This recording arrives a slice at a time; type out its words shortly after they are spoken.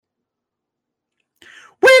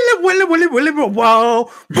Willy, Willy, Willy, wow,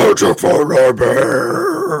 magic for the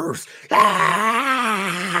bears.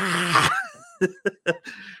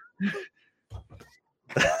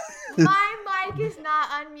 My mic is not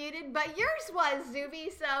unmuted, but yours was,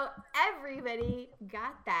 Zuby, so everybody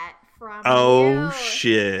got that from you. Oh,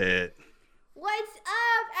 shit. What's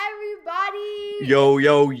up, everybody? Yo,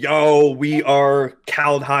 yo, yo, we are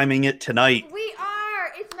Kaldheiming it tonight. We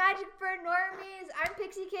are. It's Magic for Normies. I'm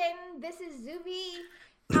Pixie Kitten. This is Zuby.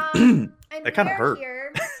 And that kind of hurt.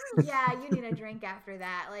 Here. Yeah, you need a drink after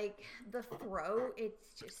that. Like, the throat,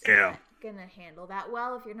 it's just not gonna handle that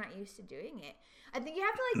well if you're not used to doing it. I think you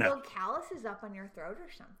have to, build calluses up on your throat or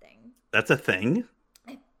something. That's a thing?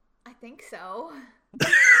 I think so.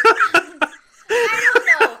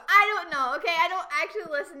 I don't know. Okay, I don't actually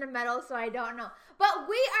listen to metal, so I don't know. But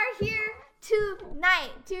we are here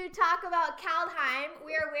tonight to talk about Kaldheim.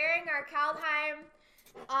 We are wearing our Kaldheim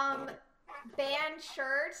band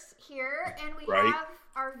shirts here, and we have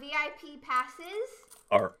our VIP passes.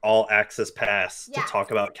 Our all-access pass to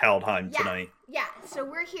talk about Kaldheim tonight. Yeah, so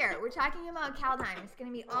we're here. We're talking about Kaldheim. It's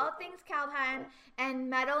going to be all things Kaldheim and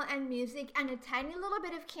metal and music, and a tiny little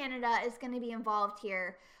bit of Canada is going to be involved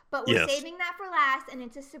here. But we're saving that for last, and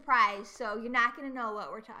it's a surprise, so you're not going to know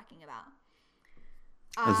what we're talking about.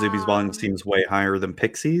 Zuby's volume seems way higher than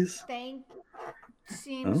Pixie's.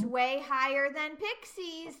 Seems way higher than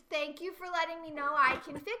Pixie's. Thank you for letting me know I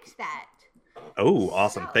can fix that. Oh,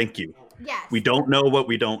 awesome. Thank you. Yes. We don't know what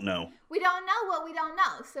we don't know. We don't know what we don't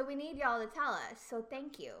know, so we need y'all to tell us. So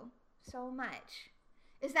thank you so much.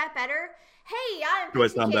 Is that better? Hey, I'm Pixie. Do I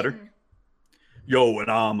sound better? Yo,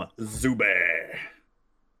 and I'm Zuby.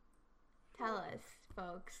 Tell us,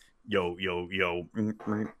 folks. Yo, yo, yo. What's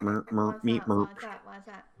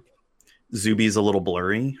that? Zuby's a little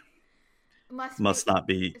blurry. Must not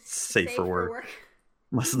be safe for work.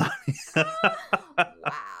 Must not be. Wow.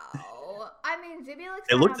 I mean, Zuby looks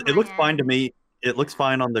fine. It looks fine to me. It looks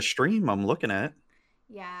fine on the stream I'm looking at.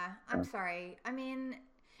 Yeah, I'm sorry. I mean,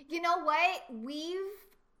 you know what? I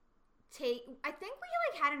think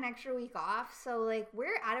we had an extra week off, so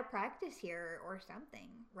we're out of practice here or something,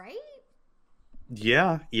 right?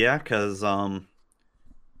 Yeah, because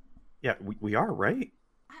we are, right?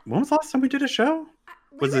 When was the last time we did a show?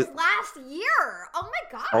 Was it last year?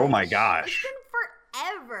 Oh my gosh. It's been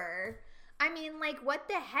forever. I mean, what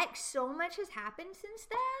the heck? So much has happened since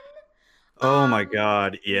then. Oh my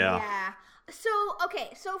god, yeah. Yeah. So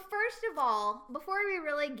first of all, before we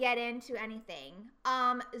really get into anything,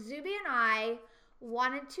 Zuby and I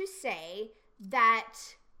wanted to say that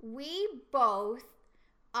we both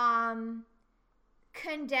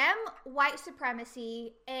condemn white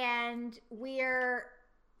supremacy, and we're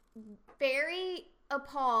very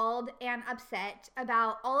appalled and upset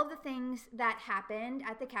about all of the things that happened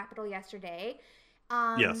at the Capitol yesterday.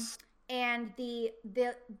 Yes. And the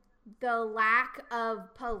lack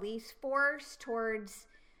of police force towards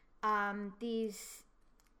these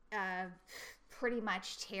pretty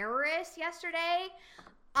much terrorists yesterday.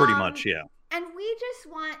 Pretty much, yeah. And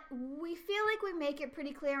we feel like we make it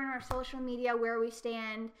pretty clear on our social media where we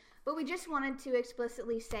stand, but we just wanted to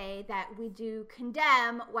explicitly say that we do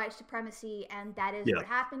condemn white supremacy, and that is what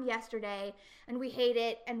happened yesterday, and we hate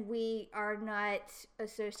it, and we are not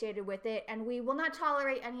associated with it, and we will not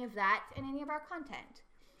tolerate any of that in any of our content.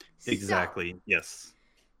 Exactly, yes.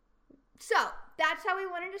 So, that's how we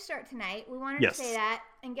wanted to start tonight. We wanted to say that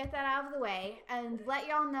and get that out of the way and let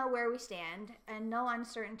y'all know where we stand in no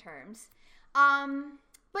uncertain terms.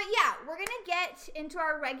 But yeah, we're going to get into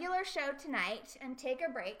our regular show tonight and take a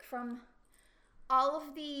break from all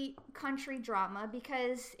of the country drama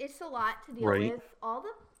because it's a lot to deal with all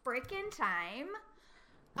the frickin' time.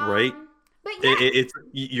 Right. But yeah.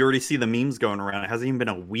 You already see the memes going around. It hasn't even been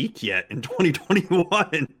a week yet in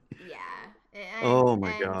 2021. Yeah. Oh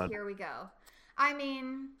my God. Here we go. I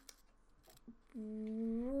mean,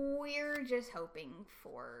 we're just hoping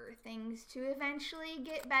for things to eventually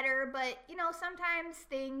get better, but sometimes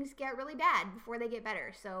things get really bad before they get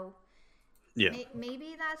better. So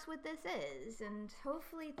maybe that's what this is, and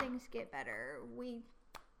hopefully things get better.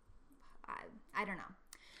 I don't know.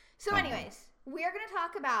 So anyways, we are going to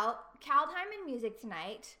talk about Kaldheim and music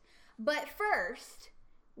tonight, but first,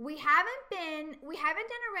 we haven't done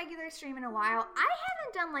a regular stream in a while. I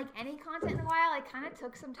haven't done any content in a while. I kind of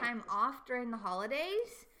took some time off during the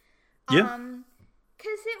holidays. Yeah.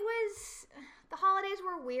 Because the holidays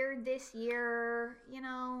were weird this year,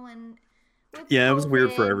 and with COVID, it was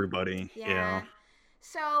weird for everybody. Yeah.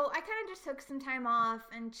 So I kind of just took some time off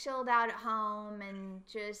and chilled out at home and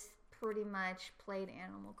just pretty much played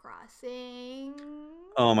Animal Crossing.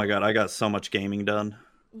 Oh my God, I got so much gaming done.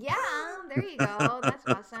 Yeah, there you go. That's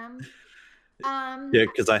awesome. Yeah,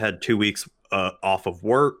 because I had 2 weeks off of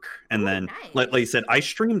work, and then nice. like you said, I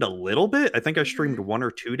streamed a little bit. I think I streamed 1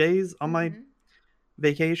 or 2 days on my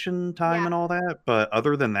vacation time and all that. But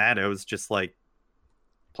other than that, I was just like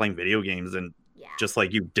playing video games and just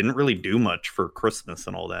like you didn't really do much for Christmas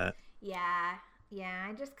and all that. Yeah.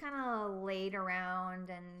 I just kind of laid around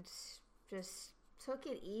and just took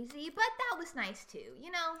it easy, but that was nice too,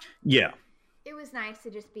 you know? Yeah. It was nice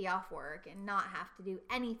to just be off work and not have to do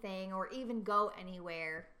anything or even go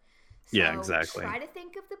anywhere. So yeah, exactly. Try to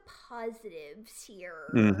think of the positives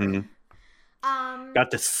here.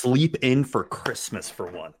 Got to sleep in for Christmas for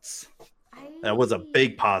once. That was a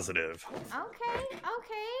big positive. Okay.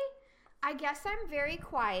 I guess I'm very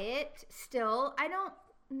quiet still. I don't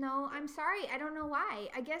know. I'm sorry. I don't know why.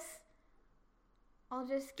 I guess I'll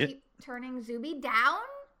just keep turning Zuby down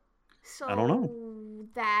so I don't know.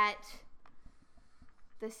 that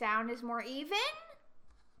the sound is more even.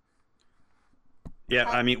 Yeah,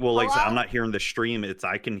 I mean, well, like I said, I'm not hearing the stream.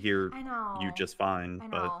 I can hear you just fine.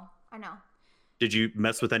 I know. Did you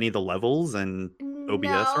mess with any of the levels and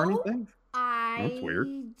OBS or anything? That's weird.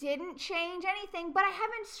 Didn't change anything, but I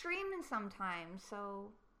haven't streamed in some time,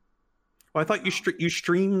 so. Well, I thought you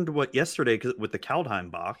streamed yesterday with the Kaldheim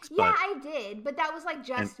box. Yeah, I did, but that was like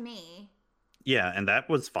just me. Yeah, and that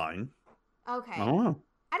was fine. Okay. I don't know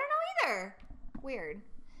either. Weird.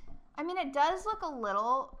 I mean, it does look a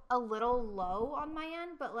little low on my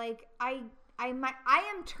end, but like I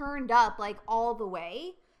am turned up like all the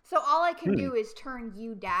way, so all I can do is turn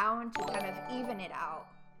you down to kind of even it out.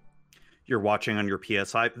 You're watching on your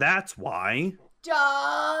PS5. That's why.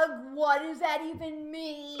 Doug, what does that even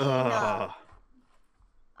mean?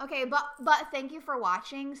 Okay, but thank you for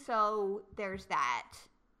watching. So there's that.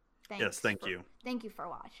 Thank you. Thank you for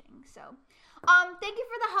watching. So, thank you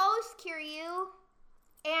for the host, Kiryu,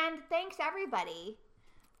 and thanks everybody.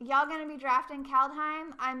 Y'all gonna be drafting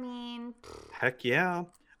Kaldheim? I mean, heck yeah.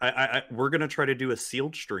 We're gonna try to do a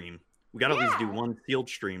sealed stream. We gotta at least do one sealed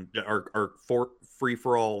stream, our free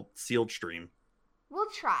for all sealed stream. We'll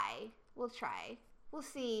try. We'll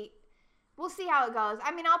see how it goes.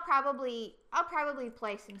 I mean, I'll probably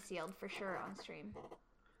play some sealed for sure on stream.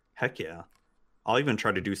 Heck yeah. I'll even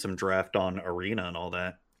try to do some draft on Arena and all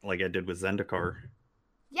that, like I did with Zendikar.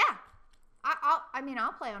 Yeah.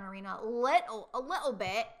 I'll play on Arena a little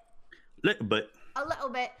bit. A little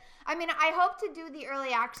bit. I mean, I hope to do the early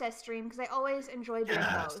access stream because I always enjoy doing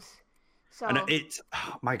those. So and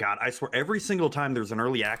oh my God, I swear every single time there's an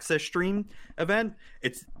early access stream event,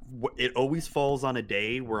 it always falls on a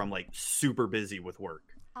day where I'm like super busy with work.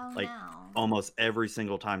 Almost every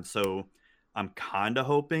single time. So I'm kind of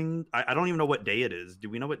hoping. I don't even know what day it is. Do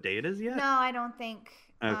we know what day it is yet? No, I don't think.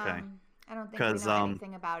 Okay. I don't think we know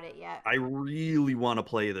anything about it yet. I really want to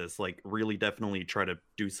play this. Like, really, definitely try to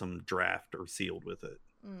do some draft or sealed with it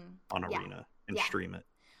on Arena and stream it.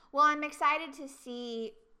 Well, I'm excited to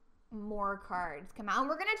see more cards come out, and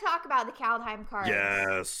we're going to talk about the Kaldheim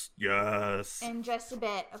cards. Yes. In just a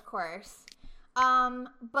bit, of course.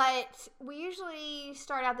 But we usually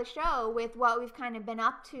start out the show with what we've kind of been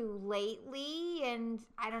up to lately, and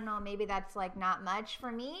I don't know, maybe that's like not much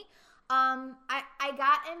for me. I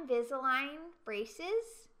got Invisalign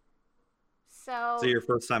braces. So your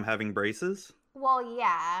first time having braces? Well,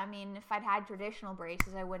 yeah. I mean, if I'd had traditional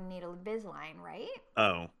braces, I wouldn't need Invisalign, right?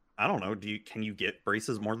 Oh, I don't know. Can you get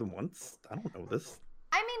braces more than once? I don't know this.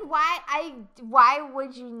 I mean, why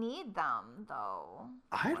would you need them though?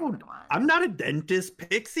 I'm not a dentist,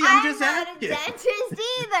 Pixie. I'm just asking. I'm not a dentist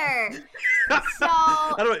either. So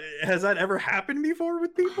has that ever happened before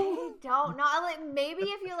with people? I don't know. Like, maybe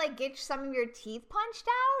if you like get some of your teeth punched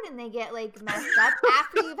out and they get like messed up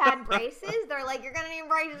after you've had braces, they're like, you're gonna need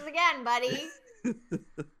braces again, buddy.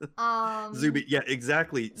 Zuby, yeah,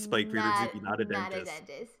 exactly. Spike Reader, Zuby, not a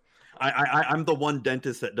dentist. I'm the one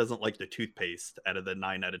dentist that doesn't like the toothpaste out of the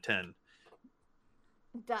 9 out of 10.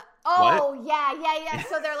 What? Yeah.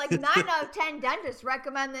 So they're like 9 out of 10 dentists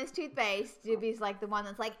recommend this toothpaste. Zuby's like the one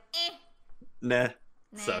that's like, Nah.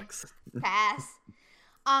 Sucks. Pass.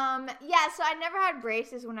 Yeah, so I never had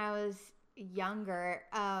braces when I was younger.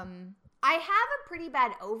 I have a pretty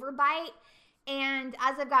bad overbite, and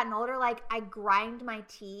as I've gotten older, like I grind my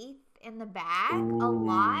teeth in the back a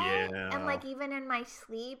lot, and like even in my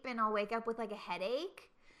sleep, and I'll wake up with like a headache.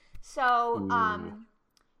 So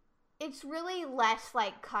it's really less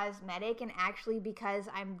like cosmetic and actually because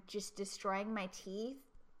I'm just destroying my teeth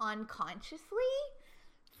unconsciously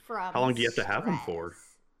from How long do you have to have them for?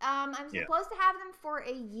 I'm supposed to have them for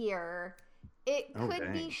a year. It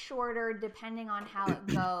could be shorter depending on how it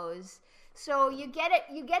goes. So you get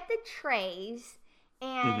the trays,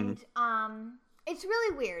 And it's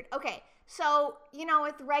really weird. Okay, so, you know,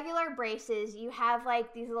 with regular braces, you have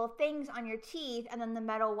like these little things on your teeth and then the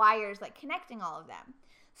metal wires like connecting all of them.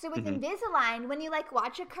 So with Invisalign, when you like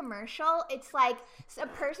watch a commercial, it's like a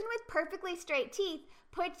person with perfectly straight teeth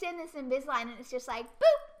puts in this Invisalign and it's just like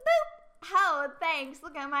boop, boop. Oh, thanks.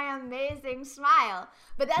 Look at my amazing smile.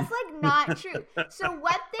 But that's like not true. So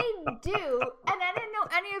what they do, and I didn't know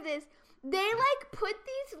any of this, they like put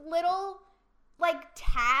these little like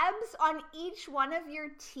tabs on each one of your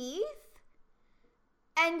teeth,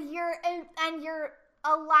 and your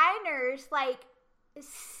aligners like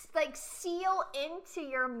seal into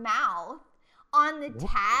your mouth on the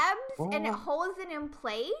tabs, and it holds it in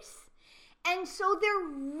place. And so they're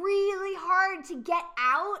really hard to get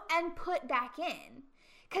out and put back in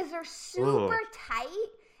because they're super tight.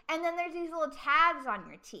 And then there's these little tabs on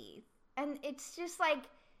your teeth, and it's just like,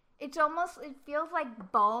 it feels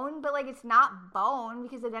like bone, but like it's not bone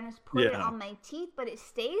because the dentist put it on my teeth, but it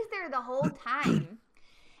stays there the whole time.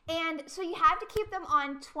 And so you have to keep them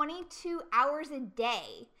on 22 hours a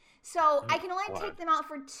day. So I can only take them out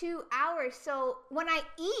for 2 hours. So when I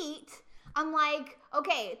eat, I'm like,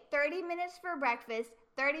 okay, 30 minutes for breakfast,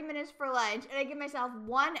 30 minutes for lunch, and I give myself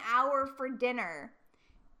 1 hour for dinner.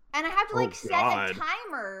 And I have to like set a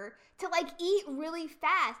timer to like eat really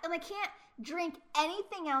fast. And I can't drink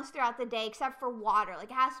anything else throughout the day except for water. Like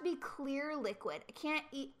it has to be clear liquid. I can't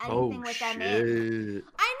eat anything with them in.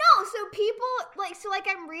 I know. So people like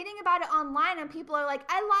I'm reading about it online and people are like,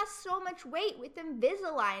 I lost so much weight with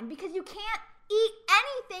Invisalign because you can't eat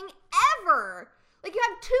anything ever. Like you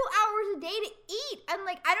have 2 hours a day to eat. And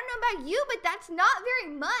like, I don't know about you, but that's not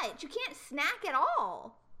very much. You can't snack at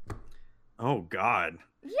all. Oh God.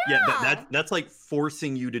 Yeah, that's like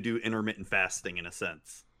forcing you to do intermittent fasting in a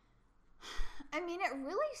sense. I mean, it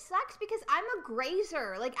really sucks because I'm a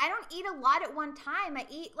grazer. Like, I don't eat a lot at one time. I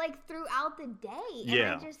eat like throughout the day, and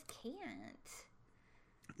I just can't.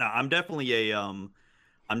 No, I'm definitely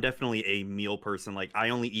a meal person. Like, I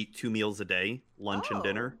only eat 2 meals a day, lunch and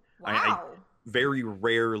dinner. Wow. I very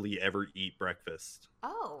rarely ever eat breakfast.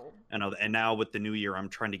 Oh. And now with the new year, I'm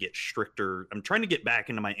trying to get stricter. I'm trying to get back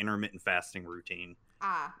into my intermittent fasting routine.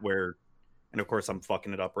 And of course I'm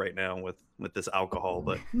fucking it up right now with this alcohol,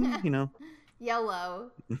 but you know.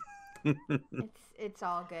 YOLO. it's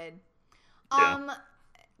all good.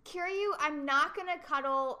 Kiryu, I'm not gonna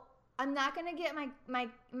get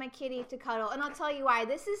my kitty to cuddle, and I'll tell you why.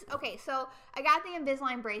 This is okay, so I got the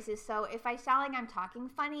Invisalign braces, so if I sound like I'm talking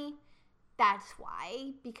funny, that's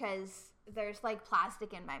why, because there's like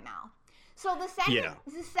plastic in my mouth. So the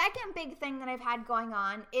second big thing that I've had going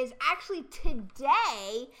on is actually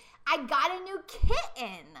today I got a new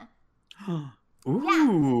kitten. Ooh. Yeah,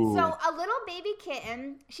 so a little baby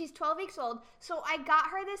kitten. She's 12 weeks old. So I got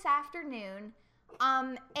her this afternoon.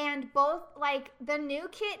 And both, like, the new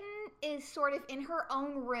kitten is sort of in her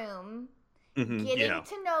own room, getting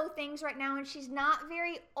to know things right now. And she's not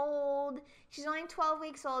very old. She's only 12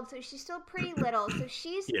 weeks old, so she's still pretty little. So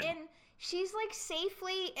she's like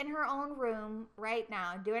safely in her own room right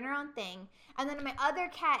now, doing her own thing. And then my other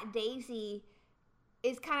cat, Daisy,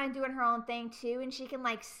 is kind of doing her own thing too, and she can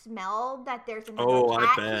like smell that there's another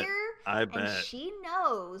cat here. I bet. And she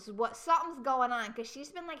knows something's going on because she's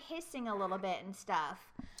been like hissing a little bit and stuff.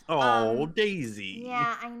 Oh, Daisy.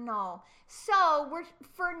 Yeah, I know. So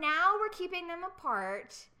for now we're keeping them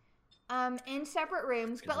apart, in separate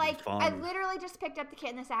rooms. But like I literally just picked up the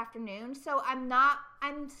kitten this afternoon, so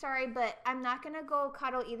I'm sorry, but I'm not gonna go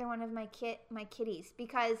cuddle either one of my kitties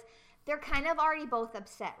because they're kind of already both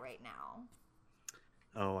upset right now.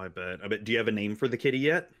 Oh, I bet. Do you have a name for the kitty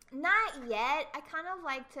yet? Not yet. I kind of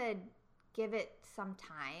like to give it some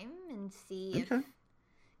time and see if, kind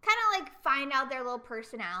of like find out their little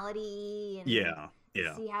personality and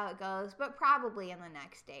see how it goes, but probably in the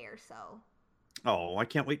next day or so. Oh, I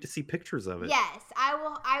can't wait to see pictures of it. Yes, I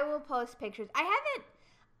will post pictures. I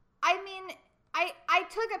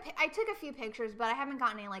took a few pictures, but I haven't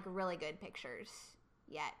gotten any like really good pictures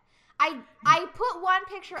yet. I put one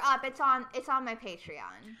picture up. It's on my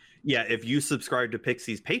Patreon. Yeah, if you subscribe to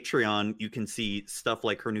Pixie's Patreon, you can see stuff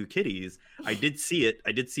like her new kitties. I did see it.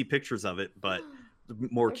 I did see pictures of it, but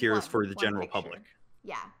more curious for the general public.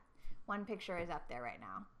 Yeah, one picture is up there right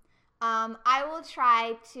now. I will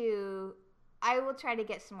try to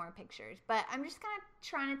get some more pictures, but I'm just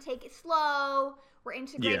trying to take it slow. We're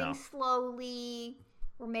integrating slowly.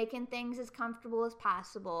 We're making things as comfortable as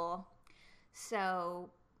possible. So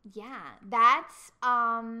yeah, that's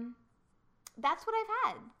what I've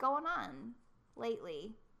had going on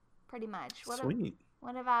lately, pretty much. Sweet.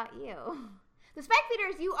 What about you? The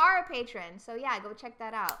Spectators, you are a patron, so yeah, go check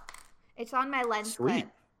that out. It's on my lens clip.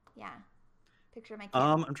 Yeah. Picture of my kid.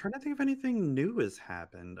 I'm trying to think if anything new has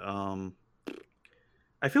happened.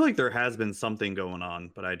 I feel like there has been something going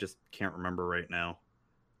on, but I just can't remember right now.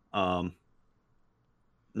 No,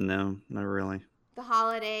 not really. The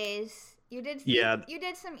holidays. You did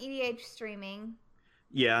some EDH streaming.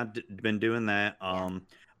 Yeah, been doing that.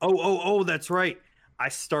 Oh, that's right. I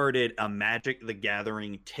started a Magic the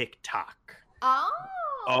Gathering TikTok. Oh,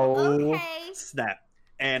 okay. Snap.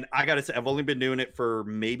 And I gotta say, I've only been doing it for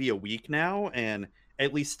maybe a week now, and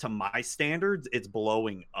at least to my standards, it's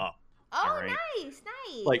blowing up. Oh, right? Nice.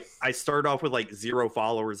 Like, I started off with like 0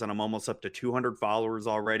 followers, and I'm almost up to 200 followers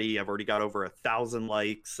already. I've already got over 1,000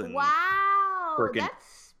 likes. And wow,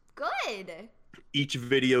 that's good. Each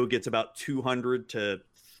video gets about 200 to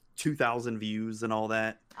 2,000 views and all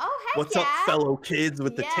that. Oh, heck What's up, fellow kids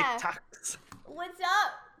with the TikToks? What's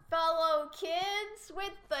up, fellow kids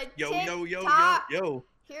with the TikTok? Yo.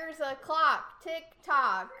 Here's a clock.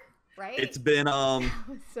 TikTok. Right? It's been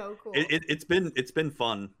so cool. It's been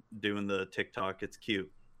fun doing the TikTok. It's cute.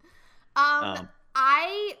 I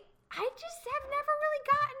just have never really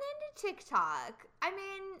gotten into TikTok. I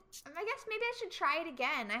mean, I guess maybe I should try it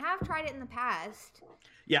again. I have tried it in the past.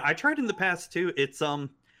 Yeah, I tried in the past too. It's I don't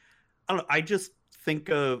know. I just think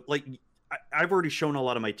of like I've already shown a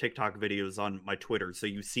lot of my TikTok videos on my Twitter, so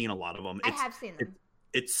you've seen a lot of them. I have seen them.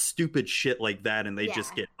 It's stupid shit like that, and they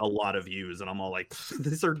just get a lot of views, and I'm all like,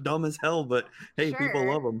 these are dumb as hell, but hey, people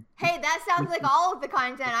love them. Hey, that sounds like all of the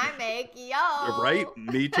content I make. Yo. Right?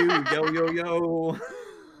 Me too. Yo.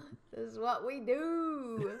 This is what we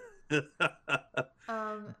do. Didn't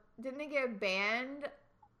it get banned?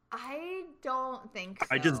 I don't think so.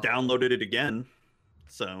 I just downloaded it again,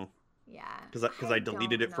 so... Yeah. Because I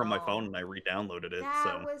deleted it from my phone and I re-downloaded it.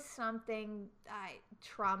 That was something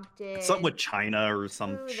Trump did. Something with China or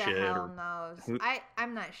some Who shit. Who the hell knows?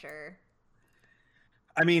 I'm not sure.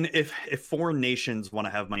 I mean, if foreign nations want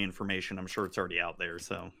to have my information, I'm sure it's already out there,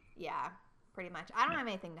 so. Yeah, pretty much. I don't have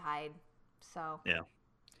anything to hide, so. Yeah.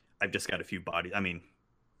 I've just got a few bodies. I mean.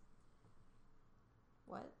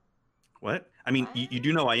 What? I mean, you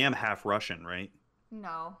do know I am half Russian, right?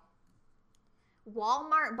 No.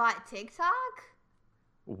 Walmart bought TikTok?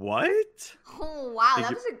 What? Oh wow,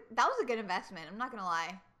 that was a good investment. I'm not gonna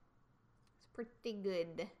lie. It's pretty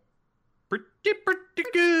good. Pretty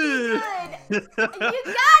good. You got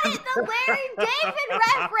it, the Larry David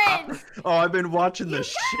reference. Oh, I've been watching the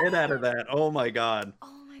shit out of that. Oh my god.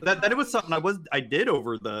 Oh my god. That was something I did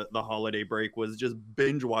over the holiday break was just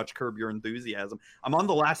binge watch Curb Your Enthusiasm. I'm on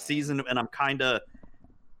the last season and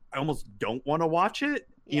I almost don't want to watch it.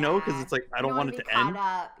 You know, because it's like I don't want it to end.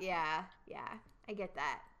 Up. Yeah, I get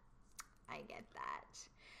that.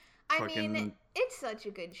 I mean, it's such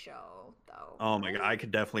a good show, though. Oh my god, I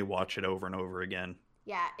could definitely watch it over and over again.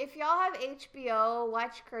 Yeah, if y'all have HBO,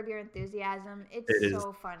 watch Curb Your Enthusiasm. It's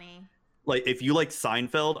so funny. Like, if you like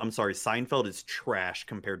Seinfeld, I'm sorry, Seinfeld is trash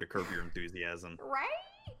compared to Curb Your Enthusiasm. Right?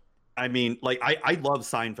 I mean, like, I love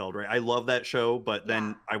Seinfeld, right? I love that show, but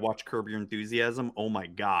then I watch Curb Your Enthusiasm. Oh my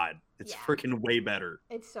god. It's freaking way better.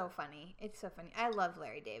 It's so funny. I love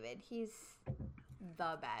Larry David. He's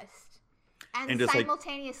the best. And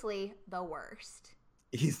simultaneously the worst.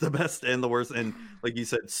 He's the best and the worst. And like you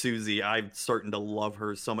said, Susie, I'm starting to love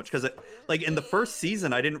her so much. Because like in the first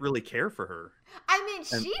season, I didn't really care for her. I mean,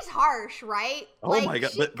 she's harsh, right? Oh my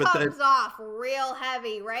god. She comes off real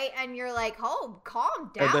heavy, right? And you're like, oh, calm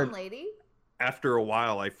down, lady. After a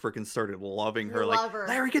while, I freaking started loving her. Like,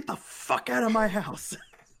 Larry, get the fuck out of my house.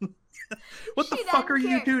 What the fuck are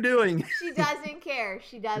you two doing? She doesn't care.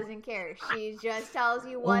 She just tells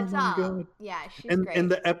you what's up. God. Yeah, she's great.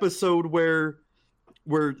 And the episode where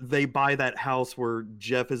they buy that house where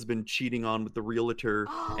Jeff has been cheating on with the realtor,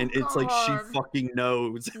 and it's like she fucking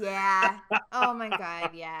knows. Yeah. Oh my god,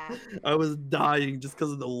 yeah. I was dying just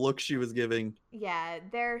because of the look she was giving. Yeah,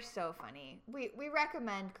 they're so funny. We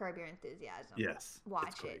recommend Curb Your Enthusiasm. Yes.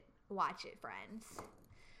 Watch it, friends.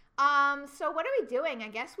 So what are we doing? I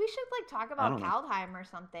guess we should talk about Kaldheim or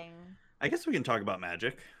something. I guess we can talk about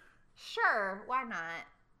Magic. Sure, why not?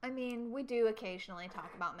 I mean, we do occasionally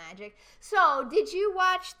talk about Magic. So, did you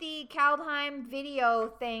watch the Kaldheim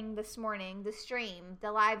video thing this morning?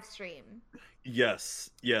 The live stream?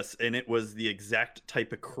 Yes, and it was the exact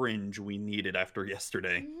type of cringe we needed after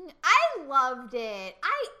yesterday. I loved it.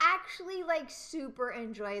 I actually super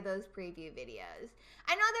enjoy those preview videos.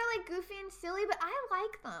 I know they're goofy and silly, but I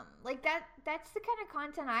like them. That's the kind of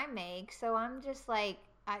content I make. So I'm just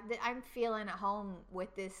I'm feeling at home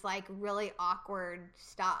with this really awkward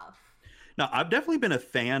stuff. Now, I've definitely been a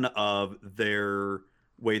fan of their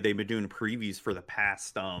way they've been doing previews for the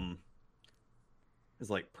past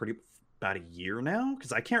about a year now,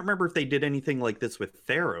 because I can't remember if they did anything like this with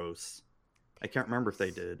Theros. I can't remember if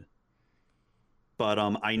they did. But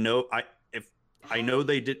I know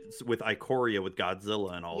they did with Ikoria with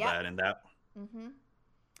Godzilla and all that, and that. Mm-hmm.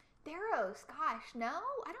 Theros, gosh, no,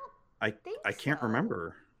 I can't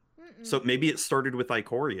remember. Mm-mm. So maybe it started with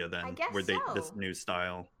Ikoria then, I guess this new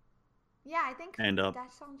style. Yeah, I think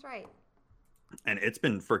that sounds right. And it's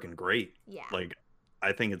been freaking great. Yeah, like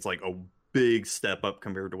I think it's like a big step up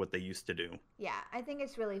compared to what they used to do. Yeah, I think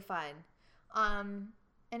it's really fun. And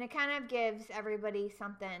it kind of gives everybody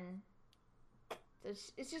something.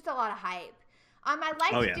 It's just a lot of hype. I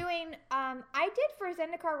liked doing. I did for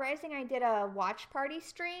Zendikar Rising. I did a watch party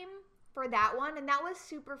stream for that one, and that was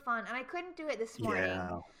super fun. And I couldn't do it this morning,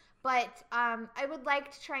 but I would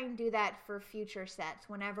like to try and do that for future sets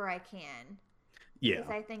whenever I can. Yeah,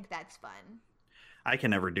 because I think that's fun. I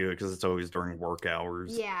can never do it because it's always during work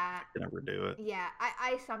hours. Yeah. I can never do it. Yeah,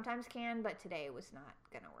 I sometimes can, but today was not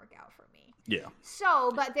going to work out for me. Yeah.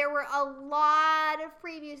 So, but there were a lot of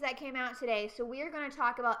previews that came out today, so we are going to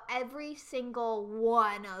talk about every single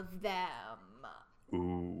one of them.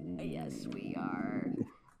 Ooh. Yes, we are.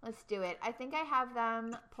 Let's do it. I think I have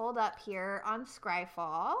them pulled up here on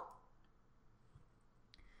Scryfall.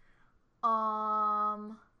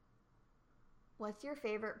 What's your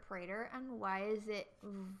favorite Praetor, and why is it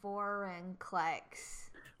Vorinclex?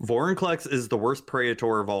 Vorinclex is the worst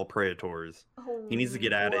Praetor of all Praetors. He needs to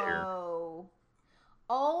get out of here.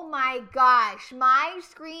 Oh my gosh. My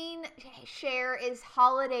screen share is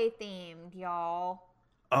holiday themed, y'all.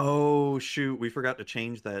 Oh, shoot. We forgot to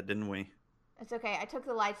change that, didn't we? It's okay. I took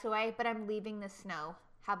the lights away, but I'm leaving the snow.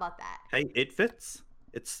 How about that? Hey, it fits.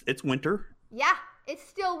 It's winter. Yeah, it's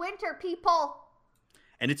still winter, people.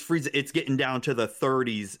 And it's freezing. It's getting down to the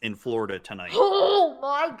 30s in Florida tonight. Oh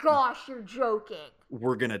my gosh, you're joking.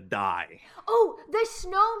 We're gonna die. Oh, the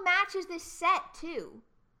snow matches this set too.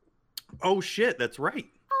 Oh shit, that's right.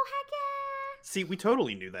 Oh heck yeah. See, we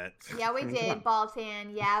totally knew that. Yeah, we did,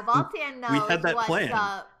 Baltan. Yeah, Baltan knows we had that what's plan.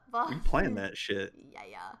 Up. We planned that shit.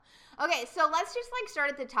 Yeah. Okay, so let's just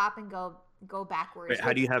start at the top and go backwards. Wait,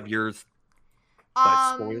 how do you have yours?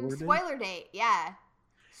 Spoiler date, yeah.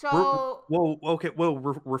 So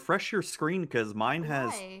refresh your screen because mine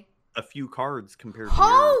has a few cards compared to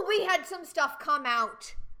yours. We had some stuff come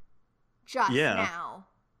out just now.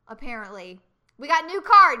 Apparently, we got new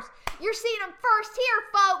cards. You're seeing them first here,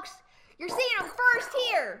 folks. You're seeing them first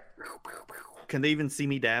here. Can they even see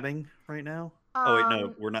me dabbing right now? Oh wait,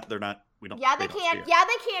 no, we're not. They're not. We don't. Yeah, they can. Yeah,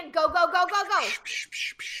 they can. Go.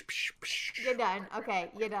 You're done. Okay,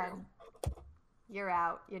 you're done. You're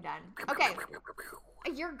out. You're done. Okay.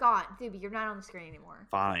 You're gone. Dude, you're not on the screen anymore.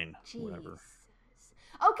 Fine. Whatever.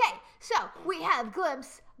 Okay, so we have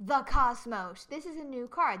Glimpse the Cosmos. This is a new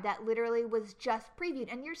card that literally was just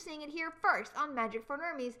previewed, and you're seeing it here first on Magic for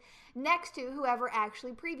Normies next to whoever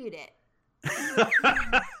actually previewed it.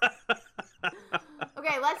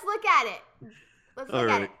 Okay, let's look at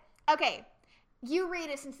it. Okay, you read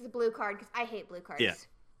it since it's a blue card because I hate blue cards. Yeah.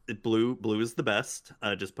 Blue is the best.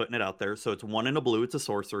 Just putting it out there. So it's 1 in a blue. It's a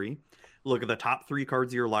sorcery. Look at the top 3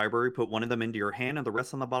 cards of your library. Put 1 of them into your hand and the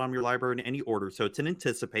rest on the bottom of your library in any order. So it's an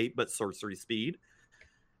anticipate, but sorcery speed.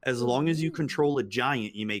 As long as you control a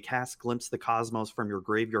giant, you may cast Glimpse the Cosmos from your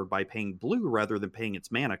graveyard by paying blue rather than paying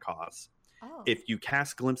its mana cost. Oh. If you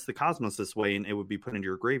cast Glimpse the Cosmos this way and it would be put into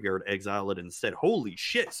your graveyard, exile it instead. Holy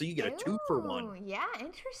shit. So you get a 2-for-1. Yeah,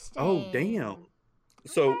 interesting. Oh, damn.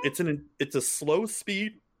 So it's a slow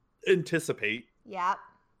speed anticipate. Yep.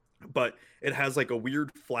 But it has like a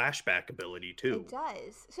weird flashback ability too. It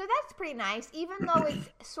does. So that's pretty nice. Even though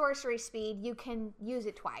it's sorcery speed, you can use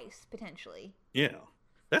it twice, potentially. Yeah.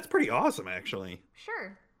 That's pretty awesome, actually.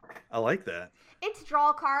 Sure. I like that. It's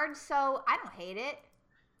draw cards, so I don't hate it.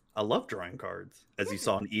 I love drawing cards, as you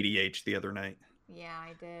saw in EDH the other night. Yeah,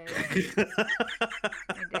 I did.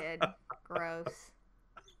 I did. Gross.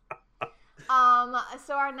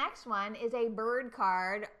 So our next one is a bird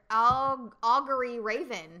card, Augury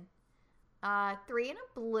Raven. 3 in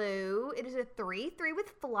a blue. It is a 3/3 with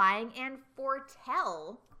flying and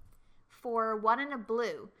foretell for 1 in a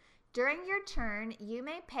blue. During your turn, you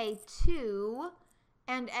may pay 2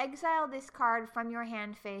 and exile this card from your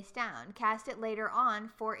hand face down. Cast it later on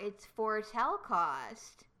for its foretell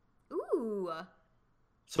cost. Ooh.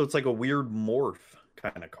 So it's like a weird morph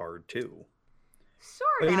kind of card too.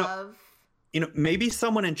 Sort of. Maybe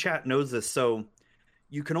someone in chat knows this. So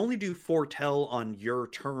you can only do foretell on your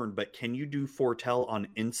turn, but can you do foretell on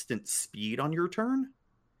instant speed on your turn?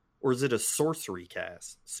 Or is it a sorcery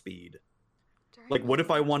cast speed? Like, what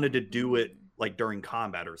if I wanted to do it like during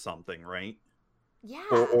combat or something, right? Yeah.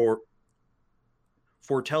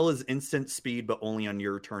 Foretell is instant speed, but only on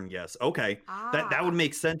your turn. Yes. Okay. That would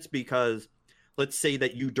make sense because let's say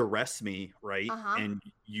that you duress me, right? And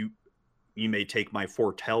you may take my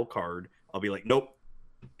Foretell card. I'll be like, nope.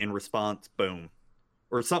 In response, boom.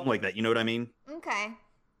 Or something like that. You know what I mean? Okay.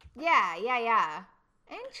 Yeah.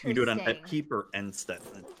 Interesting. You do it on upkeep or end step.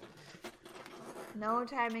 No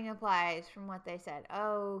timing applies from what they said.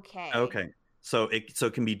 Okay. So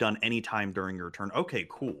it can be done anytime during your turn. Okay,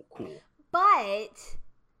 cool. But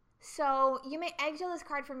so you may exile this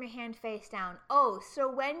card from your hand face down. Oh, so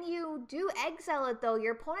when you do exile it though,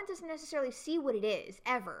 your opponent doesn't necessarily see what it is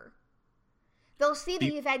ever. They'll see that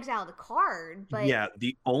you've exiled a card, but yeah,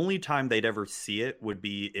 the only time they'd ever see it would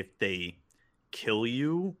be if they kill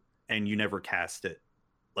you and you never cast it.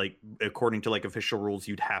 Like according to like official rules,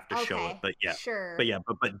 you'd have to show it. But yeah, sure.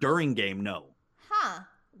 But during game, no. Huh?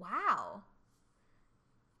 Wow.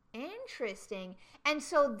 Interesting. And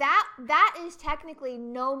so that is technically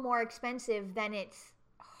no more expensive than its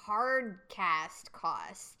hard cast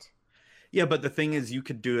cost. Yeah, but the thing is, you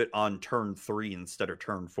could do it on turn 3 instead of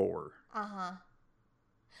turn 4.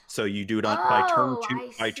 So you do it by turn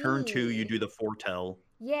 2. By turn 2, you do the Foretell.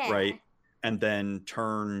 Yeah. Right. And then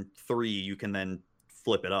turn 3, you can then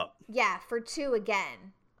flip it up. Yeah, for 2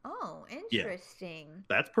 again. Oh, interesting. Yeah.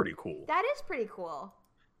 That's pretty cool. That is pretty cool.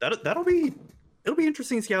 It'll be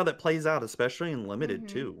interesting to see how that plays out, especially in limited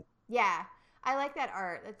too. Yeah, I like that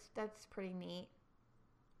art. That's pretty neat.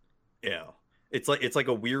 Yeah, it's like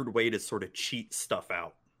a weird way to sort of cheat stuff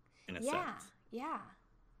out in a sense. Yeah,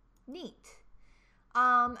 neat.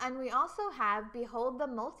 And we also have Behold the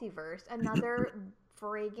Multiverse, another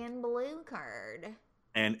friggin' blue card.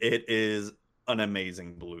 And it is an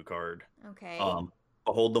amazing blue card. Okay.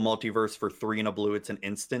 Behold the Multiverse for 3 and a blue. It's an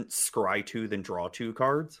instant. Scry 2, then draw 2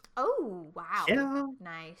 cards. Oh, wow. Yeah.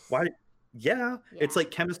 Nice. Why? Yeah. It's like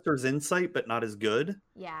Chemister's Insight, but not as good.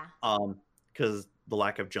 Yeah. Because the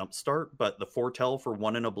lack of jumpstart, but the Foretell for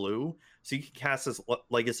 1 and a blue. So you can cast this,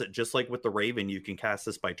 like I said, just like with the Raven, you can cast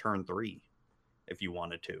this by turn 3 if you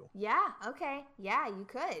wanted to. Yeah. Okay. Yeah, you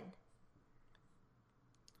could.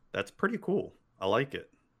 That's pretty cool. I like it.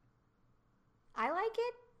 I like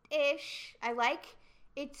it-ish. I like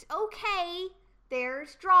it's okay.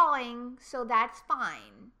 There's drawing, so that's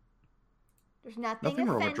fine. There's nothing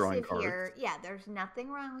offensive here. Yeah, there's nothing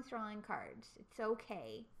wrong with drawing cards. It's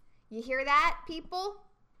okay. You hear that, people?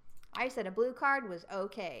 I said a blue card was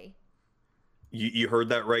okay. You heard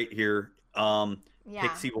that right here.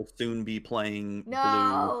 Pixie will soon be playing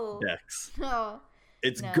blue decks. No.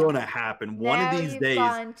 It's gonna happen. One of these days. You've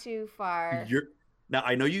gone too far. Now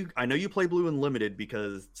I know you play blue in limited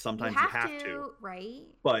because sometimes you have to. Right.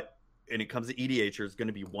 But when it comes to EDH, there's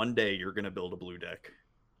gonna be one day you're gonna build a blue deck.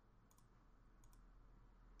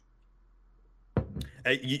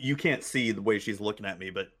 You can't see the way she's looking at me,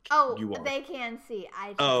 but you are. They can see.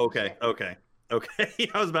 Okay. I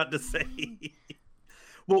was about to say.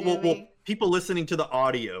 Well, people listening to the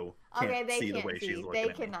audio can't see the way she's looking at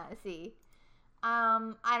me. They cannot see.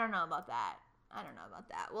 I don't know about that.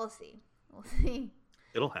 We'll see.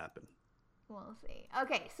 It'll happen. We'll see.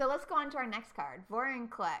 Okay, so let's go on to our next card.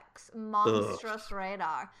 Vorinclex, Monstrous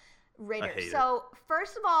Raider. So,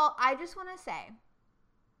 first of all, I just want to say,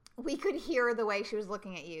 we could hear the way she was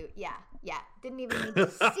looking at you. Yeah. Didn't even need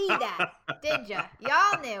to see that, did ya?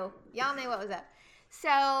 Y'all knew what was up.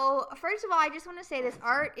 So, first of all, I just want to say this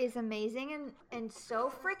art is amazing and so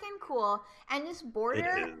freaking cool. And this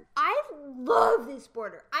border, I love this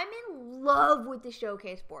border. I'm in love with the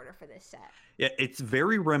showcase border for this set. Yeah, it's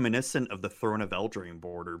very reminiscent of the Throne of Eldraine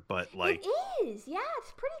border, but like... It is, yeah,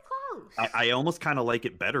 it's pretty close. I almost kind of like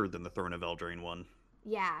it better than the Throne of Eldraine one.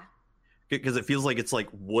 Yeah. Because it feels like it's like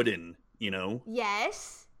wooden, you know?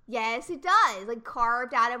 Yes, it does. Like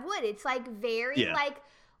carved out of wood. It's like very like...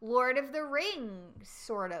 Lord of the Rings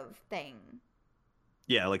sort of thing.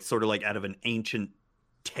 Yeah, like sort of like out of an ancient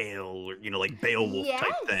tale, or, you know, like Beowulf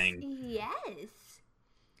type thing. Yes.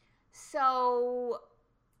 So,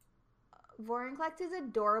 Vorinclex is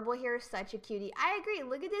adorable here, such a cutie. I agree.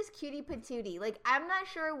 Look at this cutie patootie. Like, I'm not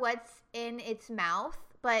sure what's in its mouth,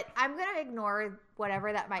 but I'm going to ignore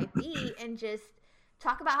whatever that might be and just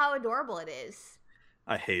talk about how adorable it is.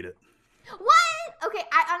 I hate it. What? Okay,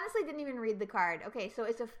 I honestly didn't even read the card. Okay, so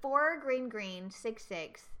it's a 4 green,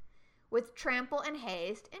 6/6 with trample and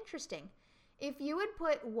haste. Interesting. If you would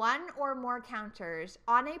put 1 or more counters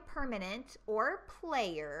on a permanent or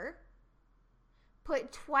player,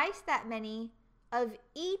 put twice that many of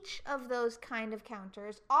each of those kind of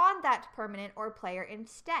counters on that permanent or player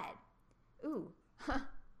instead. Ooh.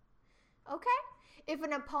 Okay. If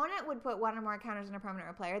an opponent would put 1 or more counters on a permanent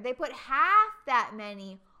or player, they put half that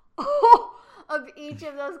many of each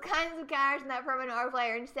of those kinds of counters in that permanent or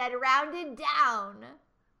player instead rounded down.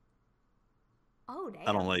 Oh, damn.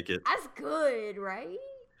 I don't like it. That's good, right?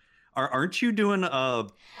 Aren't you doing I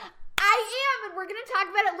am, and we're going to talk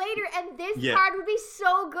about it later, and this card would be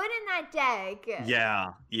so good in that deck.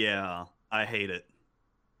 Yeah. I hate it.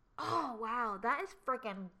 Oh, wow. That is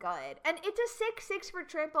freaking good. And it's a 6/6 for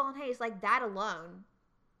trample and haste, like that alone.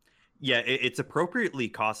 Yeah, it's appropriately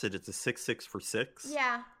costed. It's a 6/6 for 6.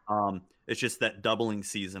 Yeah. It's just that doubling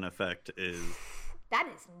season effect is... That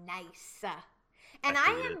is nice. And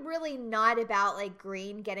I am really not about, like,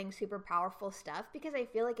 green getting super powerful stuff because I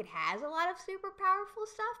feel like it has a lot of super powerful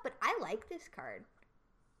stuff, but I like this card.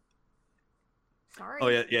 Sorry. Oh,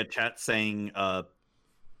 yeah, chat's saying,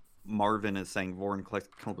 Marvin is saying Vorinclex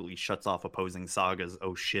completely shuts off opposing sagas.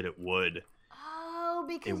 Oh, shit, it would. Oh,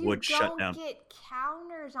 because you don't get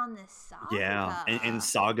counters on the saga. Yeah, and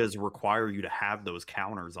sagas require you to have those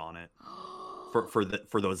counters on it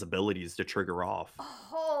for those abilities to trigger off.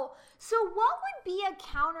 Oh, so what would be a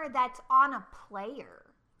counter that's on a player?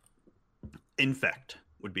 Infect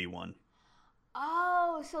would be one.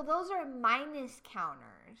 Oh, so those are minus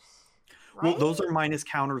counters, right? Well, those are minus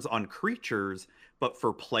counters on creatures, but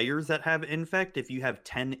for players that have infect, if you have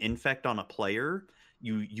 10 infect on a player,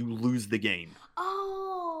 you lose the game.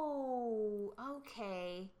 Oh,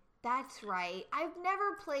 okay. That's right. I've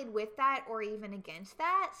never played with that or even against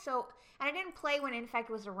that. So, and I didn't play when infect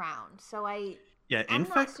was around. So I'm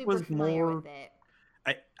infect was more with it.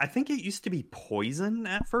 I think it used to be poison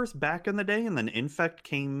at first back in the day, and then infect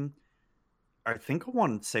came, I think I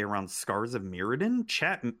want to say around Scars of Mirrodin.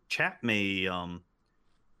 Chat may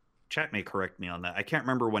correct me on that. I can't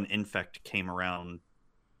remember when infect came around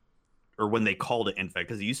or when they called it infect,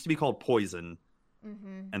 because it used to be called poison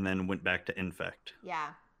and then went back to infect. Yeah.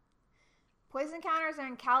 Poison counters are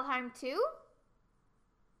in Kaldheim too?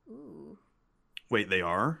 Ooh. Wait, they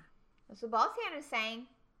are? That's what Balthian is saying.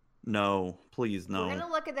 No, please, no. We're going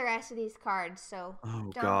to look at the rest of these cards, so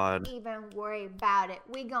don't even worry about it.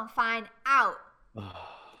 We're going to find out.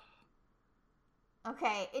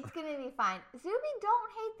 Okay, it's going to be fine. Zuby,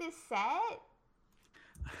 don't hate this set.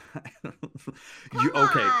 Come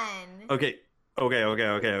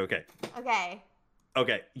on.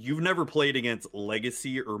 Okay, you've never played against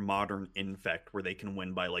Legacy or Modern Infect where they can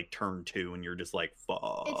win by like turn 2 and you're just like,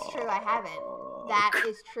 fuck. It's true, I haven't. That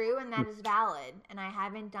is true and that is valid. And I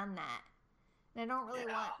haven't done that. And I don't really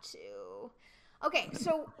want to. Okay,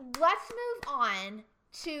 so let's move on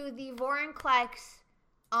to the Vorinclex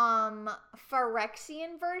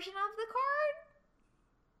Phyrexian version of the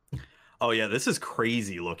card. Oh yeah, this is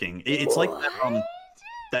crazy looking. It's like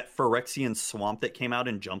that Phyrexian swamp that came out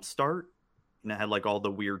in Jumpstart. And it had like all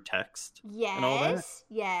the weird text and all that.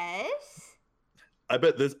 Yes. I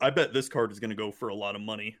bet this card is gonna go for a lot of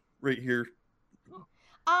money right here.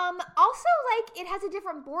 Also, like, it has a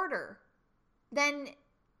different border than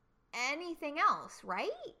anything else, right?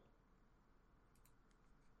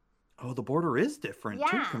 Oh, the border is different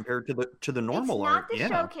too compared to the normal art. It's not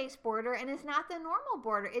the showcase border, and it's not the normal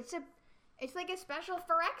border. It's like a special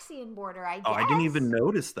Phyrexian border, I guess. Oh, I didn't even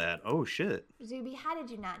notice that. Oh shit. Zuby, how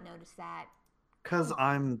did you not notice that? Because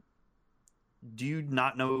do you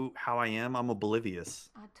not know how I am? I'm oblivious.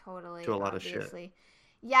 Totally. To a lot of shit.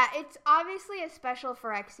 Yeah, it's obviously a special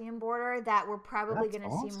Phyrexian border that we're probably going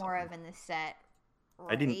to see more of in this set.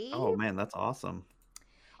 Right? Oh man, that's awesome.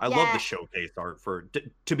 I love the showcase art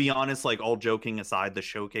to be honest, like all joking aside, the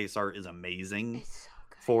showcase art is amazing. It's so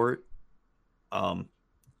good. For it. I'm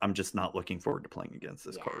just not looking forward to playing against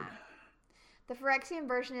this card. The Phyrexian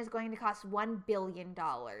version is going to cost $1 billion.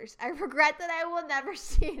 I regret that I will never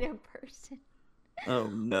see it in person. Oh,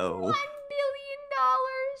 no. $1 billion.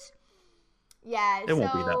 Yeah, it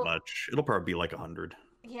won't be that much. It'll probably be like 100.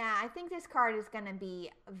 Yeah, I think this card is going to be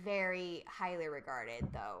very highly regarded,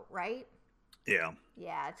 though, right? Yeah.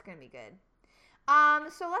 Yeah, it's going to be good.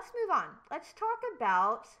 So let's move on. Let's talk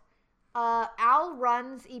about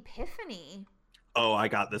Alrund's Epiphany. Oh, I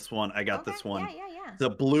got this one. This one. Yeah. The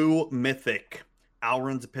blue mythic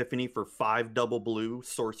Alrund's Epiphany for 5 double blue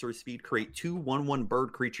sorcery speed. Create 2 1/1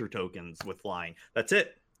 bird creature tokens with flying. That's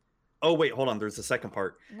it. Oh wait, hold on. There's the second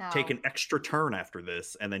part. No. Take an extra turn after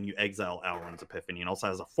this, and then you exile Alrund's Epiphany. And also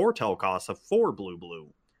has a foretell cost of 4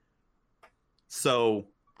 blue. So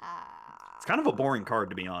it's kind of a boring card,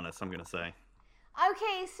 to be honest. I'm gonna say.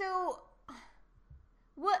 Okay, so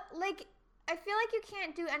what? Like, I feel like you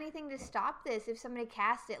can't do anything to stop this if somebody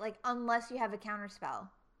casts it, like, unless you have a counter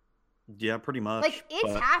spell. Yeah, pretty much. Like,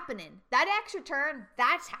 it's happening. That extra turn,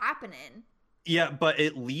 that's happening. Yeah, but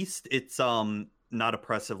at least it's not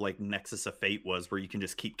oppressive like Nexus of Fate was, where you can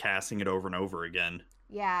just keep casting it over and over again.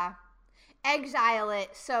 Yeah. Exile it.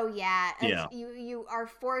 So yeah. Yeah. You are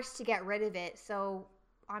forced to get rid of it. So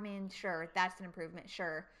I mean, sure, that's an improvement,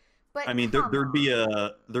 sure. But I mean, there'd be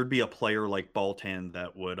a player like Baltan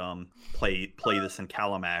that would play this in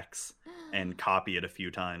Calamax and copy it a few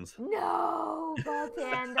times. No,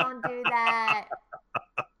 Baltan, don't do that.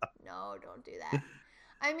 No, don't do that.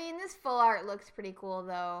 I mean, this full art looks pretty cool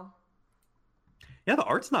though. Yeah, the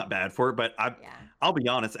art's not bad for it, but I'll be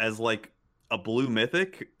honest, as like a blue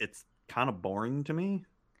mythic, it's kind of boring to me.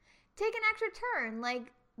 Take an extra turn,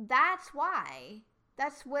 like that's why.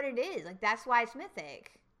 That's what it is. Like that's why it's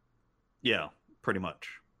mythic. Yeah, pretty much.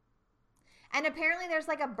 And apparently there's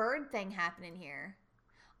like a bird thing happening here.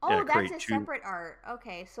 Oh, yeah, that's a separate art.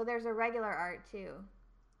 Okay, so there's a regular art too.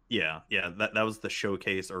 Yeah, that was the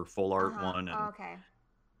showcase or full art one. And... okay.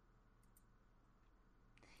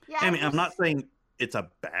 Yeah, I mean, I'm not saying it's a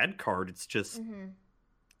bad card. It's just,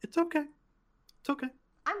 it's okay. It's okay.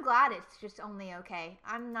 I'm glad it's just only okay.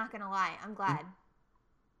 I'm not going to lie. I'm glad.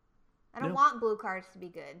 I don't want blue cards to be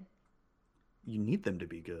good. You need them to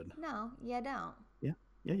be good. No, you don't. Yeah,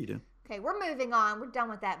 you do. Okay, we're moving on. We're done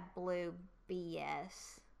with that blue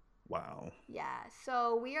BS. Wow. Yeah,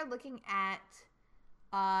 so we are looking at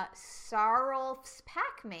Sarulf's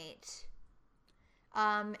Packmate.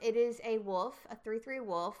 It is a wolf, a 3/3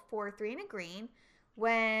 wolf, 4/3 and a green.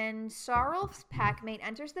 When Sarulf's Packmate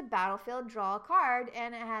enters the battlefield, draw a card,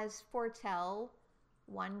 and it has Foretell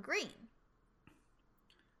 1 green.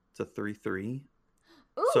 It's a 3/3.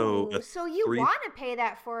 Ooh, so you want to pay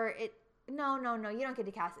that for it? No. You don't get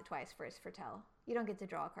to cast it twice for Foretell. You don't get to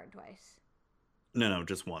draw a card twice. No,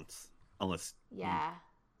 just once, unless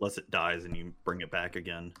it dies and you bring it back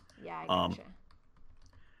again. Yeah, I gotcha.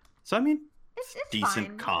 So I mean, it's decent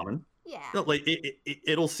fine. Common. Yeah, like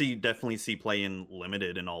it'll definitely see play in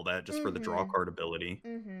limited and all that just for the draw card ability.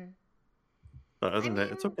 But other than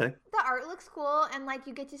that, it's okay. The art looks cool, and like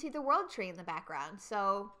you get to see the world tree in the background.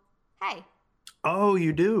 So, hey. Oh,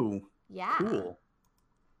 you do. Yeah. Cool.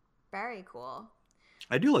 Very cool.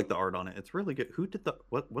 I do like the art on it. It's really good. Who did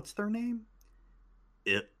what's their name?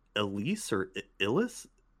 Elise or Illis?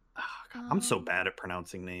 Oh, God, I'm so bad at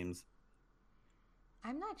pronouncing names.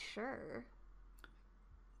 I'm not sure.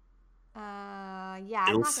 Yeah,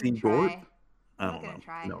 I'm not going to try. I'm not going to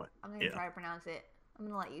try. No, I'm going to try to pronounce it. I'm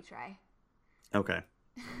going to let you try. Okay.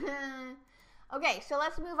 Okay, so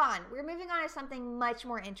let's move on. We're moving on to something much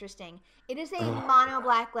more interesting. It is a mono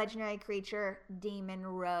black legendary creature, Demon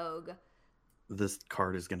Rogue. This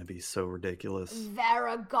card is going to be so ridiculous.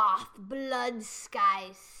 Varagoth, Blood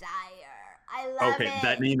Sky Sire. I love it. Okay,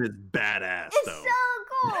 that name is badass, it's though. So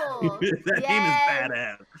cool. That name is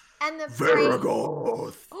badass. And the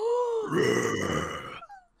Varagoth.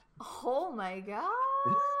 Oh my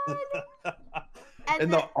god.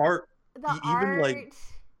 And the art. Even like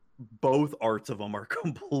both arts of them are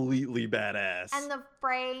completely badass. And the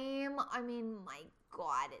frame, I mean, my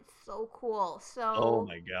god, it's so cool. So oh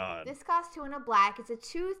my god. This costs 2 and a black. It's a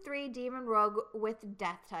 2/3 Demon Rogue with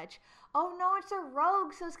Death Touch. Oh no, it's a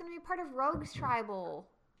rogue, so it's gonna be part of Rogue's Tribal.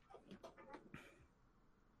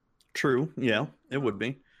 True, yeah, it would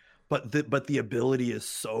be. But the ability is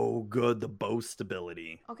so good, the boast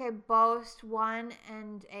ability. Okay, boast 1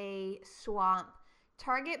 and a swamp.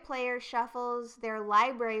 Target player shuffles their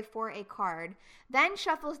library for a card, then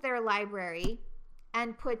shuffles their library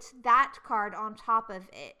and puts that card on top of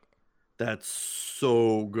it. That's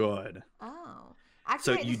so good. Oh.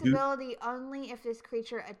 Activate this ability only if this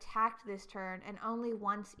creature attacked this turn and only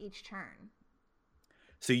once each turn.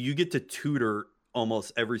 So you get to tutor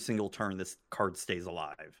almost every single turn this card stays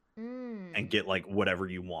alive and get like whatever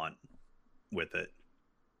you want with it.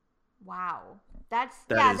 Wow. That's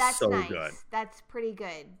so nice. Good. That's pretty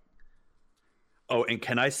good. Oh, and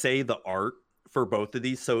can I say the art for both of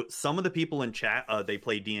these? So some of the people in chat, they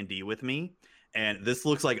play D&D with me, and this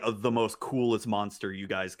looks like the most coolest monster you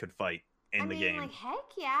guys could fight in the game. Like, heck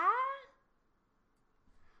yeah.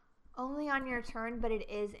 Only on your turn, but it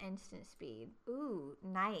is instant speed. Ooh,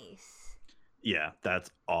 nice. Yeah,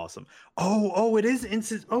 that's awesome. Oh, it is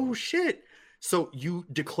instant. Oh, shit. So you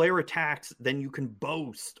declare attacks, then you can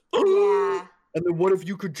boast. Yeah. And then what if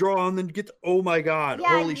you could draw and then get oh my god.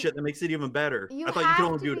 Yeah, holy shit, that makes it even better. I thought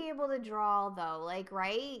you could only be able to draw though, like,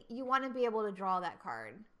 right? You want to be able to draw that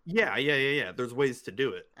card. Yeah. There's ways to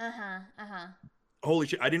do it. Holy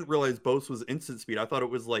shit, I didn't realize boast was instant speed. I thought it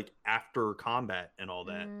was like after combat and all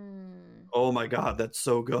that. Oh my god, that's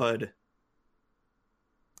so good.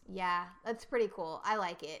 Yeah, that's pretty cool. I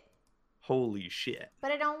like it. Holy shit.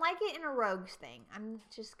 But I don't like it in a rogues thing. I'm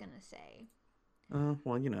just going to say.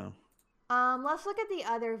 Well, you know. Let's look at the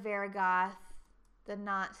other Varagoth. the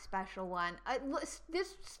not special one.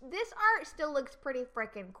 This art still looks pretty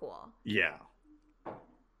freaking cool. Yeah.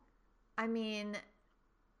 I mean,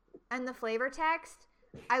 and the flavor text,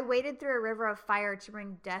 I waded through a river of fire to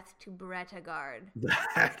bring death to Bretagard.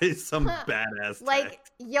 That is some badass Like,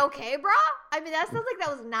 text. you okay, bro? I mean, that sounds like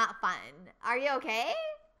that was not fun. Are you okay?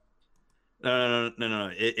 No.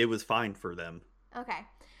 It was fine for them. Okay.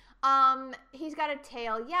 He's got a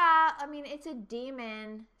tail. Yeah, I mean, it's a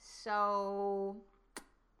demon, so...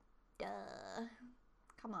 Duh.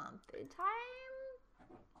 Come on, food time?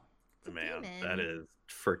 Man, that is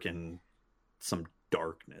freaking some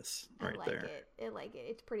darkness right there. I like it.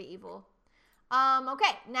 It's pretty evil.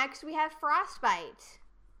 Okay, next we have Frostbite.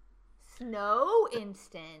 Snow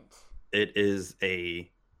instant. It is a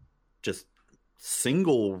just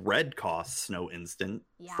single red cost snow instant.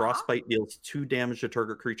 Yeah. Frostbite deals 2 damage to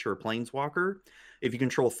target creature or planeswalker. If you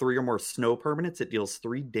control 3 or more snow permanents, it deals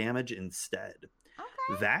 3 damage instead.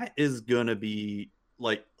 Okay. That is gonna be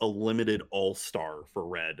like a limited all-star for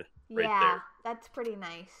red right there. That's pretty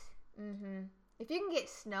nice. Mm-hmm. If you can get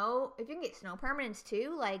snow permanents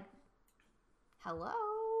too, like, hello.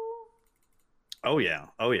 Oh yeah.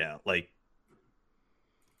 Like,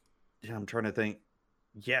 yeah, I'm trying to think.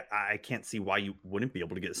 Yeah, I can't see why you wouldn't be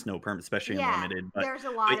able to get snow permanent, especially in limited. But there's a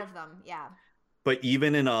lot of them. Yeah. But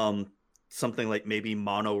even in something like maybe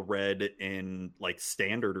mono red in like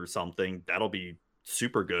standard or something, that'll be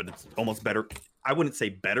super good. It's almost better. I wouldn't say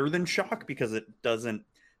better than shock because it doesn't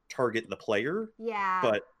target the player. Yeah.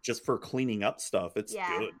 But just for cleaning up stuff, it's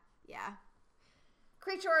good. Yeah.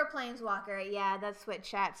 Creature or planeswalker. Yeah, that's what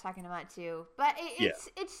chat's talking about too. But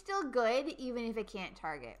it's still good even if it can't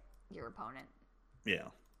target your opponent. Yeah.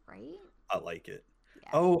 Right? I like it. Yeah.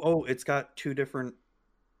 Oh, it's got 2 different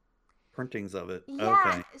printings of it. Yeah,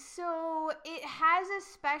 okay. So it has a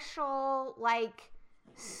special like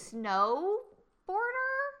snow border,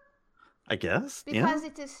 I guess. Because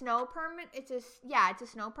it's a snow permanent. It's a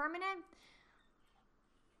snow permanent.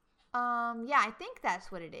 Yeah, I think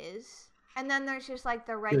that's what it is. And then there's just like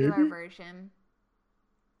the regular version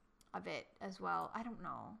of it as well. I don't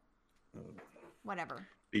know. Whatever.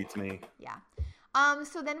 Beats me. Yeah.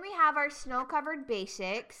 So then we have our snow-covered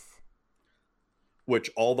basics.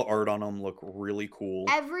 Which all the art on them look really cool.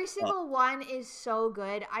 Every single one is so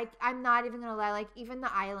good. I'm not even gonna lie. Like, even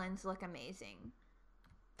the islands look amazing.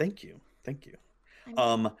 Thank you.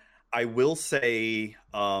 I will say,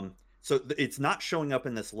 so it's not showing up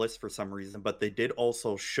in this list for some reason, but they did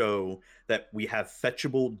also show that we have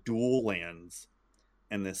fetchable dual lands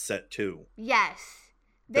in this set too. Yes.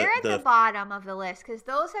 They're at the bottom of the list because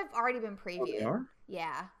those have already been previewed. Oh, they are?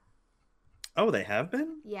 Yeah. Oh, they have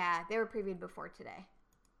been? Yeah, they were previewed before today.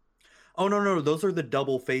 Oh, no. Those are the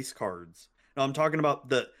double face cards. No, I'm talking about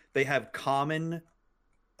they have common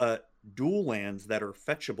dual lands that are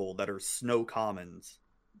fetchable, that are snow commons.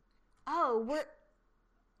 Oh,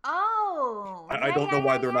 I don't know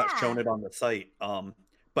why they're not showing it on the site.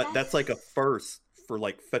 But that's like a first for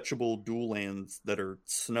like fetchable dual lands that are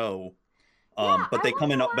snow. But they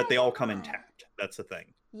come in, but they all come in tapped. That's the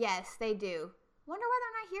thing. Yes, they do. Wonder why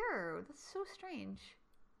they're not here. That's so strange.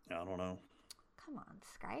 I don't know. Come on,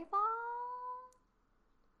 Skyball.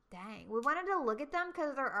 Dang, we wanted to look at them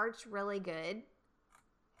because their art's really good.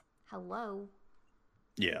 Hello.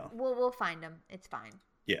 Yeah. We'll find them. It's fine.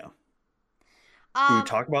 Yeah. Can we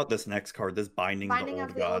talk about this next card? This Binding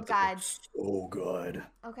of the Old Gods. So good.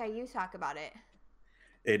 Okay, you talk about it.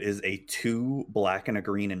 It is a 2 black and a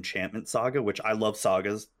green enchantment saga, which I love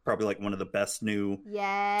sagas. Probably like one of the best new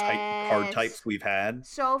card types we've had.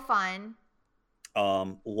 So fun.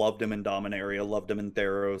 Loved him in Dominaria. Loved him in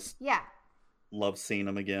Theros. Yeah. Love seeing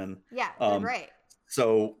him again. Yeah, they're great.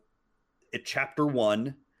 So, chapter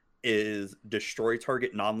 1 is destroy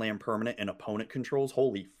target non-land permanent and opponent controls.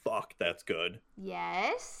 Holy fuck, that's good.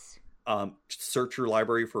 Yes. Search your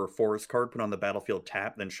library for a forest card, put on the battlefield,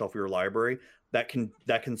 tap, then shuffle your library. That can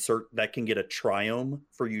get a triome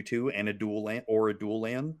for you too, and a dual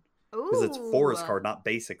land because it's forest card, not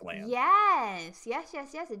basic land. Yes.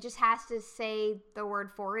 It just has to say the word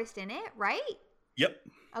forest in it, right? Yep.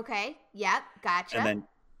 Okay. Yep. Gotcha. And then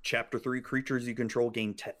chapter 3, creatures you control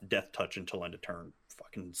gain death touch until end of turn.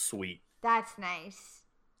 Fucking sweet. That's nice.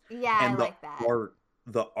 Yeah, and I like that.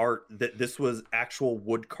 The art that this was actual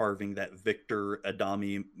wood carving that Victor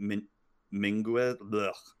Adami Mingue.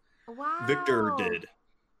 Wow. Victor did.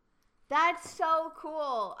 That's so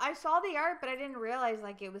cool. I saw the art, but I didn't realize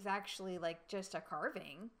like it was actually like just a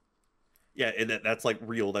carving. Yeah, that's like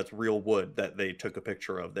real. That's real wood that they took a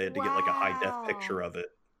picture of. They had to get like a high def picture of it.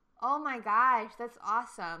 Oh my gosh, that's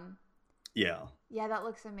awesome. Yeah. Yeah, that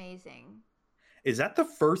looks amazing. Is that the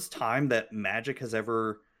first time that Magic has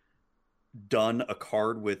ever done a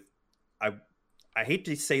card with, I hate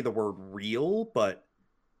to say the word real, but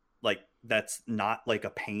like that's not like a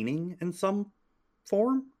painting in some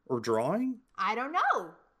form or drawing? I don't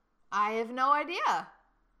know. I have no idea.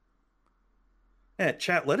 Yeah,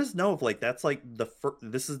 chat, let us know if like that's like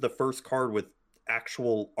this is the first card with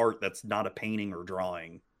actual art that's not a painting or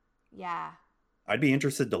drawing. Yeah. I'd be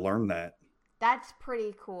interested to learn that. That's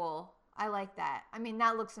pretty cool. I like that. I mean,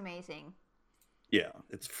 that looks amazing. Yeah,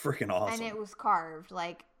 it's freaking awesome. And it was carved.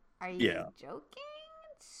 Like, are you joking?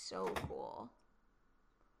 It's so cool.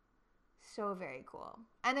 So very cool.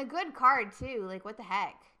 And a good card too. Like, what the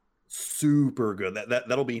heck? Super good.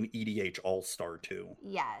 That'll be an EDH All-Star too.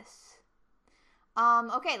 Yes.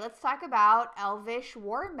 Okay, let's talk about Elvish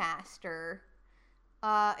War Master.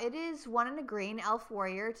 It is 1 and a green elf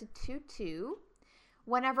warrior. It's a 2/2.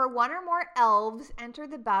 Whenever one or more elves enter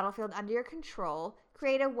the battlefield under your control,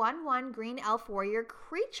 create a 1/1 green elf warrior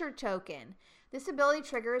creature token. This ability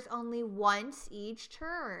triggers only once each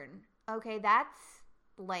turn. Okay, that's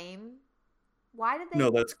lame. Why did they? No,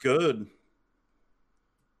 that's good.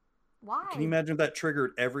 Why? Can you imagine if that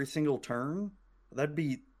triggered every single turn? That'd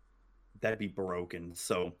be broken.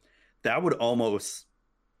 So that would almost.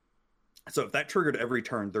 So if that triggered every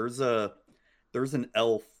turn, there's an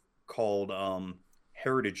elf called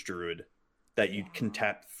Heritage Druid that you can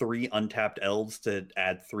tap 3 untapped elves to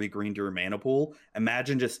add 3 green to your mana pool.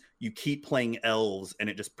 Imagine just you keep playing elves and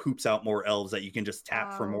it just poops out more elves that you can just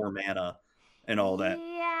tap for more mana and all that.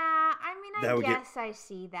 Yeah, I mean, I guess I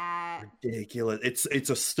see that. Ridiculous.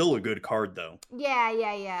 It's still a good card though. Yeah.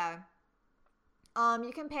 You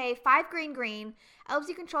can pay 5 green. Elves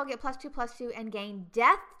you control get +2/+2 and gain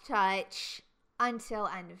Death Touch until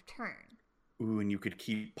end of turn. Ooh, and you could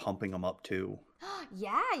keep pumping them up too.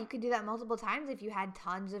 Yeah, you could do that multiple times if you had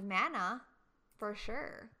tons of mana, for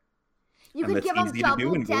sure. You could give them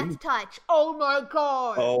double Death Touch. Oh my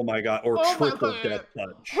god. Oh my god, or triple Death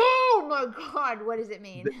Touch. Oh my god, what does it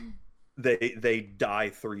mean? They die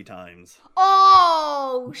 3 times.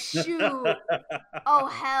 Oh shoot! Oh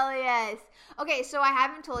hell yes. Okay, so I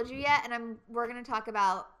haven't told you yet, and we're gonna talk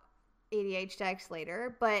about EDH decks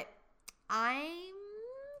later, but I'm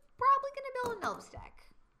probably gonna build an Elves deck.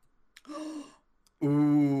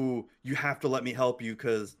 Ooh, you have to let me help you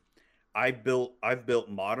because I've built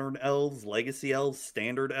modern elves, legacy elves,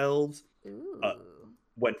 standard elves. Ooh.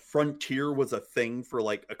 When Frontier was a thing for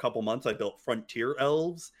like a couple months, I built Frontier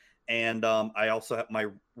elves, and I also have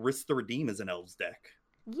my Risk the Redeem as an elves deck.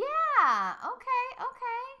 Yeah. Okay.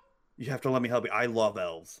 You have to let me help you. I love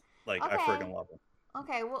elves. Like I friggin' love them.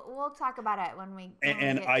 Okay, we'll talk about it when we.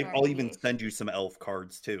 I'll even send you some elf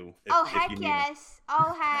cards too. Heck yes!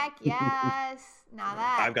 Oh heck yes! Now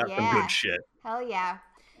that I've got some good shit. Hell yeah!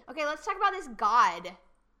 Okay, let's talk about this god,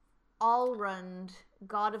 Alrund,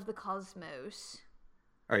 god of the cosmos.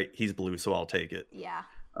 All right, he's blue, so I'll take it. Yeah.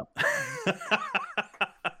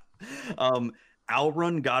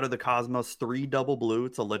 Alrund, god of the cosmos, 3 double blue.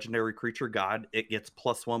 It's a legendary creature god. It gets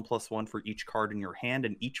 +1/+1 for each card in your hand,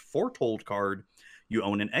 and each foretold card you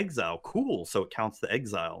own in exile. Cool. So it counts the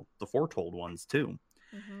exile, the foretold ones too.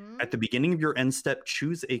 Mm-hmm. At the beginning of your end step,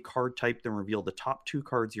 choose a card type, then reveal the top 2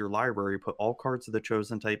 cards of your library. Put all cards of the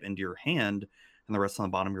chosen type into your hand, and the rest on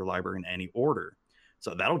the bottom of your library in any order.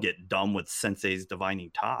 So that'll get dumb with Sensei's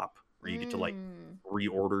Divining Top, where you get to like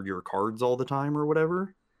reorder your cards all the time or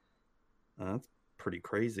whatever. That's pretty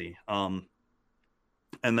crazy. And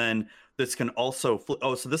then this can also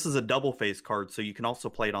so this is a double face card, so you can also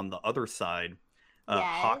play it on the other side.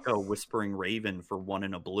 Haka Whispering Raven for 1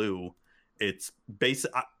 and a blue. It's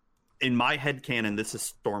basic in my headcanon. This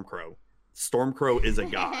is Stormcrow. Stormcrow is a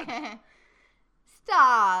god.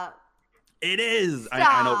 Stop. It is.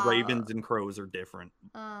 I know ravens and crows are different.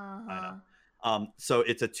 I know. So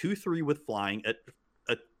it's a 2/3 with flying.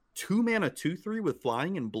 A 2 mana 2/3 with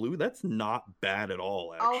flying in blue. That's not bad at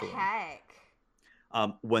all. Actually. Oh heck.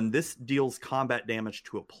 When this deals combat damage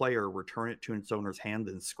to a player, return it to its owner's hand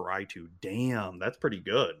and scry to. Damn, that's pretty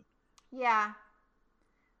good. Yeah.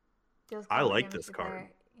 I like this card.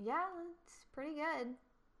 Yeah, it's pretty good.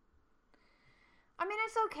 I mean,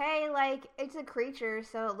 it's okay. Like, it's a creature,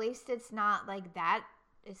 so at least it's not like that.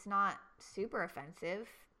 It's not super offensive,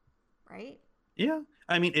 right? Yeah.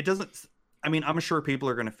 I mean, it doesn't. I mean, I'm sure people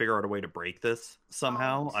are going to figure out a way to break this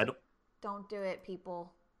somehow. Don't do it,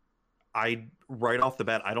 people. Right off the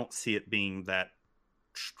bat, I don't see it being that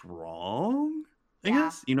strong. I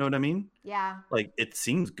guess, you know what I mean? Yeah. Like, it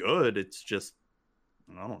seems good. It's just,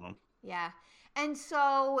 I don't know. Yeah. And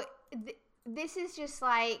so this is just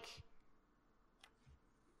like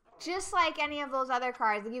Just like any of those other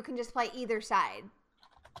cards, you can just play either side.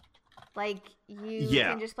 Like, you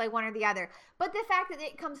can just play one or the other. But the fact that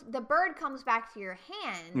the bird comes back to your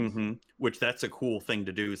hand. Which that's a cool thing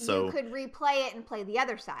to do. So you could replay it and play the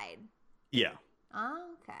other side. Yeah.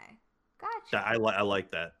 Oh, okay. Gotcha. I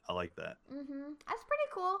like that. I like that. That's pretty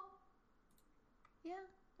cool. Yeah.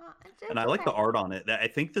 It's and I like the art on it. I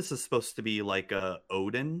think this is supposed to be like a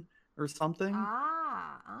Odin or something.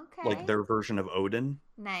 Ah, okay. Like their version of Odin.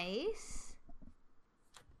 Nice.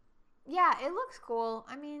 Yeah, it looks cool.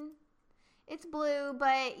 I mean, it's blue, but,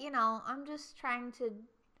 I'm just trying to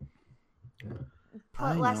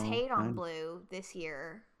put less hate on blue this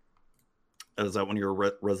year. Is that one of your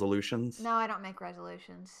resolutions? No, I don't make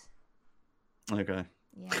resolutions. Okay.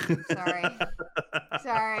 Yeah, sorry.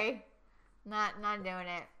 Sorry. Not doing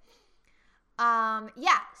it.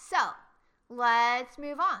 Yeah, so let's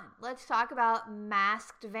move on. Let's talk about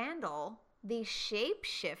Masked Vandal, the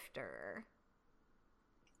Shapeshifter.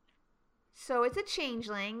 So it's a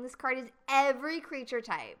changeling. This card is every creature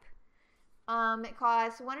type. It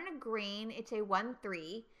costs 1 and a green. It's a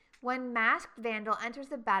 1/3. When Masked Vandal enters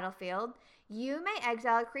the battlefield, you may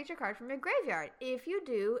exile a creature card from your graveyard. If you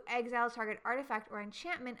do, exile target artifact or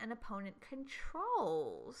enchantment an opponent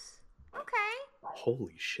controls. Okay.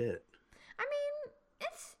 Holy shit. I mean,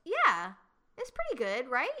 it's pretty good,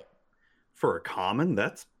 right? For a common,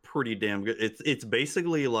 that's pretty damn good. It's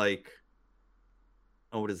basically like,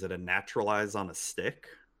 what is it? A naturalize on a stick.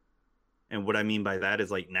 And what I mean by that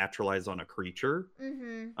is like naturalize on a creature.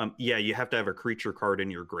 Yeah, you have to have a creature card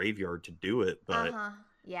in your graveyard to do it, but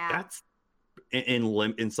yeah, that's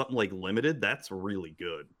in something like limited. That's really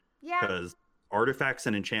good. Yeah, because artifacts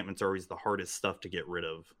and enchantments are always the hardest stuff to get rid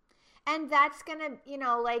of. And that's gonna,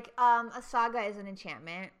 like a saga is an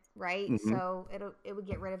enchantment, right? So it would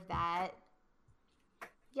get rid of that.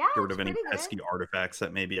 Yeah, get rid of any pesky artifacts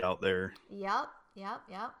that may be out there. Yep.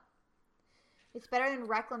 It's better than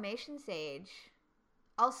Reclamation Sage.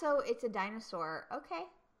 Also, it's a dinosaur. Okay,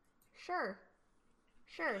 sure.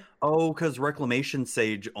 Oh, because Reclamation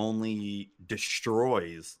Sage only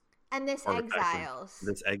destroys. And this exiles.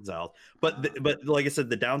 This exiles. But like I said,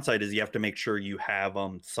 the downside is you have to make sure you have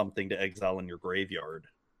something to exile in your graveyard.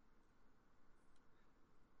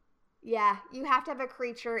 Yeah, you have to have a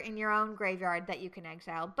creature in your own graveyard that you can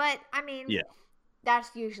exile. But, I mean, yeah,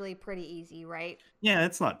 that's usually pretty easy, right? Yeah,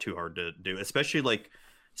 it's not too hard to do. Especially like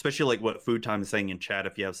what Food Time is saying in chat,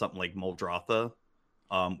 if you have something like Muldrotha,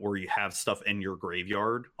 or you have stuff in your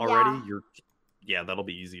graveyard already, that'll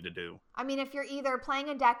be easy to do. I mean, if you're either playing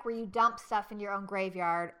a deck where you dump stuff in your own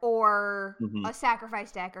graveyard or a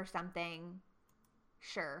sacrifice deck or something,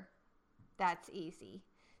 sure. That's easy.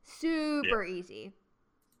 Super easy.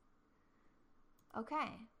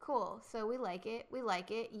 Okay, cool. So we like it.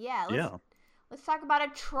 Yeah, let's talk about a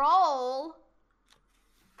troll.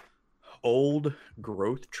 Old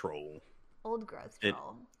Growth Troll.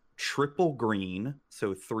 Triple green,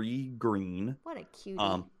 so 3 green. What a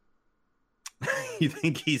cutie. You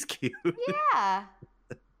think he's cute? Yeah.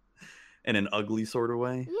 In an ugly sort of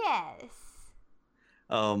way? Yes.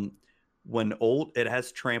 When it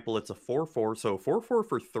has trample, it's a 4/4, so 4/4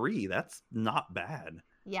 for 3, that's not bad.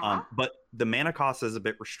 Yeah. But the mana cost is a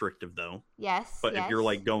bit restrictive though. Yes. But if you're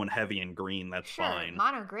like going heavy in green, that's fine.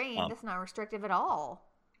 Mono green, that's not restrictive at all.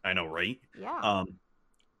 I know, right? Yeah.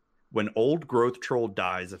 When Old Growth Troll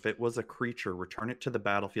dies, if it was a creature, return it to the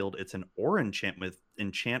battlefield. It's an aura enchant with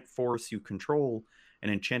enchant force you control. An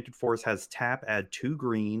enchanted force has tap, add 2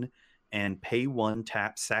 green, and pay 1,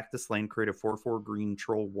 tap, sack this land, create a 4/4 green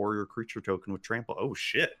troll warrior creature token with trample. Oh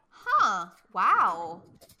shit. Huh. Wow.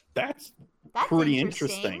 That's pretty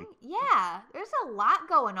interesting. Yeah, there's a lot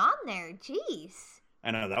going on there. Jeez.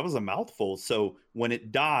 I know, that was a mouthful. So when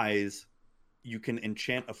it dies, you can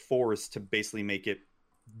enchant a forest to basically make it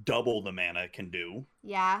double the mana it can do.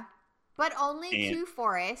 Yeah. But only 2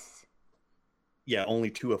 forests. Yeah, only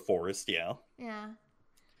 2 a forest, yeah. Yeah.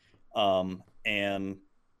 And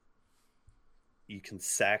you can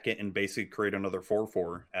sack it and basically create another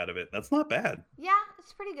 4/4 out of it. That's not bad. Yeah,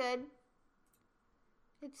 it's pretty good.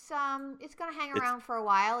 It's gonna hang around for a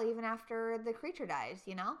while even after the creature dies,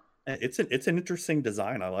 It's an interesting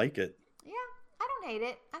design. I like it. Yeah, I don't hate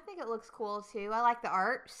it. I think it looks cool too. I like the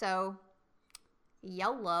art, so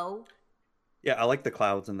YOLO. Yeah, I like the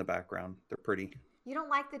clouds in the background. They're pretty. You don't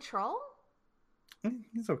like the troll?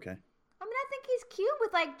 He's okay. I mean, I think he's cute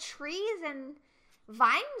with like trees and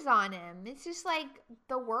vines on him. It's just like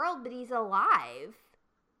the world, but he's alive.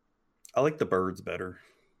 I like the birds better.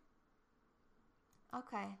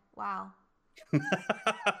 Okay, wow.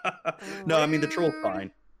 No, I mean the troll's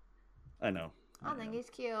fine. I know. I think he's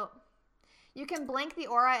cute. You can blink the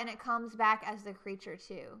aura and it comes back as the creature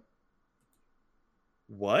too.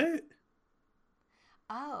 What?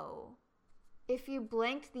 Oh. If you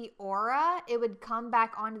blinked the aura, it would come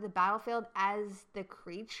back onto the battlefield as the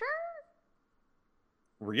creature?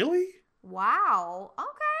 Really? Wow. Okay.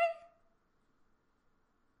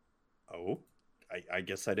 Oh, I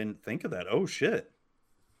guess I didn't think of that. Oh, shit.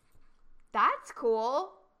 That's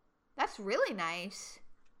cool. That's really nice.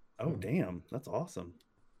 Oh, damn. That's awesome.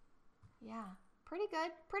 Yeah. Pretty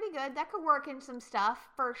good. Pretty good. That could work in some stuff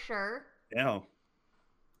for sure. Yeah.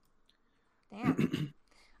 Damn.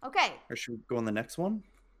 Okay. Or should we go on the next one?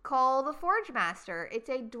 Call the Forge Master. It's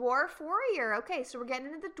a dwarf warrior. Okay, so we're getting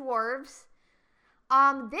into the dwarves.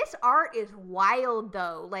 This art is wild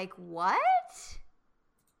though. Like what?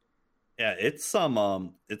 Yeah, it's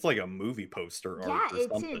it's like a movie poster art. Yeah,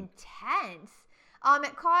 it's something. intense.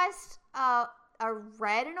 It costs a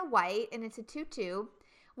red and a white, and it's a 2/2.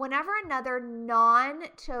 Whenever another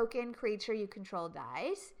non-token creature you control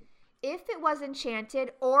dies, if it was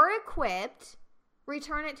enchanted or equipped,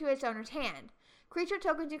 return it to its owner's hand. Creature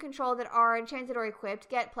tokens you control that are enchanted or equipped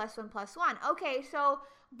get +1/+1. Okay, so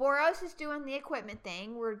Boros is doing the equipment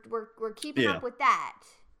thing. We're keeping up with that.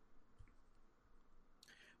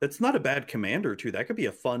 That's not a bad commander too. That could be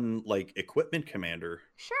a fun like equipment commander.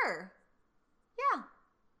 Sure. Yeah.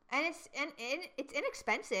 And it's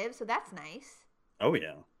inexpensive, so that's nice. Oh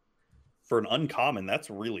yeah. For an uncommon, that's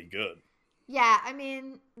really good. Yeah, I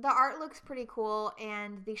mean, the art looks pretty cool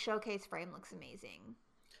and the showcase frame looks amazing.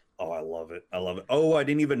 Oh, I love it. I love it. Oh, I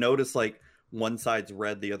didn't even notice like one side's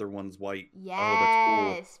red, the other one's white. Yes,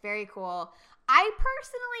 oh, that's cool. Very cool. I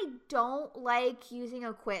personally don't like using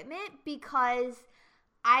equipment because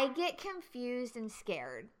I get confused and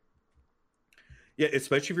scared. Yeah,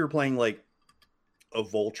 especially if you're playing like a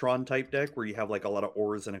Voltron type deck where you have like a lot of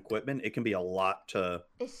auras and equipment. It can be a lot to...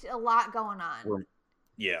 It's a lot going on.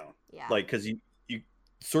 Yeah. Like, because you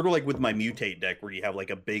sort of like with my Mutate deck where you have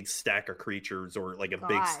like a big stack of creatures or like a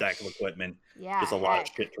big stack of equipment. Yeah. There's a lot of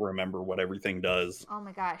shit to remember what everything does. Oh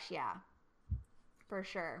my gosh, yeah. For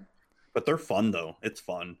sure. But they're fun though. It's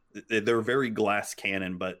fun. They're very glass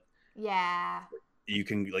cannon, but... Yeah. You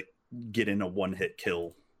can like get in a one-hit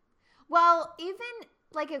kill. Well, even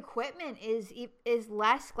like equipment is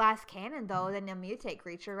less glass cannon though than a Mutate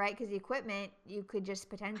creature, right? Because the equipment you could just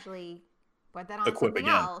potentially put that on something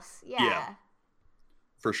else. Yeah.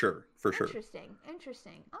 For sure. Interesting.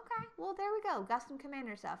 Okay. Well, there we go. Got some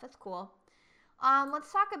commander stuff. That's cool.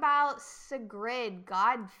 Let's talk about Sigrid,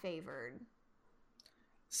 God Favored.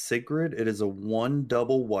 Sigrid, it is a 1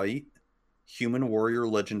 double white human warrior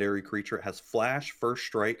legendary creature. It has flash, first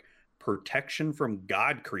strike, protection from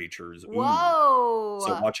god creatures. Ooh. Whoa!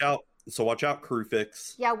 So watch out,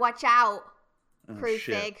 Kruphix. Yeah, watch out,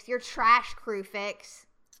 Kruphix. You're trash, Kruphix.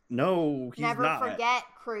 No, he's Never not. Never forget,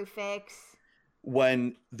 Kruphix.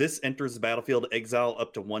 When this enters the battlefield, exile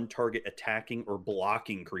up to one target attacking or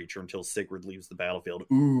blocking creature until Sigrid leaves the battlefield.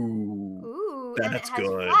 Ooh, that's and it has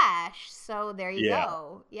good. Flash, so there you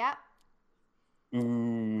go. Yep.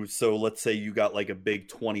 Ooh, so let's say you got like a big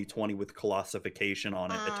 20/20 with Colossification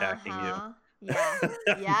on it attacking you.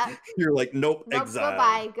 Yeah. You're like, nope,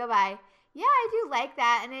 exile. Goodbye. Yeah, I do like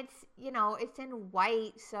that. And it's, it's in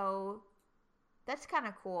white, so that's kind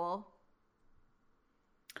of cool.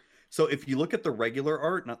 So if you look at the regular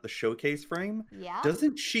art, not the showcase frame,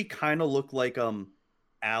 doesn't she kind of look like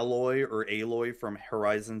Alloy or Aloy from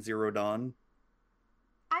Horizon Zero Dawn?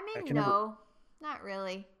 I mean, no, not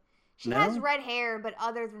really. She has red hair, but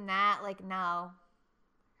other than that, like, no.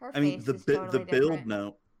 Her face is totally different. The build,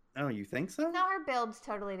 no. Oh, you think so? No, her build's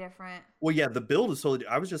totally different. Well, yeah, the build is totally...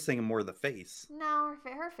 I was just thinking more of the face. No,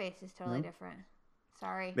 her face is totally different.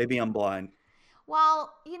 Sorry. Maybe I'm blind.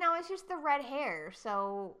 Well, it's just the red hair,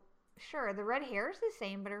 so... Sure, the red hair is the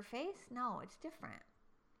same, but her face, no, it's different.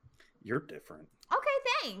 You're different. Okay,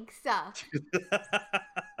 thanks.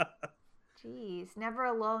 Jeez, never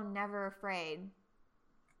alone, never afraid.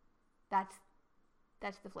 That's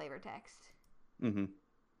the flavor text. Mm-hmm.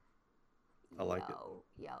 I like it.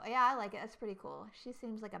 Yeah, I like it. That's pretty cool. She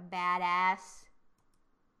seems like a badass.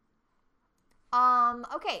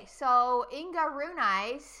 Okay, so Inga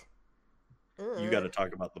Runeyes. You got to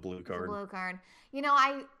talk about the blue card. The blue card.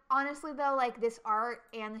 I honestly though, like this art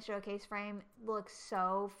and the showcase frame looks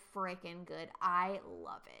so freaking good. I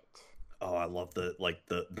love it. Oh, I love the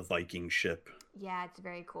Viking ship. Yeah, it's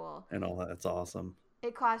very cool. And all that. It's awesome.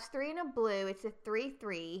 It costs 3 and a blue. It's a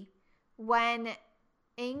 3/3. When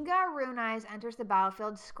Inga Runeyes enters the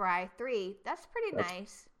battlefield, scry 3. That's pretty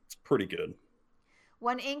nice. It's pretty good.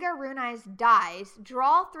 When Inga Runeyes dies,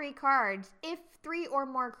 draw 3 cards if 3 or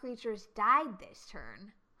more creatures died this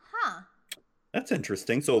turn. Huh. That's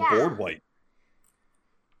interesting. So a board wipe.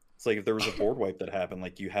 It's like if there was a board wipe that happened,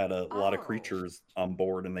 like you had a lot of creatures on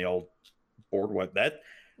board and they all board wipe.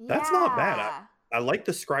 That's not bad. I like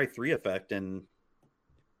the Scry 3 effect, and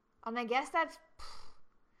I guess that's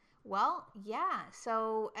yeah.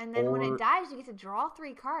 So and then when it dies, you get to draw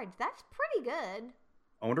 3 cards. That's pretty good.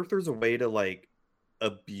 I wonder if there's a way to like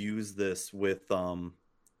abuse this with that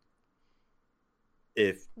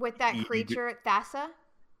creature Thassa.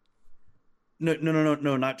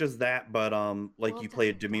 No, not just that, but like you play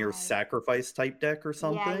a Dimir sacrifice type deck or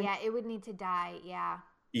something. Yeah, it would need to die. Yeah,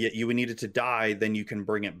 you would need it to die, then you can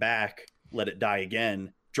bring it back, let it die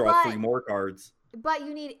again, draw 3 more cards. But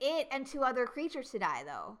you need it and 2 other creatures to die,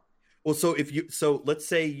 though. Well, so let's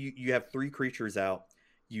say you have 3 creatures out,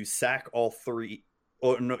 you sack all 3.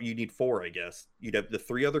 Oh no, you need 4, I guess. You'd have the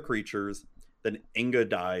 3 other creatures, then Inga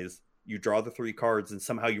dies, you draw the 3 cards, and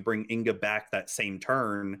somehow you bring Inga back that same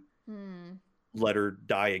turn. Let her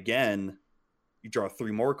die again, you draw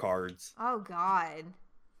 3 more cards. Oh god,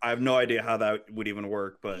 I have no idea how that would even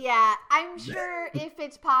work, but yeah, I'm sure if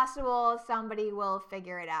it's possible, somebody will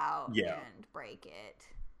figure it out and break it.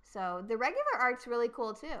 So the regular art's really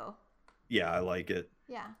cool too. Yeah, I like it.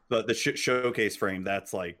 Yeah, but the showcase frame,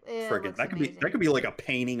 that's like friggin' that could be like a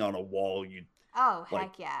painting on a wall.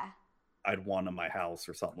 Heck yeah, I'd want in my house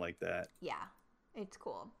or something like that. Yeah, it's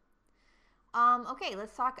cool. Okay,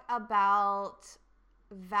 let's talk about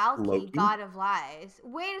Valki, Loki? God of Lies.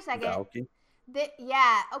 Wait a second. Valki?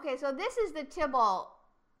 Okay, so this is the Tibalt.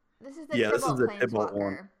 This is the Tibalt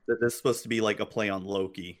one. This is supposed to be like a play on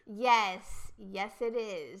Loki. Yes, it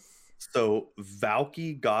is. So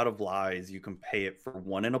Valki, God of Lies, you can pay it for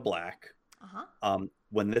 1 in a black.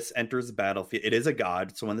 When this enters the battlefield, it is a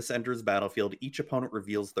god, so when this enters the battlefield, each opponent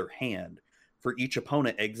reveals their hand. For each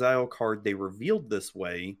opponent, exile a card they revealed this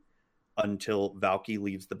way until Valki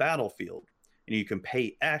leaves the battlefield. And you can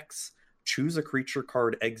pay X, choose a creature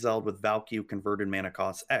card exiled with Valki who converted mana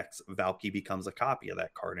cost X. Valki becomes a copy of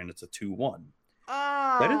that card, and it's a 2/1.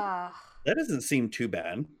 That doesn't seem too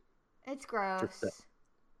bad. It's gross.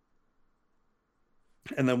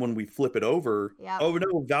 And then when we flip it over, oh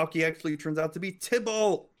no, Valki actually turns out to be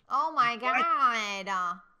Tibalt. Oh my god.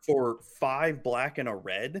 For 5 black and a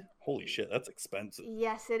red? Holy shit, that's expensive.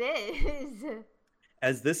 Yes, it is.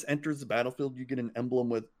 As this enters the battlefield, you get an emblem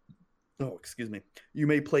with... Oh, excuse me. You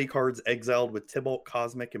may play cards exiled with Tibalt,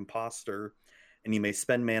 Cosmic Imposter, and you may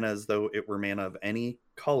spend mana as though it were mana of any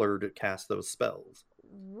color to cast those spells.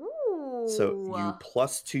 Ooh. So you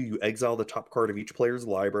 +2, you exile the top card of each player's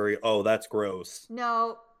library. Oh, that's gross.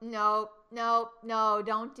 No. Don't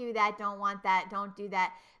do that. Don't want that. Don't do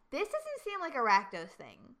that. This doesn't seem like a Rakdos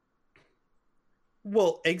thing.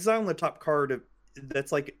 Well, exiling the top card,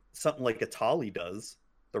 that's like something like Atali does,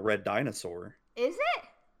 the red dinosaur. Is it?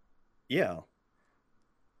 Yeah.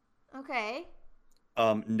 Okay.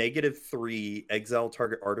 -3, exile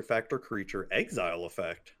target artifact or creature, exile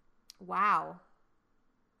effect. Wow.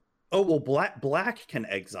 Oh, well, black can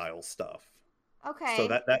exile stuff. Okay. So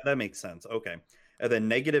that makes sense. Okay. And then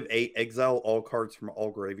 -8, exile all cards from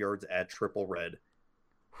all graveyards, add triple red.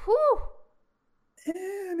 Whew.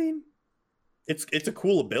 I mean, it's a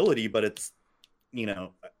cool ability, but it's,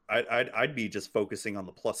 I'd be just focusing on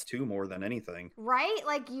the +2 more than anything. Right?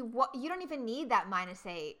 Like you don't even need that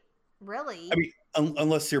 -8, really. I mean,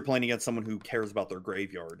 unless you're playing against someone who cares about their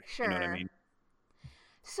graveyard. Sure. You know what I mean?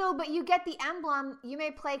 So, but you get the emblem. You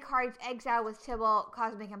may play cards exile with Tibalt,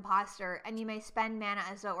 Cosmic Imposter, and you may spend mana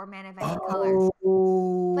as though it were mana of any colors.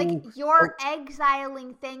 Like you're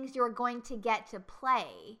exiling things you're going to get to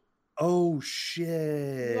play. Oh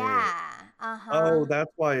shit. Yeah. Oh,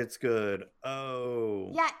 that's why it's good.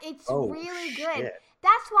 Oh. Yeah, it's really good.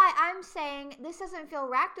 That's why I'm saying this doesn't feel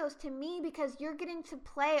Rakdos to me, because you're getting to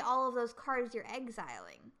play all of those cards you're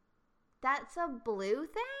exiling. That's a blue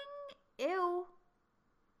thing? Ew.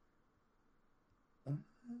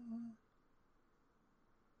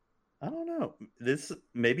 I don't know.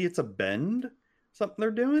 Maybe it's a bend, something they're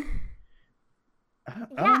doing. I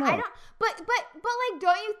don't know. But like,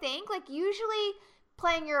 don't you think like usually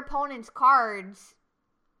playing your opponent's cards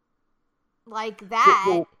like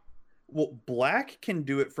that? Well, black can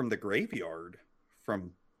do it from the graveyard,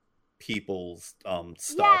 from people's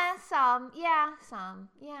stuff. Yeah, some.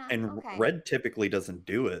 Yeah. And okay. red typically doesn't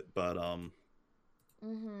do it, but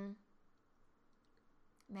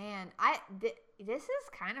Man, this is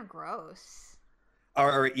kind of gross.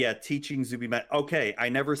 All right, yeah, teaching Zuby. Okay, I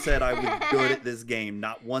never said I was good at this game.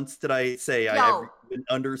 Not once did I say I ever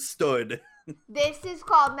understood. This is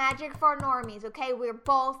called Magic for Normies, okay? We're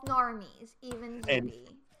both normies, even Zuby. And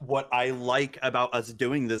what I like about us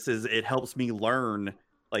doing this is it helps me learn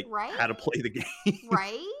like how to play the game.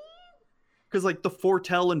 Right? Because like the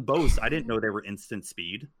Foretell and Boast, I didn't know they were instant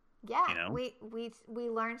speed. Yeah, you know? we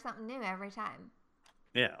learn something new every time.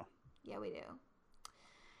 Yeah. Yeah, we do.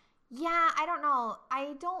 Yeah, I don't know.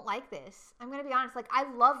 I don't like this. I'm gonna be honest. Like,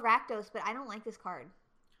 I love Rakdos, but I don't like this card.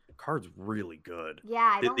 The card's really good.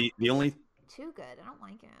 Yeah, I don't. The only too good. I don't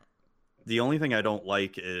like it. The only thing I don't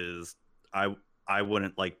like is I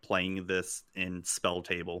wouldn't like playing this in spell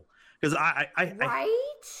table because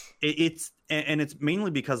it's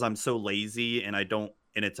mainly because I'm so lazy and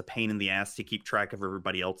and it's a pain in the ass to keep track of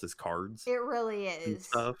everybody else's cards. It really is. And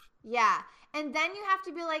stuff. Yeah. And then you have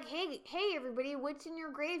to be like, hey, everybody, what's in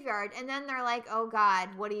your graveyard? And then they're like, oh, God,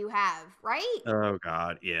 what do you have? Right? Oh,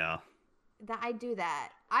 God, yeah. I do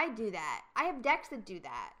that. I have decks that do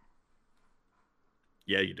that.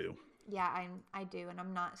 Yeah, you do. Yeah, I do, and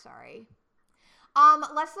I'm not sorry.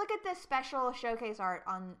 Let's look at this special showcase art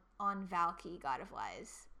on Valky, God of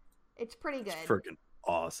Lies. It's pretty good. It's freaking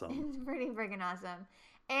awesome. It's pretty freaking awesome.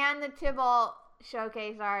 And the Tibalt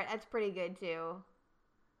showcase art, that's pretty good too.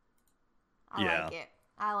 I like it.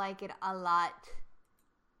 I like it a lot.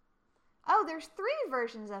 Oh, there's 3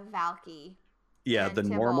 versions of Valky. Yeah, the Tibalt.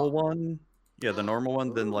 Normal one. Yeah, the normal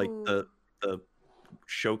one, then like the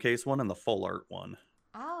showcase one and the full art one.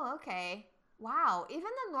 Oh, okay. Wow, even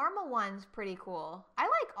the normal one's pretty cool. I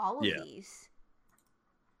like all of these.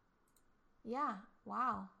 Yeah,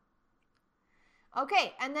 wow.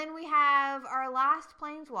 Okay, and then we have our last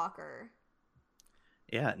Planeswalker.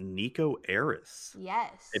 Yeah, Nico Eris.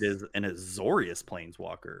 Yes. It is an Azorius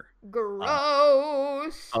Planeswalker.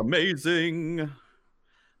 Gross. Amazing.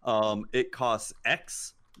 It costs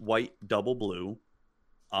X white double blue.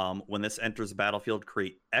 When this enters the battlefield,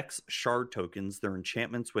 create X shard tokens. They're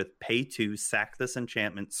enchantments with pay 2, sack this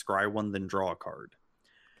enchantment, scry 1, then draw a card.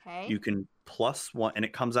 Okay. You can +1, and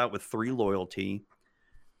it comes out with 3 loyalty.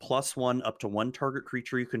 +1 up to 1 target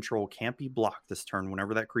creature you control can't be blocked this turn.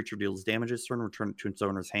 Whenever that creature deals damage this turn, return it to its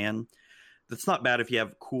owner's hand. That's not bad if you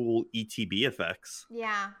have cool ETB effects.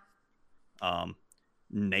 Yeah.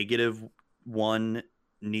 -1,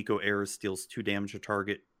 Nico Eris deals 2 damage to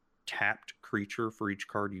target tapped creature for each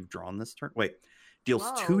card you've drawn this turn. Wait,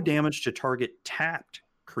 deals 2 damage to target tapped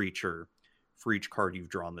creature for each card you've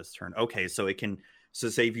drawn this turn. Okay, so it can. So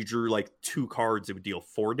say if you drew like 2 cards, it would deal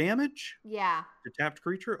 4 damage? Yeah. To tapped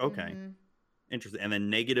creature? Okay. Mm-hmm. Interesting. And then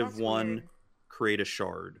 -1, weird. Create a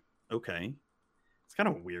shard. Okay. It's kind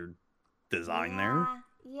of a weird design there.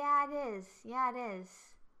 Yeah, it is. Yeah, it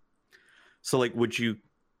is. So like, would you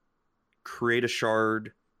create a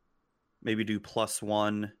shard, maybe do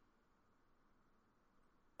 +1?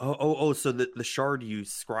 Oh, so the shard, you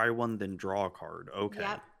scry 1, then draw a card. Okay.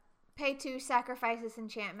 Yep. Pay 2, sacrifice this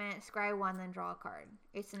enchantment, scry 1, then draw a card.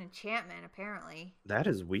 It's an enchantment, apparently. That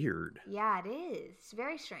is weird. Yeah, it is. It's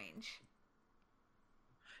very strange.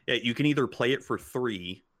 Yeah, you can either play it for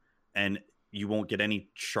 3, and you won't get any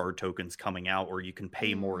shard tokens coming out, or you can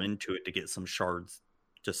pay more into it to get some shards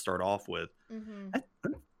to start off with. Mm-hmm.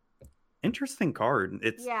 Interesting card.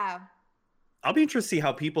 Yeah. I'll be interested to see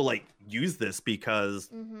how people like use this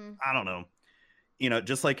because I don't know. You know,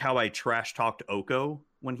 just like how I trash talked Oko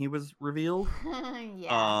when he was revealed.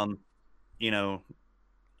 Yeah. You know,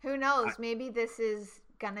 who knows? Maybe this is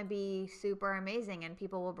gonna be super amazing and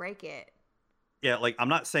people will break it. Yeah, like I'm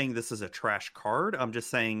not saying this is a trash card. I'm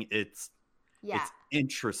just saying it's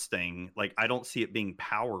interesting. Like I don't see it being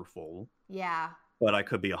powerful. Yeah. But I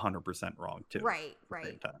could be 100% wrong too. Right.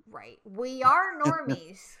 We are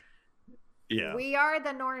normies. Yeah. We are the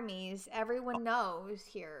normies. Everyone knows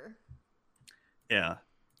here. Yeah.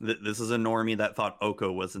 This is a normie that thought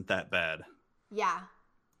Oko wasn't that bad. Yeah.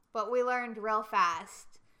 But we learned real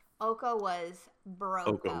fast. Oko was broke.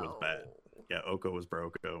 Oko was bad. Yeah, Oko was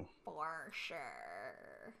broko. For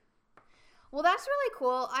sure. Well, that's really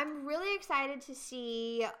cool. I'm really excited to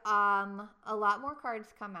see a lot more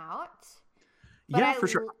cards come out. But for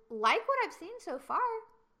sure. Like what I've seen so far.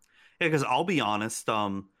 Yeah, because I'll be honest,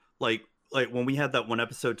 like when we had that one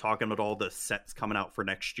episode talking about all the sets coming out for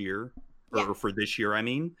next year, or for this year, I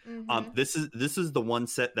mean, this is the one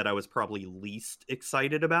set that I was probably least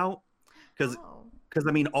excited about, because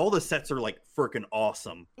I mean all the sets are like freaking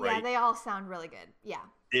awesome, right? Yeah, they all sound really good. Yeah,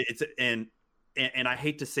 it's and I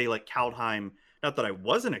hate to say like Kaldheim, not that I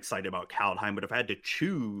wasn't excited about Kaldheim, but if I had to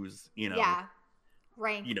choose,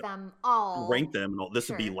 rank them and all, this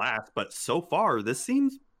would be last. But so far, this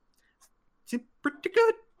seems pretty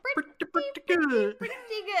good. Pretty good. Pretty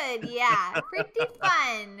good, yeah. Pretty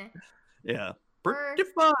fun. Yeah. Pretty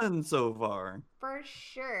fun so far. For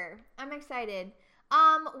sure. I'm excited.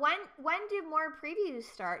 When do more previews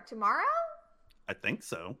start? Tomorrow? I think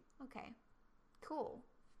so. Okay. Cool.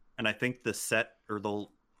 And I think the set or the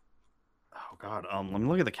let me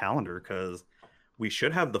look at the calendar because we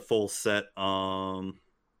should have the full set.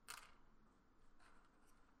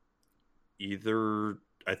 Either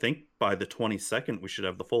I think by the 22nd we should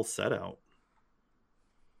have the full set out.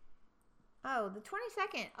 Oh, the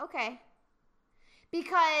 22nd. Okay.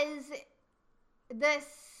 Because the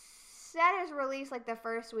set is released like the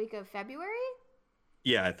first week of February?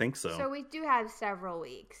 Yeah, I think so. So we do have several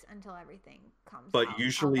weeks until everything comes out. But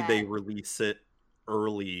usually they release it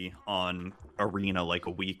early on Arena, like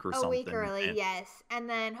a week or something. A week early, yes. And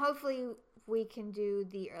then hopefully we can do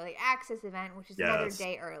the early access event, which is another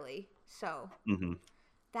day early. So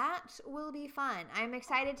that will be fun. I'm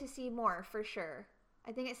excited to see more for sure.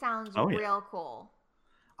 I think it sounds real cool.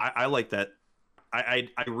 I like that. I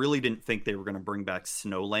really didn't think they were going to bring back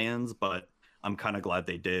Snowlands, but I'm kind of glad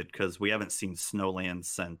they did because we haven't seen Snowlands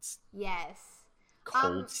since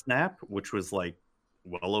Cold Snap, which was like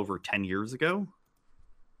well over 10 years ago.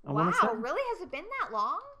 Wow, really? Has it been that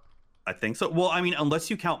long? I think so. Well, I mean, unless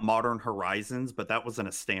you count Modern Horizons, but that wasn't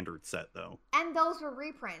a standard set, though. And those were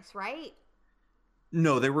reprints, right?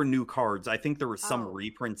 No, they were new cards. I think there were some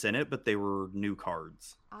reprints in it, but they were new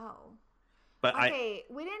cards. Oh. But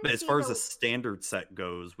as far as a standard set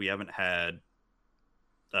goes, we haven't had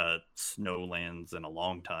Snowlands in a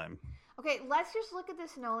long time. Okay, let's just look at the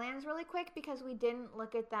Snowlands really quick because we didn't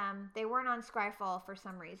look at them. They weren't on Scryfall for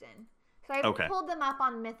some reason. So I pulled them up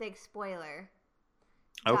on Mythic Spoiler.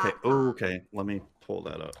 Okay. Okay. Let me pull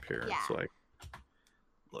that up here so I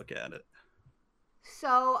look at it.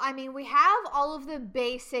 So, I mean, we have all of the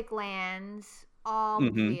basic lands,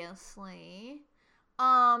 obviously.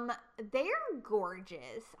 They're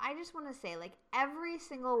gorgeous. I just want to say, like, every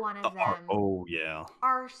single one of them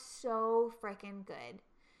are so freaking good.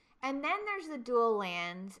 And then there's the dual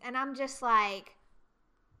lands, and I'm just like...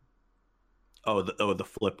 the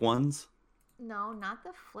flip ones? No, not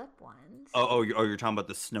the flip ones. You're talking about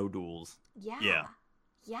the snow duels. Yeah.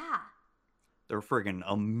 They're friggin'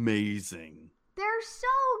 amazing. They're so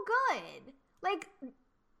good. Like, I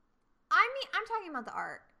mean, I'm talking about the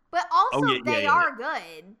art, but also they are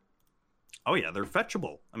good. Oh yeah, they're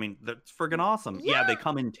fetchable. I mean, that's friggin' awesome. Yeah, they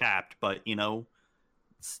come in tapped, but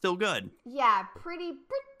still good. Yeah, pretty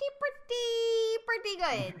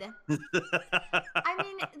good. I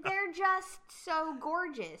mean, they're just so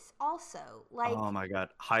gorgeous also. Like, oh my god,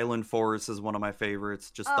 Highland Forest is one of my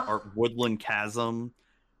favorites. Just the art. Woodland Chasm.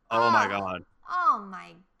 Oh my god. Oh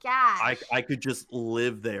my gosh. I could just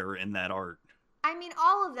live there in that art. I mean,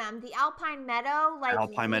 all of them. The Alpine Meadow, like,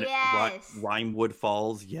 Meadow, Rimewood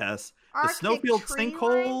Falls, yes. Arctic the Snowfield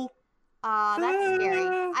Sinkhole. That's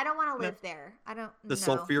scary. I don't want to live there. I don't know. The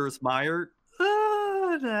Sulphurous Mire.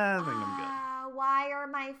 I think I'm good. Why are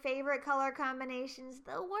my favorite color combinations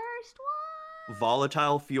the worst one?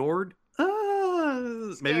 Volatile Fjord.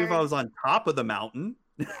 Maybe if I was on top of the mountain,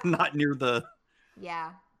 not near the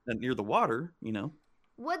water,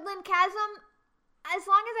 Woodland Chasm, as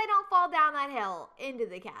long as I don't fall down that hill into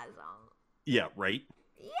the chasm. Yeah, right?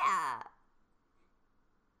 Yeah.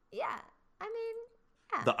 I mean,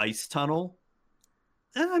 yeah. The ice tunnel.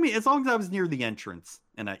 I mean, as long as I was near the entrance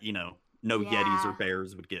and no Yetis or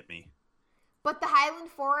bears would get me. But the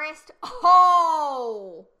Highland Forest,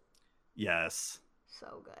 yes.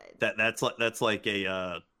 So good. That's like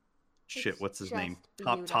a what's his name?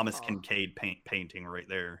 Thomas Kincaid painting right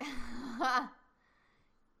there.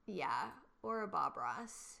 Yeah, or a Bob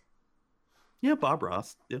Ross. Yeah, Bob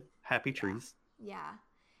Ross. Yeah. Happy trees. Yeah.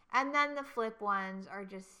 And then the flip ones are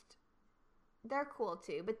just, they're cool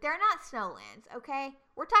too, but they're not Snowlands, okay?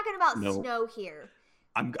 We're talking about snow here.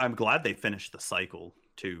 I'm glad they finished the cycle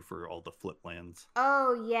too for all the flip lands.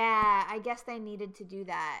 Oh yeah, I guess they needed to do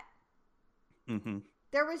that. Mm-hmm.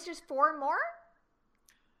 There was just 4 more?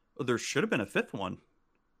 Oh, there should have been a 5th one.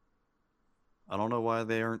 I don't know why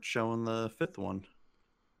they aren't showing the 5th one.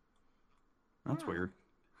 That's weird.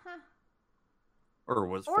 Huh. Or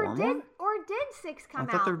was 4 more? Or did 6 come out?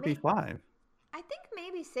 I thought there'd be 5. I think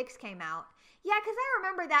maybe 6 came out. Yeah, because I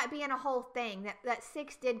remember that being a whole thing, that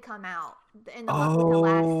 6 did come out in the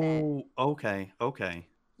last set. Okay.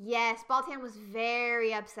 Yes, Baltan was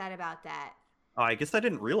very upset about that. Oh, I guess I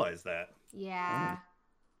didn't realize that. Yeah.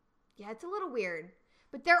 Yeah, it's a little weird.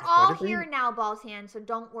 But they're all here now, Baltan, so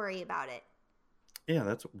don't worry about it.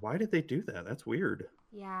 Yeah, why did they do that? That's weird.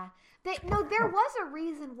 Yeah. There was a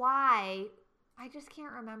reason why. I just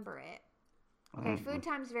can't remember it. Okay, Food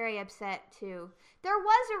Time's very upset too. There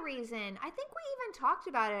was a reason. I think we even talked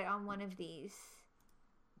about it on one of these.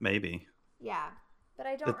 Maybe. Yeah, but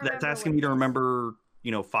I don't remember. That's asking me to remember,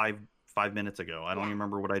 5 minutes ago. I don't even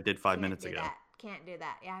remember what I did 5 minutes ago. Can't do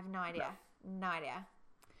that. Yeah, I have no idea. No idea.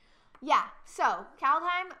 Yeah. So,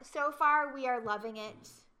 Kaldheim, so far we are loving it.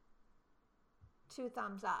 2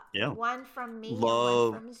 thumbs up. Yeah. 1 from me and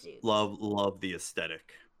 1 from Zoo. Love the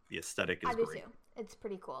aesthetic. The aesthetic is great. I do too. It's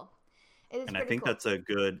pretty cool. It is and I think that's a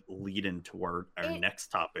good lead into where our next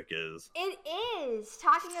topic is. It is.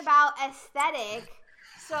 Talking about aesthetic.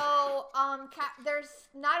 So, there's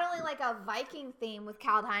not only like a Viking theme with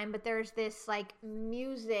Kaldheim, but there's this like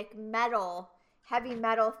heavy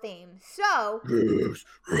metal theme. So,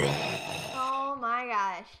 oh my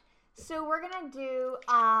gosh. So we're gonna do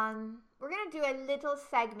a little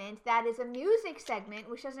segment that is a music segment,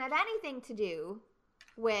 which doesn't have anything to do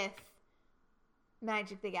with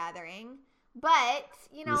Magic the Gathering, but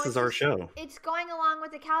this is our show. It's going along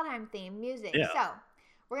with the Kaldheim theme, music. Yeah. So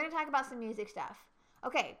we're gonna talk about some music stuff.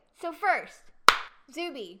 Okay, so first,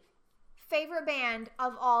 Zuby, favorite band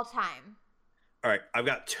of all time. All right, I've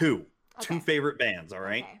got two favorite bands. All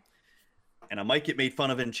right, and I might get made fun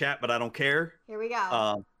of in chat, but I don't care. Here we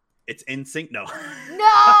go. It's NSYNC. No.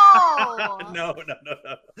 No.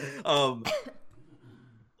 No.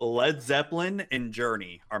 Led Zeppelin and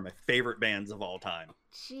Journey are my favorite bands of all time.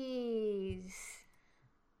 Jeez.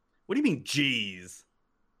 What do you mean, jeez?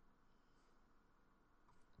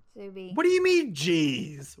 Zuby. What do you mean,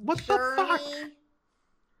 jeez? What the fuck?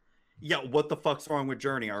 Yeah, what the fuck's wrong with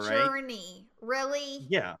Journey, all right? Journey. Really?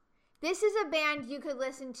 Yeah. This is a band you could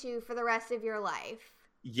listen to for the rest of your life.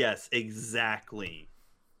 Yes, exactly.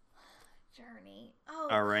 Journey. Oh,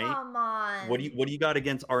 all right. Come on. What do you got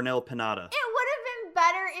against Arnel Pinata? It would have been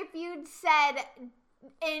better if you'd said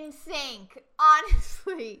NSYNC.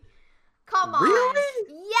 Honestly. Come on. Really?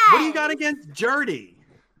 Yes. What do you got against Journey?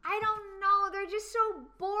 I don't know. They're just so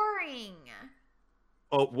boring.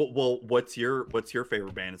 Oh, well, what's your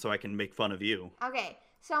favorite band so I can make fun of you? Okay.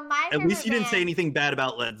 So my favorite At least you didn't say anything bad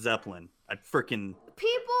about Led Zeppelin. I'd freaking...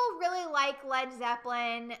 People really like Led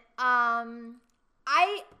Zeppelin.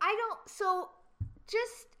 I don't, so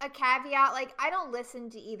just a caveat, like I don't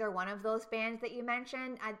listen to either one of those bands that you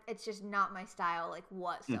mentioned. It's just not my style, like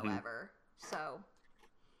whatsoever. Mm-hmm. So,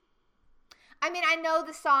 I mean, I know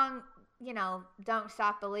the song, Don't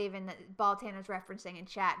Stop Believin' that Baltan is referencing in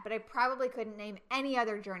chat, but I probably couldn't name any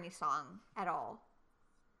other Journey song at all.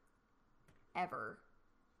 Ever.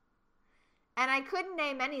 And I couldn't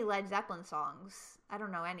name any Led Zeppelin songs. I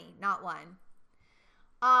don't know any, not one.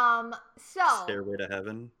 So Stairway to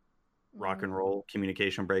Heaven, Rock and Roll,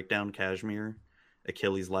 Communication Breakdown, Kashmir,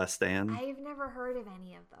 Achilles' Last Stand. I've never heard of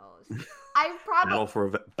any of those. I've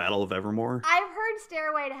probably Battle of Evermore. I've heard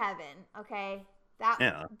Stairway to Heaven. Okay,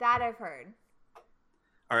 that I've heard.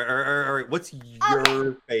 All right. What's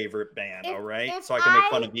your favorite band? All right, so I can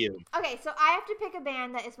make fun of you. Okay, so I have to pick a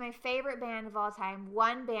band that is my favorite band of all time.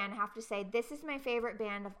 One band, I have to say, this is my favorite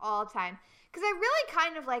band of all time. Because I really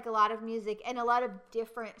kind of like a lot of music and a lot of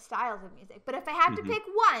different styles of music. But if I have to pick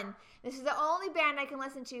one, this is the only band I can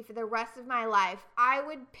listen to for the rest of my life, I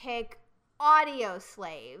would pick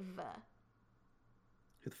Audioslave.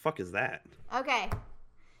 Who the fuck is that? Okay.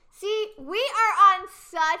 See, we are on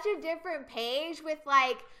such a different page with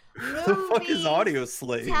like movies, the fuck is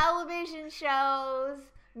Audioslave? Television shows,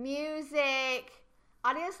 music.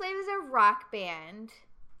 Audioslave is a rock band.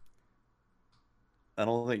 I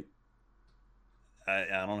don't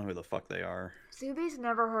know who the fuck they are. Zuby's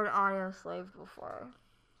never heard Audioslave before.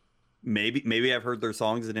 Maybe I've heard their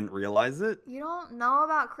songs and didn't realize it. You don't know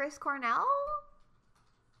about Chris Cornell?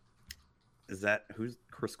 Who's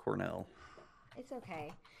Chris Cornell? It's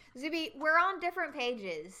okay. Zuby, we're on different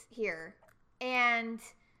pages here. And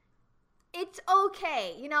it's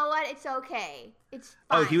okay. You know what? It's okay. It's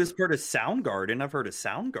fine. Oh, he was part of Soundgarden. I've heard of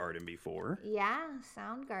Soundgarden before. Yeah,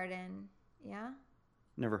 Soundgarden. Yeah.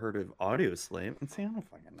 Never heard of Audioslave. See, I don't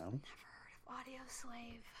fucking know. Never heard of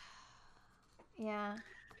Audioslave. Yeah.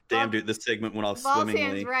 Damn, dude, this segment went off swimmingly.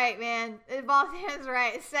 Baltan's right, man. Baltan's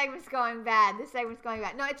right. This segment's going bad.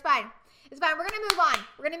 No, it's fine. It's fine. We're gonna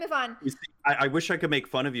move on. You see, I wish I could make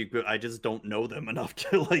fun of you, but I just don't know them enough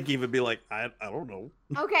to even be like, I don't know.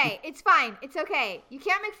 Okay, it's fine. It's okay. You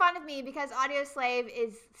can't make fun of me because Audioslave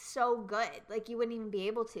is so good. Like you wouldn't even be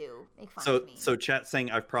able to make fun of me. So chat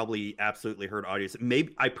saying I've probably absolutely heard Audioslave.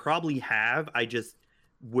 Maybe I probably have. I just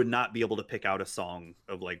would not be able to pick out a song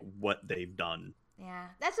of like what they've done. Yeah,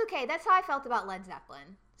 that's okay. That's how I felt about Led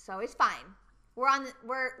Zeppelin. So it's fine. We're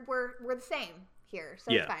the same here.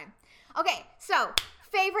 So it's fine. Okay, so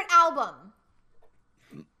favorite album.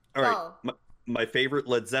 All right, my favorite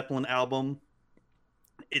Led Zeppelin album.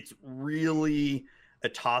 It's really a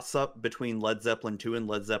toss-up between Led Zeppelin 2 and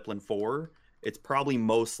Led Zeppelin 4. It's probably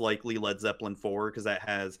most likely Led Zeppelin 4 because that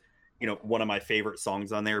has one of my favorite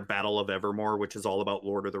songs on there, Battle of Evermore, which is all about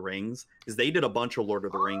Lord of the Rings, is they did a bunch of Lord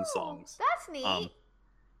of the Rings songs. That's neat.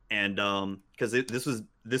 And because this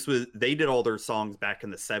was they did all their songs back in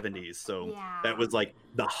the 70s, so that was like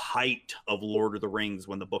the height of Lord of the Rings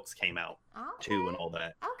when the books came out too, and all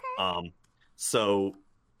that. So,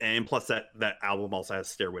 and plus that album also has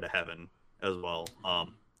Stairway to Heaven as well.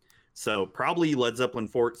 So probably Led Zeppelin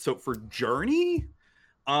 4. So for Journey,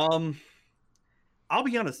 I'll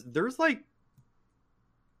be honest, there's like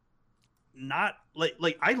not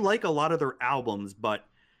like I like a lot of their albums, but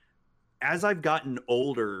as I've gotten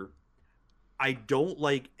older, I don't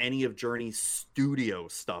like any of Journey's studio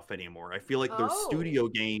stuff anymore. I feel like their studio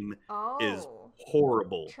game is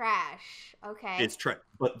horrible. Trash. Okay. It's trash.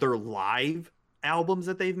 But their live albums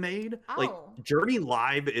that they've made, like Journey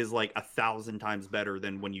live is like 1,000 times better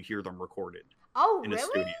than when you hear them recorded. In a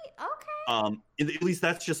studio. Okay. At least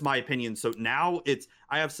that's just my opinion. So now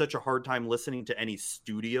I have such a hard time listening to any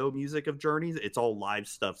studio music of Journey's. It's all live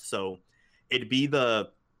stuff. So it'd be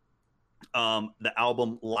the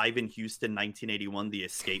album Live in Houston 1981, the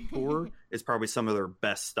Escape Tour, is probably some of their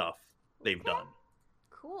best stuff they've done.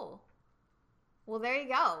 Cool. Well, there you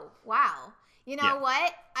go. Wow. You know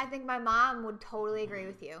what? I think my mom would totally agree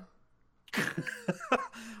with you.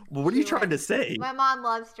 Well, what are you trying to say? My mom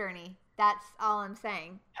loves Journey. That's all I'm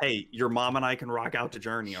saying. Hey, your mom and I can rock out to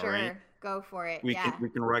Journey, all right? Go for it. We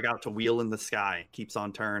can rock out to Wheel in the Sky. Keeps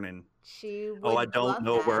on turning. She would I don't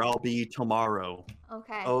know where I'll be tomorrow.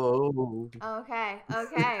 Okay. Oh. Okay.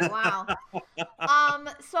 Wow.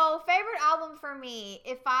 So favorite album for me,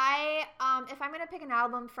 if I'm gonna pick an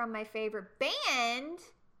album from my favorite band,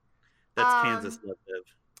 that's Kansas Love Live.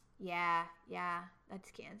 Yeah, that's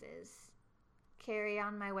Kansas. Carry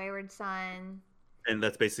On My Wayward Son. And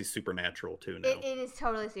that's basically Supernatural too now. It is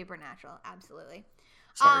totally Supernatural, absolutely.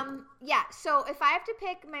 Sorry. So if I have to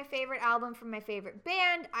pick my favorite album from my favorite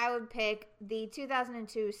band, I would pick the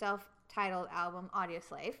 2002 self-titled album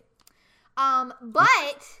Audioslave.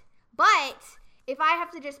 But if I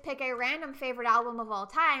have to just pick a random favorite album of all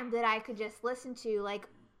time that I could just listen to like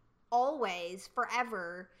always,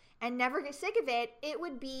 forever, and never get sick of it, it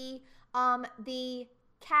would be the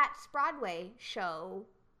Cats Broadway show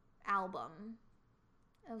album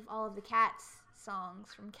of all of the Cats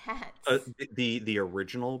songs from Cats. The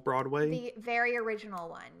original Broadway? The very original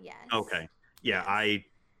one, yes. Okay. Yeah, yes. I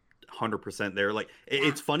 100% there. Like,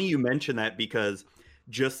 it's funny you mention that because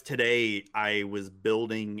just today I was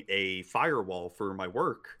building a firewall for my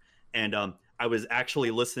work, and I was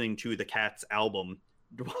actually listening to the Cats album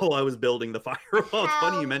while I was building the firewall. It's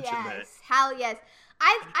funny you mentioned that. Hell yes.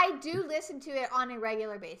 I do listen to it on a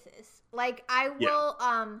regular basis. Like, I will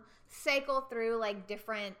cycle through like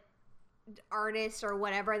different artists or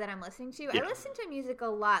whatever that I'm listening to. I listen to music a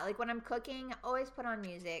lot. Like when I'm cooking, I always put on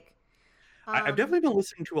music. I've definitely been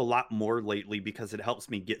listening to a lot more lately because it helps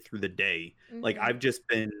me get through the day. Mm-hmm. Like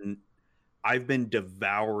I've been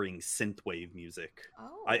devouring synthwave music.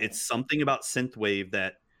 It's something about synthwave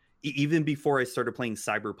that even before I started playing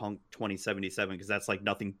Cyberpunk 2077, because that's like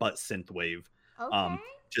nothing but synthwave.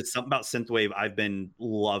 Just something about synthwave I've been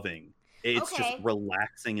loving. It's just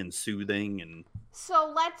relaxing and soothing. And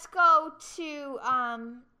so let's go to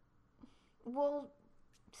we'll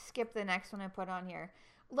skip the next one I put on here.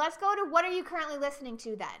 Let's go to what are you currently listening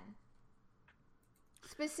to then?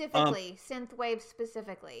 Specifically, synthwave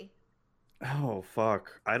specifically. Oh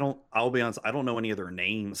fuck. I'll be honest, I don't know any of their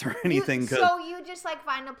names or anything. So you just like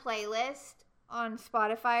find a playlist on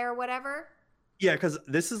Spotify or whatever? Yeah, because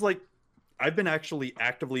this is like I've been actually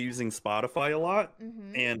actively using Spotify a lot,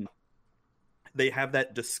 and they have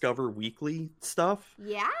that Discover Weekly stuff.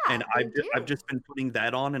 Yeah, and I've just been putting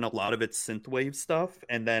that on, and a lot of it's synthwave stuff.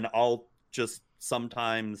 And then I'll just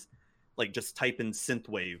sometimes like just type in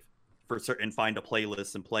synthwave for certain and find a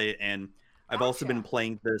playlist and play it. And I've also been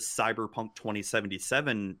playing the Cyberpunk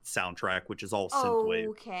 2077 soundtrack, which is all synthwave.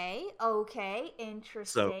 Okay, interesting.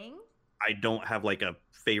 So I don't have like a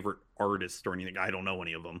favorite artist or anything. I don't know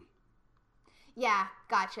any of them. Yeah,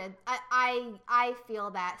 gotcha. I feel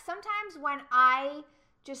that. Sometimes when I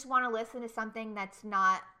just want to listen to something that's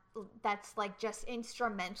like just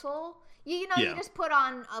instrumental, you just put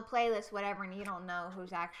on a playlist, whatever, and you don't know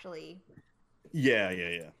who's actually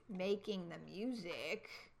making the music.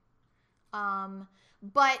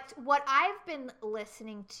 But what I've been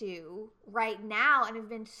listening to right now and have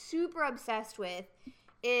been super obsessed with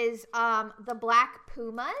is the Black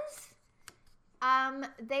Pumas.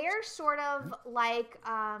 They are sort of like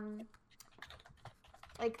kind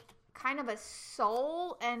of a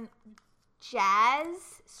soul and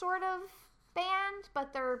jazz sort of band,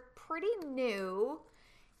 but they're pretty new.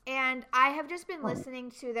 and I have just been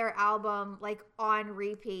listening to their album like on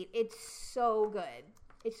repeat. It's so good.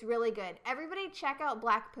 It's really good. Everybody check out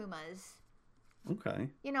Black Pumas. Okay.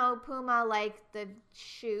 You know, Puma, like the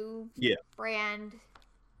shoe brand.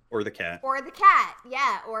 Or the cat. Or the cat.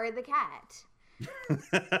 Yeah, or the cat.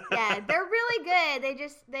 Yeah, they're really good.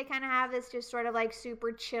 They kind of have this just sort of like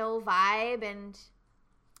super chill vibe, and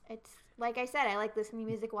it's like I said, I like listening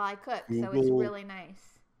to music while I cook, so it's really nice.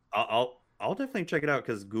 I'll definitely check it out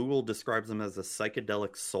because Google describes them as a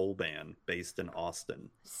psychedelic soul band based in Austin.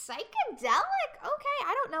 Psychedelic? Okay,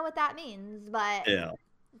 I don't know what that means, but yeah,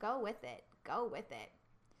 go with it. Go with it.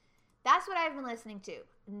 That's what I've been listening to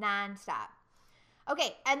nonstop.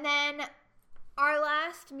 Okay, and then our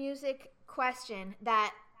last music question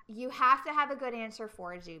that you have to have a good answer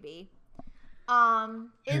for, Zuby,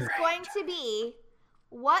 is going to be,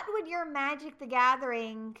 what would your Magic the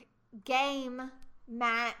Gathering game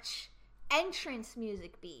match entrance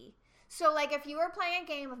music be? So, like, if you were playing a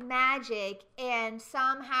game of Magic and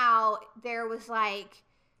somehow there was, like,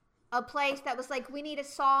 a place that was like, we need a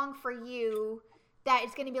song for you that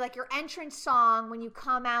is going to be like your entrance song when you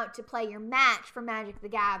come out to play your match for Magic the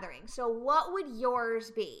Gathering. So what would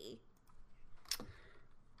yours be?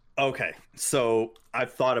 Okay, so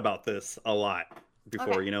I've thought about this a lot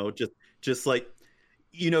before, you know, just like,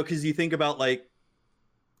 you know, because you think about like,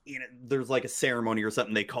 you know, there's like a ceremony or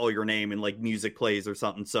something, they call your name and like music plays or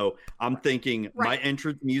something. So I'm thinking my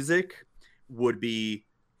entrance music would be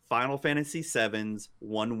Final Fantasy VII's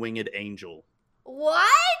One Winged Angel. What?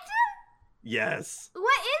 Yes.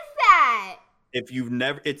 What is that? If you've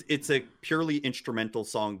never, it's a purely instrumental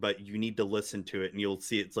song, but you need to listen to it and you'll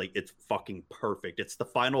see it's fucking perfect. It's the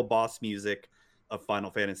final boss music of Final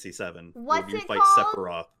Fantasy VII. What's it fight called?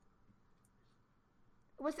 Sephiroth.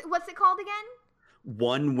 What's it called again?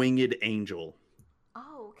 One Winged Angel.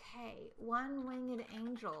 Oh, okay. One Winged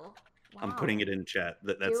Angel. Wow. I'm putting it in chat.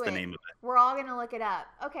 That's the name of it. We're all going to look it up.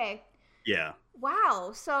 Okay. Yeah.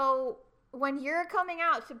 Wow. So when you're coming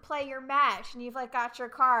out to play your match and you've like got your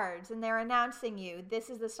cards and they're announcing you, this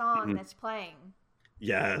is the song that's playing.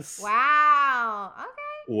 Yes. Wow.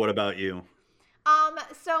 Okay. What about you?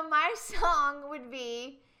 So my song would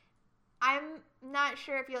be, I'm not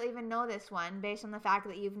sure if you'll even know this one based on the fact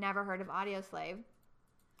that you've never heard of Audioslave.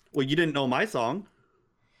 Well, you didn't know my song.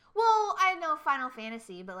 Well, I know Final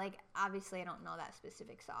Fantasy, but like obviously I don't know that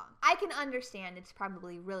specific song. I can understand it's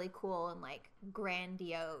probably really cool and like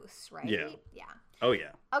grandiose, right? Yeah. Yeah. Oh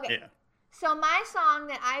yeah. Okay. Yeah. So my song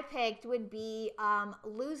that I picked would be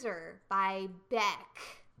Loser by Beck.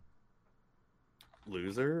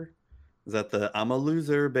 Loser? Is that the I'm a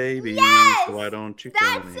loser, baby? Yes! So why don't you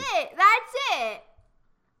That's me? That's it.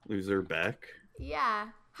 Loser Beck? Yeah.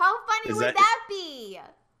 How funny would that be?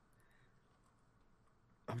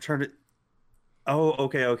 I'm trying to... Oh,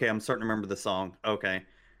 okay. I'm starting to remember the song. Okay.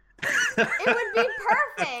 It would be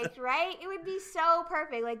perfect, right? It would be so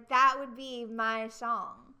perfect. Like, that would be my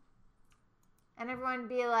song. And everyone would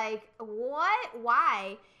be like, what?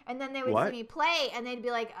 Why? And then they would see me play, and they'd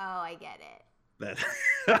be like, oh, I get it.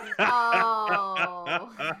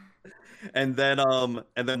 Oh. And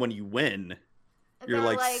then when you win, you're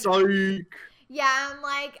like, psych. Yeah, I'm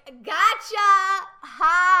like, gotcha!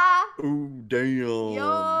 Ha! Ooh, damn.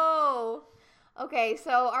 Yo! Okay,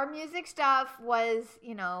 so our music stuff was,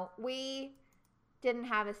 you know, we didn't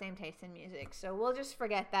have the same taste in music, so we'll just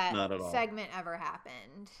forget that segment ever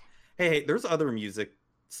happened. Hey, there's other music.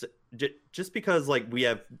 Just because, like, we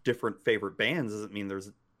have different favorite bands doesn't mean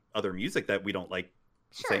there's other music that we don't like.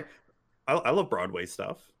 Sure. I love Broadway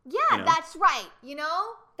stuff. Yeah, you know? That's right. You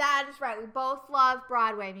know? That is right. We both love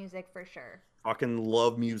Broadway music for sure. Fucking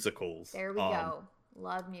love musicals. There we go.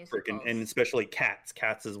 Love musicals. And especially Cats.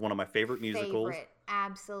 Cats is one of my favorite musicals. Favorite.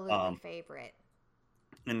 Absolutely favorite.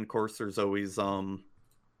 And of course there's always you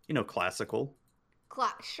know, classical.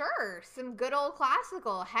 Sure. Some good old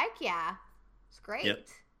classical. Heck yeah. It's great. Yep.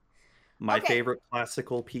 My favorite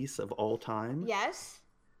classical piece of all time. Yes.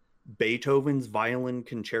 Beethoven's Violin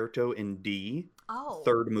Concerto in D. Oh.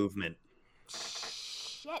 Third movement.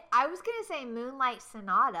 Shit. I was going to say Moonlight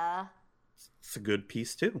Sonata. It's a good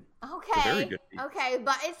piece too. Okay. It's a very good piece. Okay,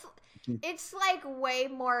 but it's like way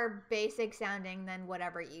more basic sounding than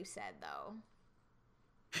whatever you said though.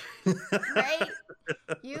 Right?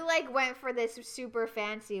 You like went for this super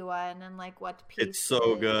fancy one and like what piece it's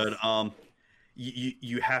so good.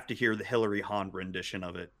 You have to hear the Hilary Hahn rendition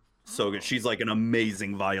of it. So good. She's like an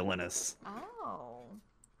amazing violinist. Oh.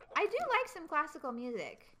 I do like some classical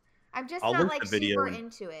music. I'm just not like super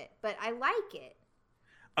into it, but I like it.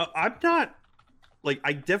 I'm not like,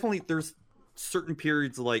 I definitely, there's certain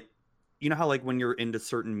periods like, you know how like when you're into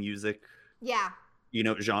certain music, yeah,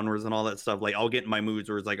 genres and all that stuff. Like I'll get in my moods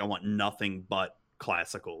where it's like I want nothing but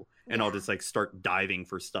classical, and I'll just like start diving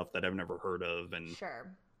for stuff that I've never heard of. And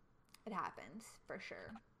sure, it happens for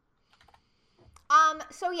sure.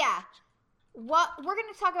 So yeah, what we're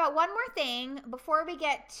going to talk about one more thing before we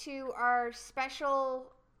get to our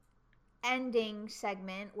special ending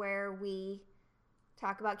segment where we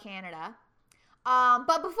talk about Canada.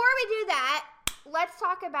 But before we do that, let's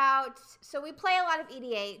talk about, so we play a lot of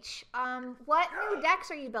EDH. What new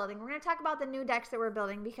decks are you building? We're going to talk about the new decks that we're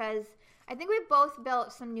building because I think we've both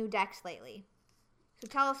built some new decks lately. So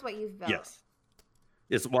tell us what you've built.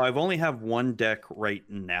 Yes. Well, I've only have one deck right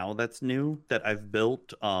now that's new that I've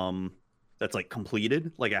built. That's like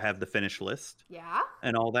completed. Like I have the finished list. Yeah.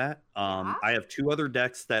 And all that. I have two other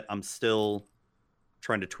decks that I'm still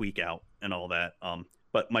trying to tweak out and all that.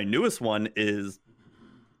 But my newest one is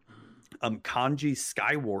Kanji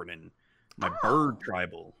Skywarden, my bird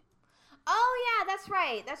tribal. Oh yeah, that's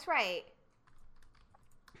right.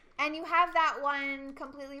 And you have that one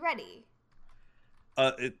completely ready.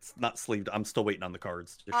 It's not sleeved. I'm still waiting on the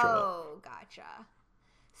cards to show up. Oh, gotcha.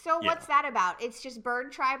 So what's that about? It's just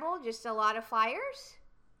bird tribal, just a lot of flyers?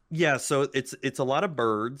 Yeah, so it's a lot of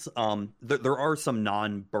birds. There are some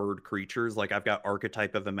non-bird creatures. Like I've got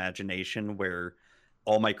Archetype of Imagination, where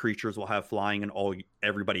all my creatures will have flying, and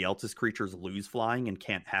everybody else's creatures lose flying and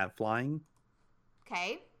can't have flying.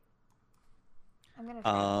 Okay. I'm gonna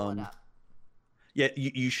try to pull it up. Yeah,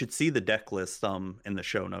 you should see the deck list in the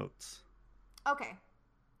show notes. Okay.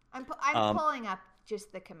 I'm pulling up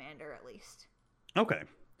just the commander at least. Okay.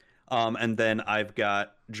 And then I've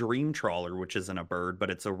got Dream Trawler, which isn't a bird, but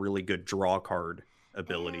it's a really good draw card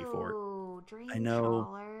ability for it. Oh, Dream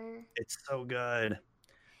Trawler. It's so good.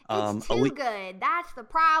 It's too good. That's the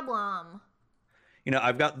problem.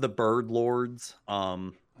 I've got the Bird Lords.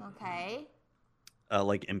 Okay.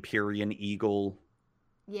 Like Empyrean Eagle.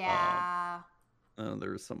 Yeah.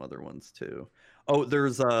 There's some other ones too. Oh,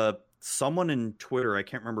 there's someone in Twitter, I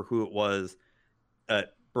can't remember who it was,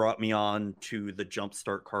 brought me on to the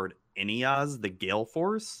Jumpstart card Ineos, the Gale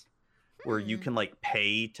Force, where you can like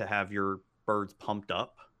pay to have your birds pumped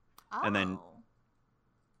up, and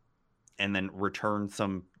then return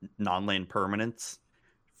some non-land permanents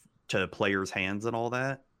to players' hands and all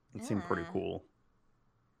that. It seemed pretty cool.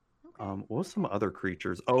 Okay. What was some other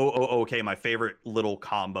creatures? Okay, my favorite little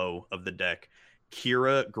combo of the deck: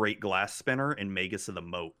 Kira, Great Glass Spinner, and Magus of the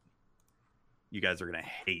Moat. You guys are gonna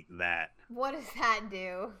hate that. What does that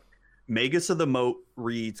do? Magus of the Moat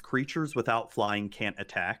reads creatures without flying can't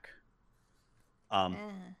attack.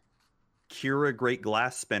 Kira, Great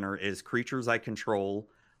Glass Spinner is creatures I control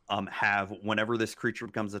have, whenever this creature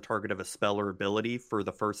becomes a target of a spell or ability for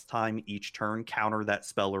the first time each turn, counter that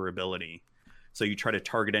spell or ability. So you try to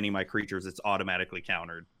target any of my creatures, it's automatically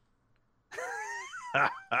countered. How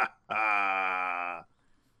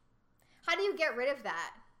do you get rid of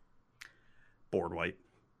that? Board wipe,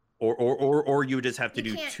 or you would just have to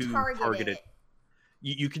do two targeted.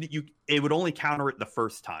 It would only counter it the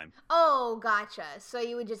first time. Oh, gotcha. So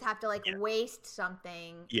you would just have to waste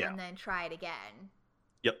something and then try it again.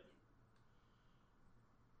 Yep.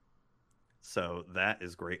 So that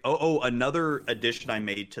is great. Another addition I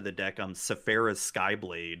made to the deck, Sephira's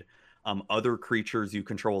Skyblade. Other creatures you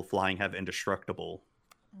control flying have indestructible.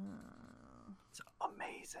 It's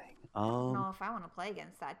amazing. I don't know if I want to play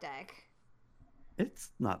against that deck. It's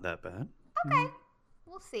not that bad. Okay.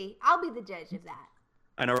 We'll see. I'll be the judge of that.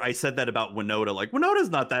 I know. I said that about Winota. Like, Winota's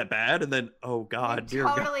not that bad. And then, oh, God. You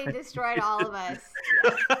totally destroyed all of us.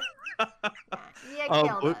 Yeah,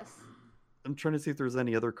 killed us. I'm trying to see if there's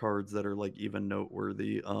any other cards that are, even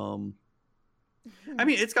noteworthy. I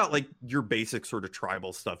mean, it's got, your basic sort of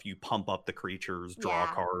tribal stuff. You pump up the creatures, draw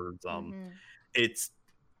cards. It's...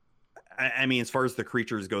 I mean, as far as the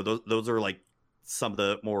creatures go, those are, some of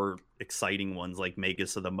the more exciting ones, like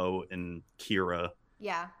Magus of the Moat and Kira.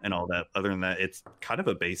 Yeah. And all that. Other than that, it's kind of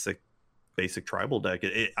a basic tribal deck.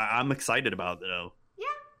 I'm excited about it, though. Yeah,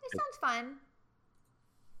 it sounds fun.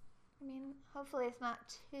 I mean, hopefully it's not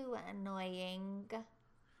too annoying.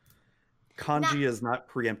 Kanji is not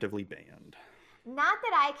preemptively banned. Not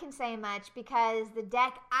that I can say much, because the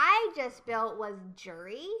deck I just built was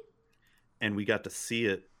Jury. And we got to see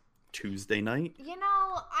it Tuesday night.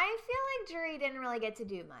 I feel like Jury didn't really get to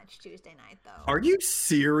do much Tuesday night, though. Are you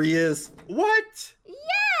serious? What?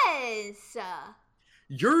 Yes!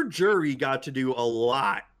 Your Jury got to do a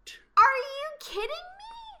lot. Are you kidding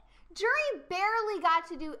me? Jury barely got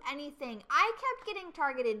to do anything. I kept getting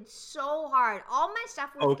targeted so hard. All my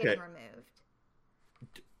stuff was getting removed.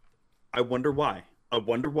 I wonder why.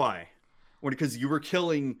 Because you were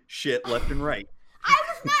killing shit left and right. I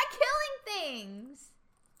was not killing things.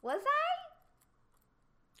 Was I?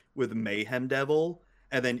 With Mayhem Devil,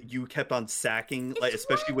 and then you kept on sacking, like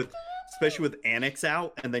especially with Annex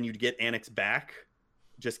out, and then you'd get Annex back.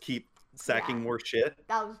 Just keep sacking more shit.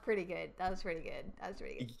 That was pretty good.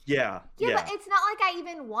 Yeah. Yeah, but it's not like I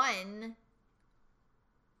even won.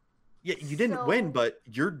 Yeah, you didn't win, but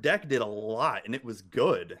your deck did a lot, and it was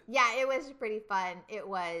good. Yeah, it was pretty fun. It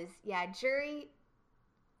was. Yeah, Jury.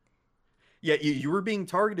 Yeah, you were being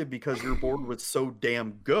targeted because your board was so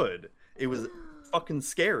damn good. It was fucking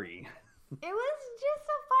scary. It was just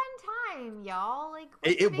a fun time, y'all. Like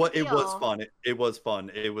it was fun. It was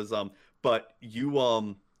fun. It was but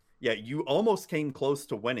you you almost came close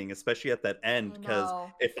to winning, especially at that end, because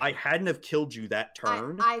if I hadn't have killed you that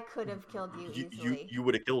turn, I could have killed you easily. You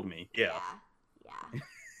would have killed me. Yeah.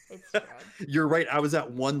 It's true. You're right. I was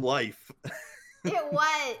at 1 life. It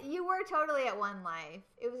was. You were totally at 1 life.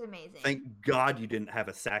 It was amazing. Thank God you didn't have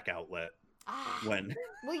a sack outlet. When?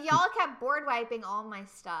 Well, y'all kept board wiping all my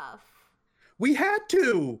stuff. We had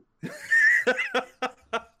to. You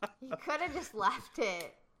could have just left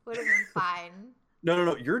it. Would have been fine.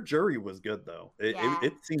 No. Your jury was good, though.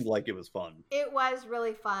 It seemed like it was fun. It was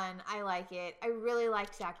really fun. I like it. I really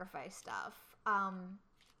like sacrifice stuff.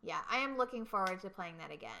 Yeah, I am looking forward to playing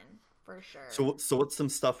that again, for sure. So what's some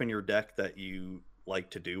stuff in your deck that you like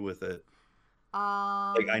to do with it?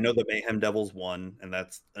 Like, I know the Mayhem Devil's one, and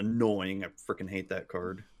that's annoying. I freaking hate that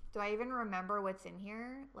card. Do I even remember what's in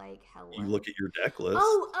here? Like, hello. You look at your deck list.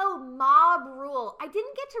 Oh, Mob Rule. I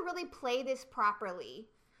didn't get to really play this properly.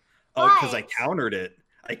 Oh, because I countered it.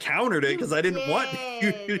 I countered it because I didn't want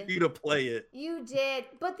you to play it. You did,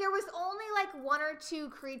 but there was only like 1 or 2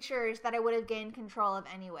 creatures that I would have gained control of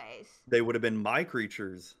anyways. They would have been my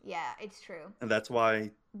creatures. Yeah, it's true. And that's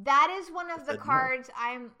why... That is one of the cards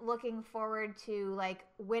I'm looking forward to, like,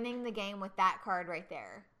 winning the game with that card right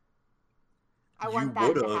there. I want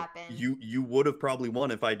that to happen. You would have probably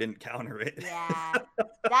won if I didn't counter it. Yeah.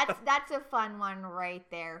 That's a fun one right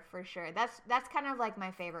there for sure. That's kind of like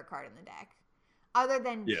my favorite card in the deck. Other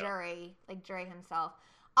than Jury, like Jury himself.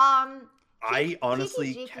 I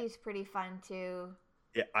honestly... Jiki's pretty fun too.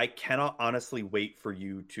 Yeah, I cannot honestly wait for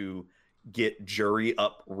you to get Jury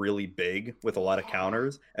up really big with a lot of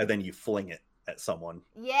counters, and then you fling it at someone.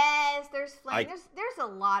 Yes, there's a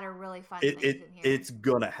lot of really fun things in here. It's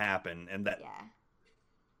gonna happen, and that...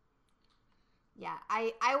 Yeah,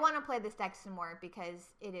 I want to play this deck some more because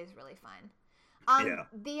it is really fun.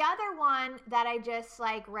 The other one that I just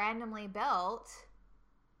like randomly built.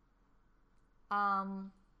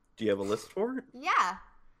 Do you have a list for it? Yeah,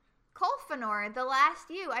 Kolfanor, The Last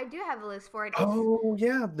You. I do have a list for it.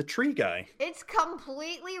 The tree guy. It's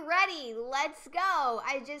completely ready. Let's go.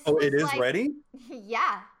 It is ready?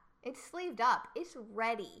 Yeah, it's sleeved up. It's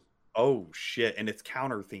ready. Oh shit! And it's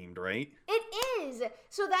counter themed, right? It is.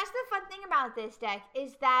 So that's the fun thing about this deck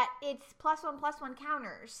is that it's +1/+1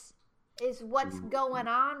 counters. Is what's going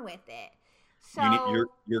on with it. So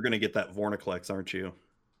you're gonna get that Vornaclex, aren't you?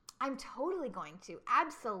 I'm totally going to.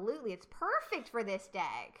 Absolutely, it's perfect for this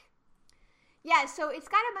deck. Yeah, so it's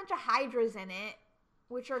got a bunch of Hydras in it,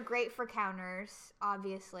 which are great for counters,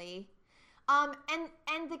 obviously. And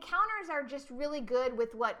the counters are just really good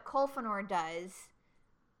with what Kolfanor does.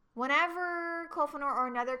 Whenever Kolfanor or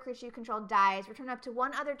another creature you control dies, return up to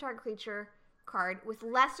 1 other target creature card with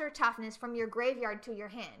lesser toughness from your graveyard to your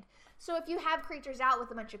hand. So if you have creatures out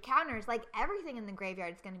with a bunch of counters, like everything in the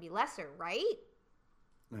graveyard is going to be lesser, right?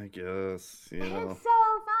 I guess, yeah. It's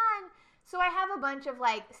so fun. So I have a bunch of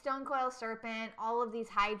like Stonecoil Serpent, all of these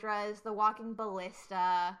Hydras, the Walking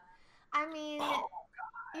Ballista. I mean,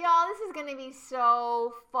 y'all, this is going to be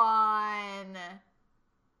so fun.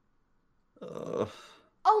 Oh,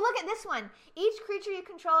 look at this one. Each creature you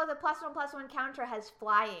control with a +1/+1 counter has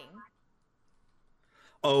flying.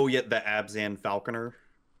 Oh, yeah, the Abzan Falconer.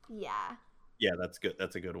 Yeah. Yeah, that's good.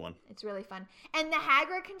 That's a good one. It's really fun. And the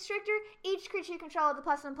Hagra Constrictor, each creature you control with a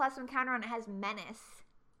 +1/+1 counter on it has Menace.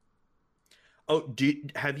 Oh,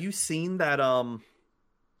 have you seen that,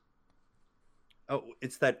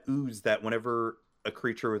 it's that ooze that whenever a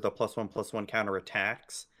creature with a +1/+1 counter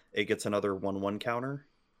attacks, it gets another 1/1 counter?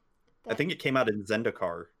 I think it came out in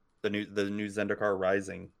Zendikar, the new Zendikar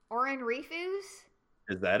Rising. Or in Refuse?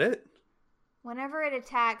 Is that it? Whenever it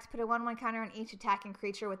attacks, put a 1/1 counter on each attacking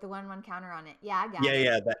creature with the 1/1 counter on it. Yeah, I got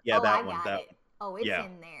it. That one. Oh, it's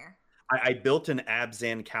in there. I built an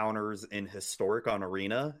Abzan counters in Historic on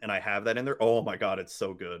Arena, and I have that in there. Oh my god, it's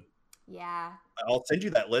so good. Yeah. I'll send you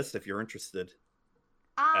that list if you're interested.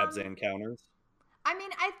 Abzan counters. I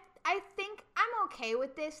mean, I think I'm okay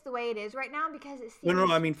with this the way it is right now because it seems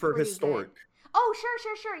No, I mean for Historic. Good. Oh,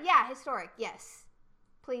 sure. Yeah, Historic, yes.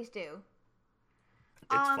 Please do.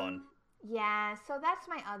 It's fun. Yeah, so that's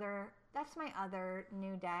my other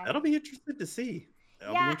new deck. That'll be interesting to see.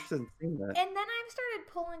 I'll be interested in seeing that. And then I've started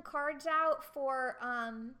pulling cards out for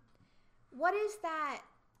what is that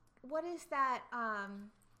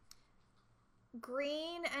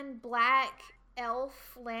green and black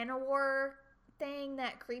elf Llanowar thing,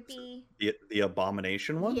 that creepy the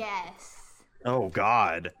abomination one? Yes. Oh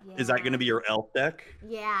God. Yeah. Is that going to be your elf deck?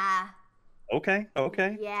 Yeah. Okay.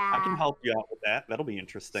 Yeah. I can help you out with that. That'll be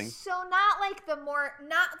interesting. So not like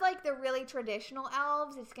the really traditional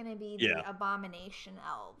elves. It's going to be the abomination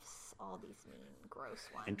elves. All these mean gross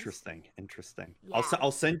ones. Interesting. Yeah.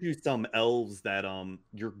 I'll send you some elves that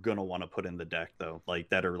you're going to want to put in the deck though, like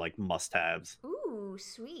that are like must-haves. Ooh,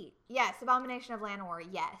 sweet. Yes, Abomination of Llanowar.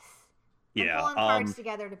 Yes. Yeah. I'm pulling cards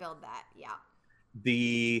together to build that. Yeah.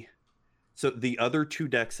 So the other two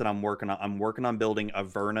decks that I'm working on building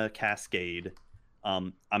Averna Cascade.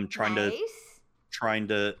 I'm trying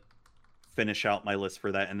to finish out my list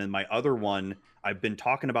for that, and then my other one I've been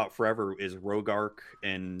talking about forever is Rogark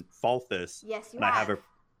and Falthus. Yes, you and I have a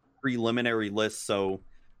preliminary list, so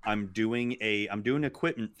I'm doing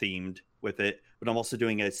equipment themed with it, but I'm also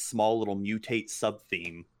doing a small little mutate sub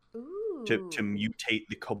theme. To mutate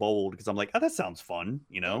the kobold, because I'm like, oh, that sounds fun,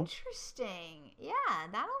 you know? Interesting. Yeah,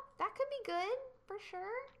 that could be good for sure.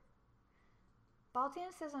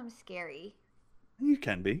 Baltan says I'm scary. You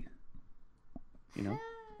can be. You know?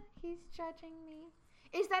 He's judging me.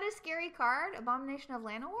 Is that a scary card? Abomination of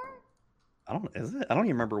Llanowar? Is it? I don't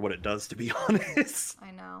even remember what it does, to be honest.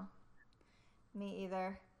 I know. Me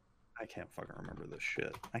either. I can't fucking remember this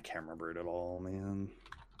shit. I can't remember it at all, man.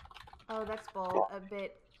 Oh, that's bold. A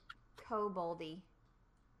bit koboldy.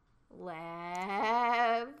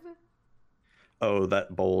 Lev. Oh,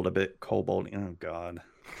 that bold, a bit koboldy. Oh, God.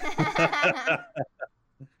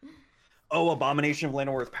 Abomination of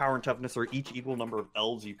Llanowar with power and toughness are each equal number of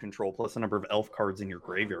elves you control plus the number of elf cards in your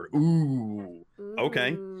graveyard. Ooh.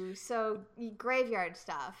 Okay. So graveyard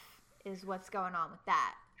stuff is what's going on with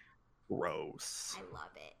that. Gross. I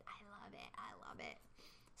love it.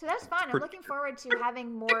 So that's fun. I'm looking forward to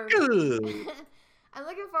having more. I'm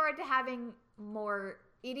looking forward to having more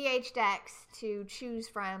EDH decks to choose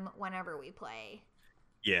from whenever we play.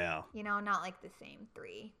 Yeah. You know, not like the same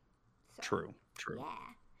three. So, True. Yeah.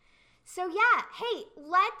 So yeah, hey,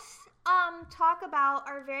 let's talk about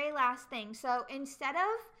our very last thing. So instead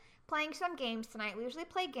of playing some games tonight, we usually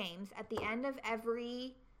play games at the end of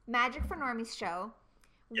every Magic for Normies show.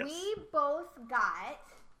 Yes. We both got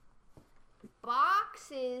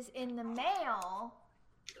boxes in the mail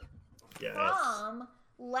from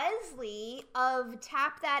Leslie of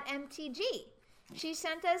Tap That MTG. She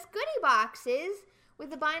sent us goodie boxes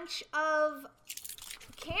with a bunch of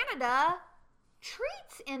Canada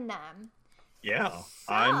treats in them. Yeah.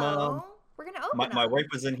 So, we're gonna open them. My wife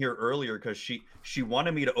was in here earlier because she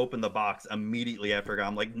wanted me to open the box immediately after I got.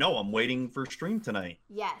 I'm like, no, I'm waiting for stream tonight.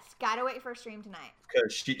 Yes, gotta wait for stream tonight.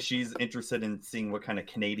 Because she's interested in seeing what kind of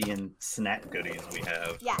Canadian snack goodies we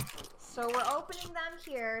have. Yeah. So we're opening them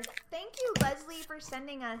here. Thank you, Leslie, for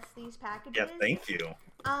sending us these packages. Yeah, thank you.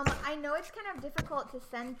 I know it's kind of difficult to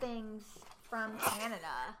send things from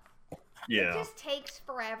Canada. Yeah. It just takes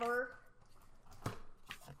forever.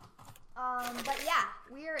 But yeah,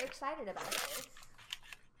 we are excited about this.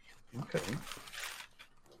 Okay.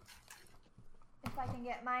 If I can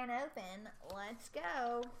get mine open, let's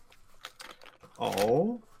go.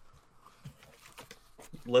 Oh.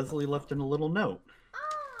 Leslie left in a little note.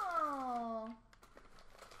 Oh.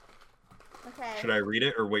 Okay. Should I read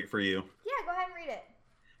it or wait for you? Yeah, go ahead and read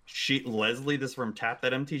it. Leslie, this is from Tap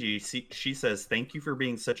That MTG. She says, "Thank you for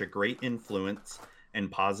being such a great influence and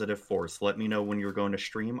positive force. Let me know when you're going to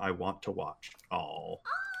stream. I want to watch." Oh.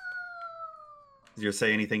 Did you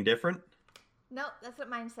say anything different? Nope, that's what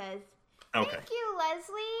mine says. Okay. Thank you,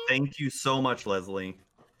 Leslie. Thank you so much, Leslie.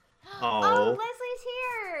 Oh, Leslie's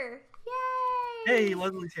here. Yay. Hey,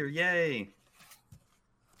 Leslie's here. Yay.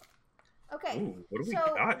 Okay. Ooh, what do we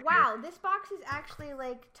got wow, here? This box is actually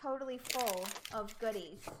like totally full of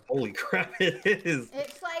goodies. Holy crap, it is.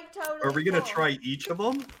 It's like totally Are we going to full. try each of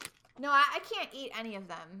them? No, I can't eat any of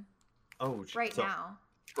them. Oh, now.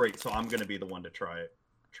 Great, so I'm going to be the one to try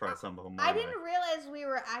some of them. I didn't realize we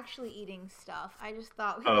were actually eating stuff. I just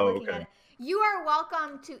thought we were looking at it. You are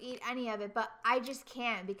welcome to eat any of it, but I just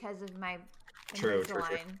can't because of my True.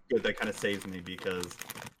 Good, that kind of saves me because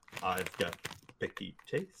I've got picky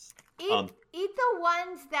taste. Eat the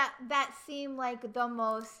ones that seem like the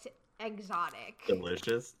most exotic.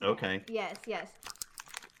 Delicious? Okay. Yes.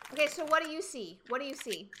 Okay, so what do you see?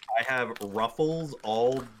 I have Ruffles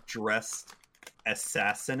all dressed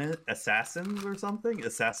assassins or something?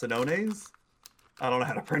 Assassinones? I don't know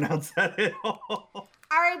how to pronounce that at all.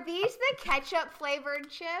 Are these the ketchup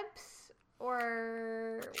flavored chips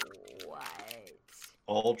or what?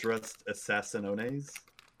 All dressed assassinones.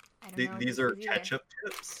 These are ketchup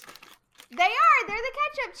chips. They are. They're the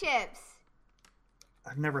ketchup chips.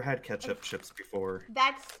 I've never had ketchup chips before.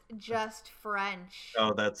 That's just French.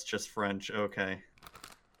 Oh, that's just French. Okay.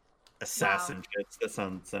 Assassin chips. That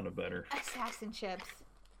sounded better. Assassin chips.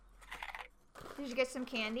 Did you get some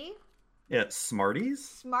candy? Yeah, Smarties?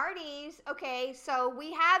 Smarties. Okay, so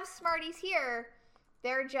we have Smarties here.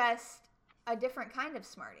 They're just a different kind of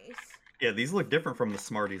Smarties. Yeah, these look different from the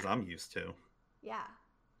Smarties I'm used to. Yeah.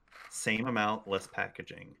 Same amount, less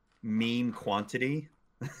packaging. Mean quantity.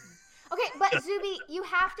 Okay, but Zuby, you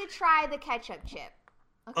have to try the ketchup chip.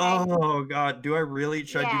 Okay? Oh, God. Do I really?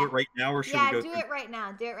 Should I do it right now or should we go do it right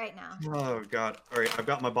now. Do it right now. Oh, God. All right, I've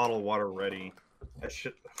got my bottle of water ready. I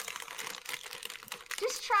should...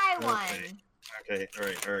 Just try one. Okay.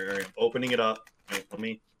 All right. Opening it up. Wait, let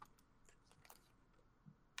me...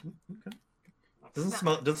 Okay. Doesn't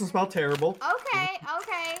smell terrible. Okay.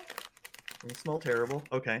 Doesn't smell terrible.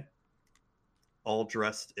 Okay. All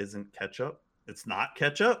dressed isn't ketchup. It's not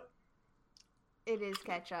ketchup? It is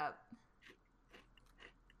ketchup.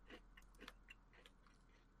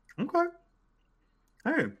 Okay.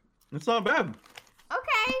 Hey, it's not bad.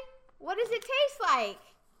 Okay. What does it taste like?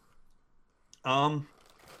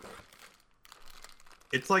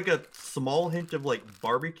 It's like a small hint of like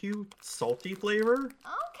barbecue, salty flavor.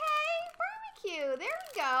 Okay, barbecue. There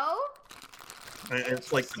we go.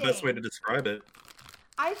 It's like the best way to describe it.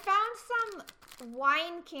 I found some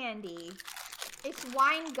wine candy. It's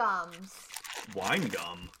wine gums. Wine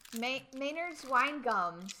gum? Maynard's wine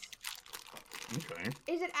gums. Okay.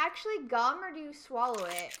 Is it actually gum or do you swallow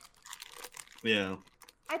it? Yeah.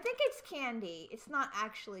 I think it's candy. It's not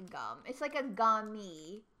actually gum. It's like a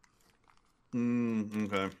gummy.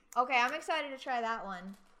 Okay. Okay, I'm excited to try that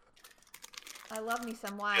one. I love me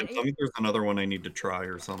some wine. I think there's another one I need to try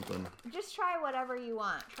or something. Just try whatever you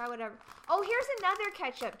want. Try whatever. Oh, here's another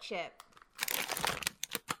ketchup chip.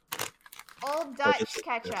 Old Dutch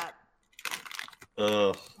ketchup.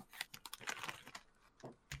 Ugh.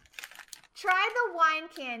 Try the wine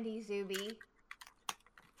candy, Zuby.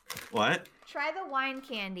 What? Try the wine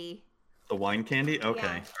candy. The wine candy? Okay.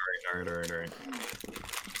 Yeah. All right.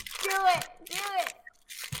 Do it.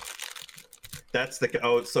 That's the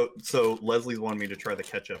so Leslie's wanted me to try the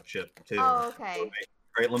ketchup chip too. Oh, okay. All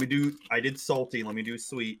right, I did salty, let me do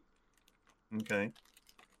sweet. Okay.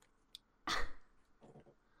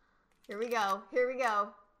 Here we go.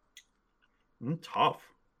 Tough.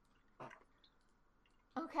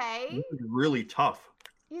 Okay. Really tough.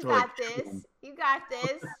 You got this.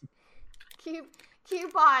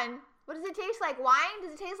 Keep on. What does it taste like? Wine?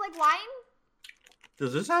 Does it taste like wine?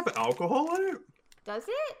 Does this have alcohol in it? Does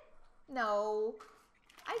it? No.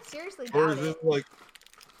 I seriously doubt Or is this like...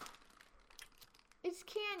 It's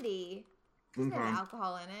candy. It doesn't have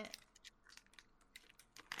alcohol in it.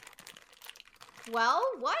 Well,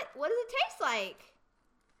 what? What does it taste like?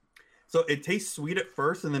 So it tastes sweet at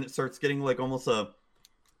first, and then it starts getting like almost a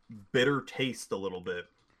bitter taste a little bit.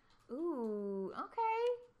 Ooh, okay.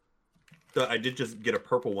 So I did just get a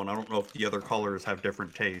purple one. I don't know if the other colors have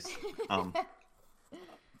different tastes.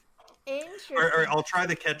 Interesting. All right, I'll try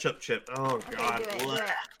the ketchup chip. Oh, okay, God. Do it.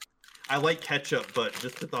 I like ketchup, but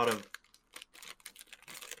just the thought of...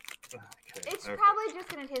 It's probably just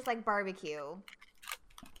going to taste like barbecue.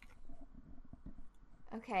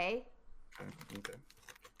 Okay. Okay.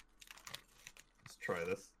 Let's try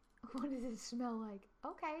this. What does it smell like?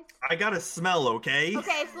 Okay. I got a smell, okay?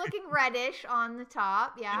 Okay, it's looking reddish on the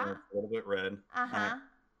top, yeah. A little bit red. Uh-huh. Right.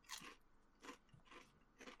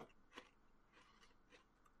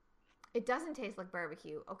 It doesn't taste like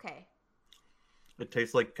barbecue. Okay. It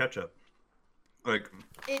tastes like ketchup. Like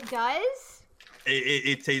it does?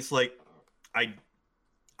 It tastes like I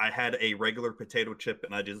had a regular potato chip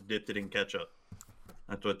and I just dipped it in ketchup.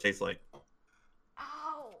 That's what it tastes like.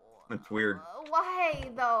 Oh. That's weird.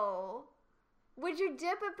 Why though? Would you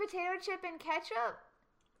dip a potato chip in ketchup?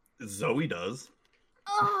 Zoe does.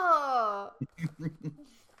 Oh.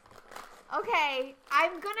 Okay,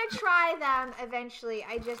 I'm gonna try them eventually.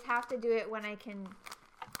 I just have to do it when I can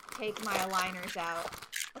take my aligners out.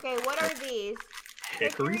 Okay, what are these?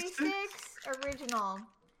 Hickory sticks? Original.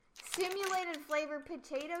 Simulated flavored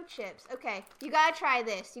potato chips. Okay, you gotta try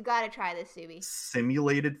this. Subi.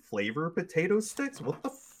 Simulated flavor potato sticks? What the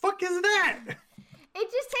fuck is that? It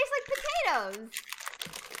just tastes like potatoes.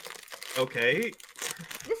 Okay.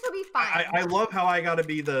 This will be fine. I love how I gotta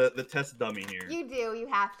be the test dummy here. You do. You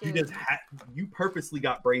have to. You purposely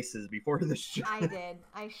got braces before the show. I did.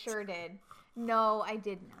 I sure did. No, I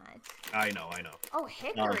did not. I know. Oh,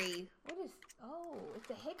 hickory. What is... Oh, it's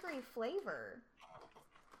a hickory flavor.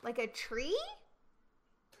 Like a tree?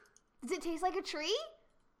 Does it taste like a tree?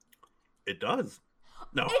 It does.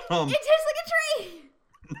 No. It tastes like a tree!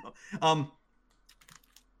 No.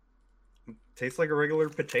 Tastes like a regular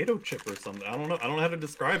potato chip or something. I don't know how to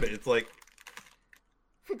describe it. It's like...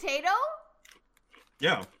 Potato?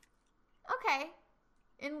 Yeah. Okay.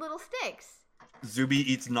 In little sticks. Zuby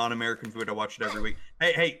eats non-American food. I watch it every week.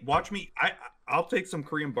 Hey, watch me. I'll take some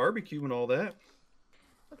Korean barbecue and all that.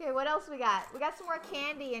 Okay, what else we got? We got some more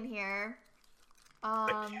candy in here.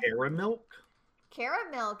 The caramel?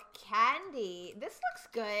 Caramel candy. This looks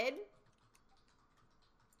good.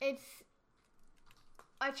 It's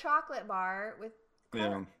a chocolate bar with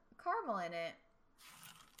caramel in it.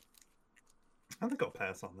 I think I'll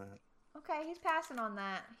pass on that. Okay, he's passing on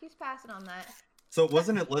that. So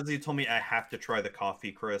wasn't it Leslie who told me I have to try the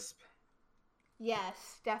coffee crisp?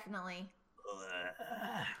 Yes, definitely.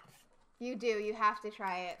 You do. You have to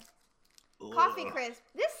try it. Coffee crisp.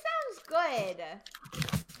 This sounds good.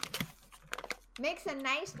 Makes a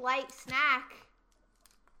nice light snack.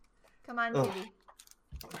 Come on, Zuby.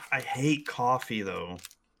 I hate coffee, though.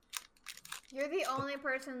 You're the only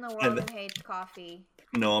person in the world who hates coffee.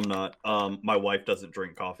 No, I'm not. My wife doesn't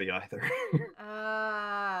drink coffee either.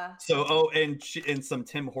 And some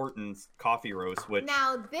Tim Hortons coffee roast, which...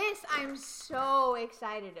 Now this I'm so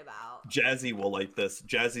excited about. Jazzy will like this.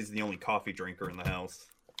 Jazzy's the only coffee drinker in the house.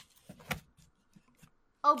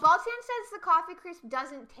 Oh, Baltan says the coffee crisp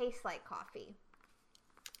doesn't taste like coffee.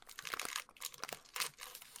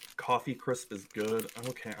 Coffee crisp is good.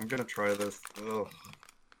 Okay, I'm gonna try this. Ugh.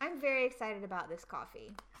 I'm very excited about this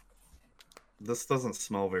coffee. This doesn't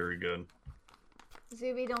smell very good.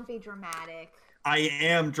 Zuby, don't be dramatic. I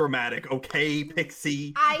am dramatic, okay,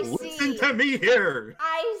 Pixie? I see. Listen to me here.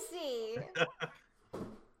 I see. All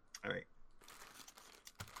right.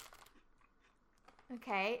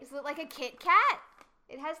 Okay, is it like a Kit Kat?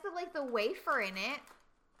 It has the wafer in it.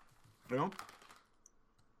 No.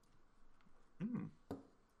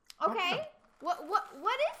 Okay. What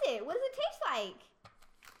is it? What does it taste like?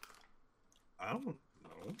 I don't know.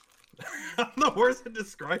 I'm the worst at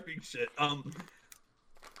describing shit.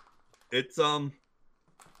 It's bleh.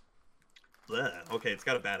 Okay, it's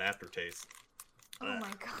got a bad aftertaste. Oh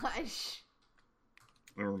my gosh.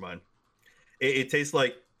 Never mind. It tastes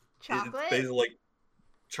like chocolate. It's basically like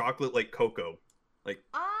chocolate, like cocoa. Like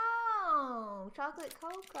chocolate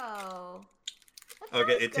cocoa.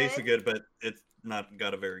 Okay, it tasted good, but it's not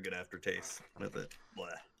got a very good aftertaste with it.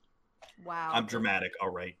 Bleh. Wow. I'm dramatic,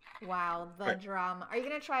 all right. Wow, drama. Are you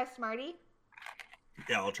gonna try a Smartie?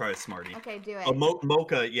 Yeah, I'll try a Smartie. Okay, do it. A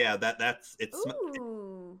mocha, yeah, that's it's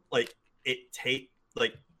Ooh. I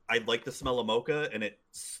like the smell of mocha, and it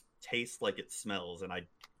tastes like it smells, and I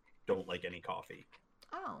don't like any coffee.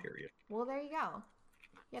 Oh. Period. Well, there you go.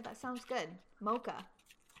 Yeah, that sounds good. Mocha.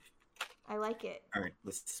 I like it. All right,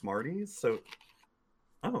 the Smarties. So,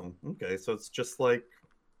 okay. So it's just like.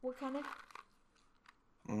 What kind of?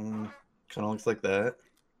 Kind of looks like that.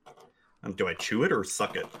 Do I chew it or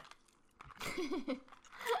suck it?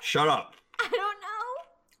 Shut up. I don't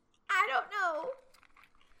know.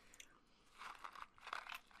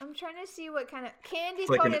 I'm trying to see what kind of candy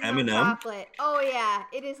coated milk chocolate. Oh yeah,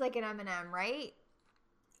 it is like an M&M, right?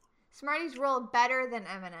 Smarties roll better than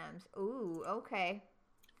M&Ms. Ooh, okay.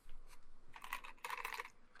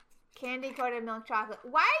 Candy coated milk chocolate.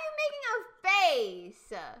 Why are you making a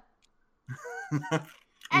face?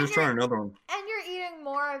 I'm just trying another one. And you're eating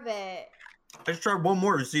more of it. I just tried one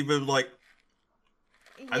more to see if it was like.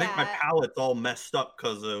 Yeah. I think my palate's all messed up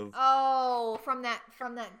because of. Oh, from that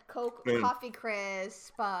coffee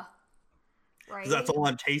crisp, right? Because that's all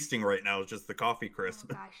I'm tasting right now is just the coffee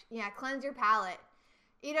crisp. Oh gosh, yeah. Cleanse your palate.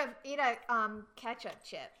 Eat a ketchup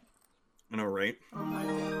chip. I know, right?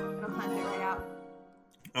 It'll cleanse it right out.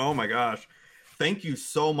 Oh my gosh. Thank you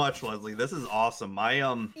so much, Leslie. This is awesome. My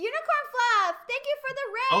Unicorn Fluff, thank you for the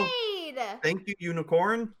raid. Oh, thank you,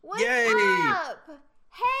 Unicorn. What's Yay! up?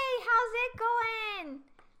 Hey, how's it going?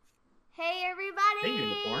 Hey everybody. Hey,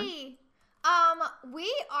 Unicorn. We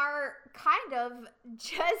are kind of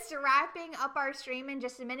just wrapping up our stream in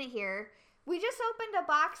just a minute here. We just opened a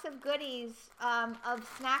box of goodies of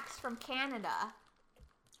snacks from Canada.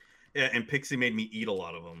 Yeah, and Pixie made me eat a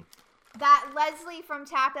lot of them. That Leslie from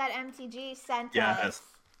Tap That MTG sent us. Yes.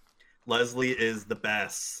 Leslie is the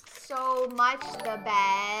best. So much the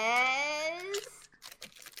best.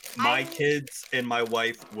 My kids and my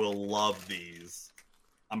wife will love these.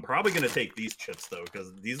 I'm probably going to take these chips, though,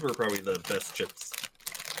 because these were probably the best chips.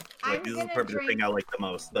 Like, this is probably the thing I like the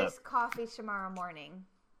most. This coffee tomorrow morning.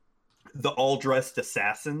 The All Dressed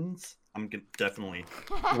Assassins. I'm gonna definitely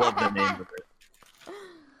love the name of it.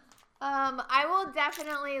 I will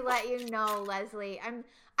definitely let you know, Leslie.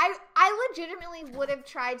 I legitimately would have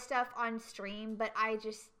tried stuff on stream, but I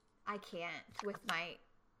can't with my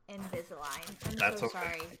Invisalign. I'm so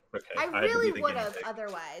sorry. Okay. I really would have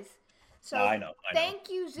otherwise. So I know.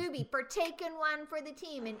 Thank you, Zuby, for taking one for the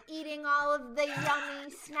team and eating all of the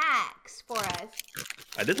yummy snacks for us.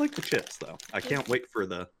 I did like the chips, though. I can't wait for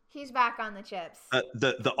the... He's back on the chips.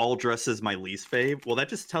 The All Dress is my least fave. Well, that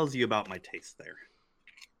just tells you about my taste there.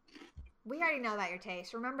 We already know about your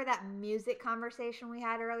taste. Remember that music conversation we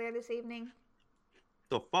had earlier this evening?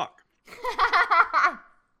 The fuck?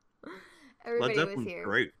 Everybody was here.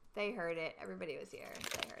 Great. They heard it. Everybody was here.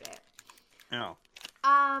 They heard it. Yeah.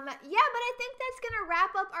 Yeah, but I think that's going to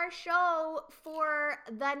wrap up our show for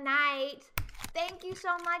the night. Thank you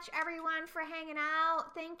so much, everyone, for hanging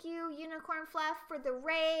out. Thank you, Unicorn Fluff, for the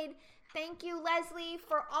raid. Thank you, Leslie,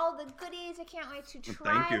 for all the goodies. I can't wait to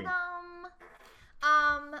try them.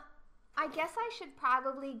 I guess I should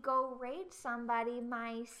probably go raid somebody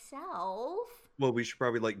myself. Well, we should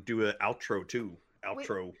probably, do an outro, too.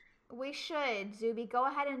 We should. Zuby, go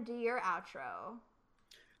ahead and do your outro.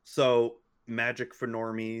 So, Magic for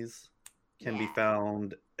Normies can be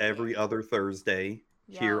found every other Thursday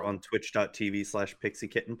here on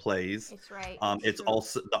twitch.tv/PixieKittenPlays. It's right. It's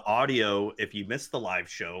also the audio if you missed the live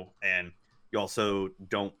show and you also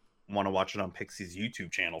don't want to watch it on Pixie's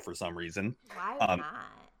YouTube channel for some reason. Why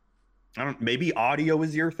not? Maybe audio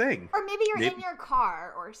is your thing. Or maybe you're in your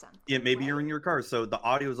car or something. Yeah, maybe you're in your car. So the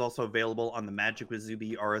audio is also available on the Magic with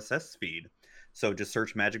Zuby RSS feed. So just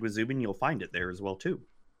search Magic with Zuby and you'll find it there as well too.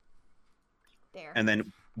 There. And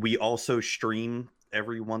then we also stream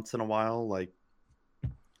every once in a while,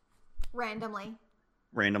 randomly.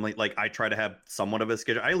 I try to have somewhat of a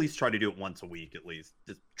schedule. I at least try to do it once a week, at least.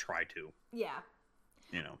 Just try to. Yeah.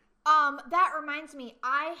 That reminds me,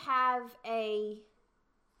 I have a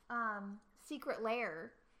secret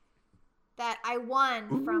lair that I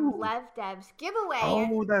won from Lev Dev's giveaway.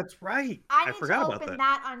 Oh, that's right. I forgot about that. I need to open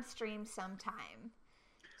that on stream sometime.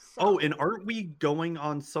 So, and aren't we going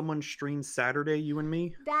on someone's stream Saturday, you and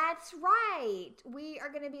me? That's right. We are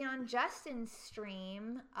going to be on Justin's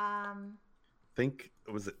stream.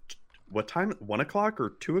 Was it, what time? 1 o'clock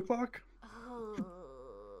or 2 o'clock? Oh,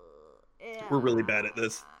 yeah. We're really bad at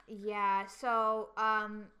this. Yeah, so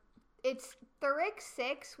it's Thuric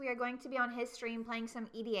 6. We are going to be on his stream playing some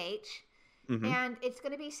EDH. Mm-hmm. And it's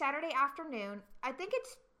going to be Saturday afternoon. I think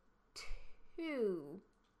it's 2.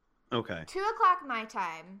 Okay. 2 o'clock my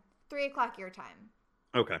time, 3 o'clock your time.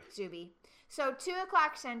 Okay. Zuby. So 2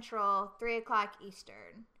 o'clock Central, 3 o'clock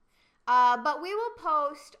Eastern. But we will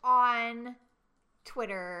post on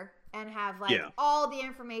Twitter and have all the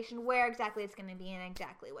information where exactly it's going to be and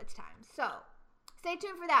exactly what's time. So stay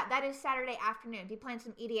tuned for that. That is Saturday afternoon. Be playing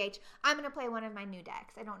some EDH. I'm going to play one of my new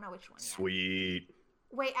decks. I don't know which one yet. Sweet.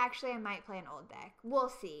 Wait, actually, I might play an old deck. We'll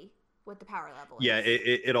see what the power level is. Yeah,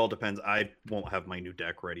 it all depends. I won't have my new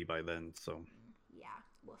deck ready by then, so. Yeah,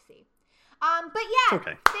 we'll see. But yeah,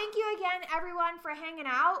 okay. Thank you again, everyone, for hanging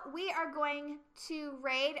out. We are going to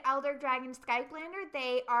raid Elder Dragon Skyplander.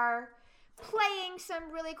 They are playing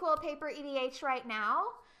some really cool paper EDH right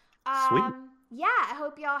now. Sweet. Yeah, I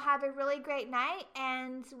hope y'all have a really great night,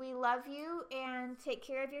 and we love you, and take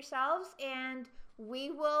care of yourselves, and we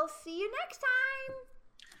will see you next time.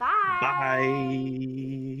 Bye.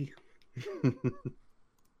 Bye.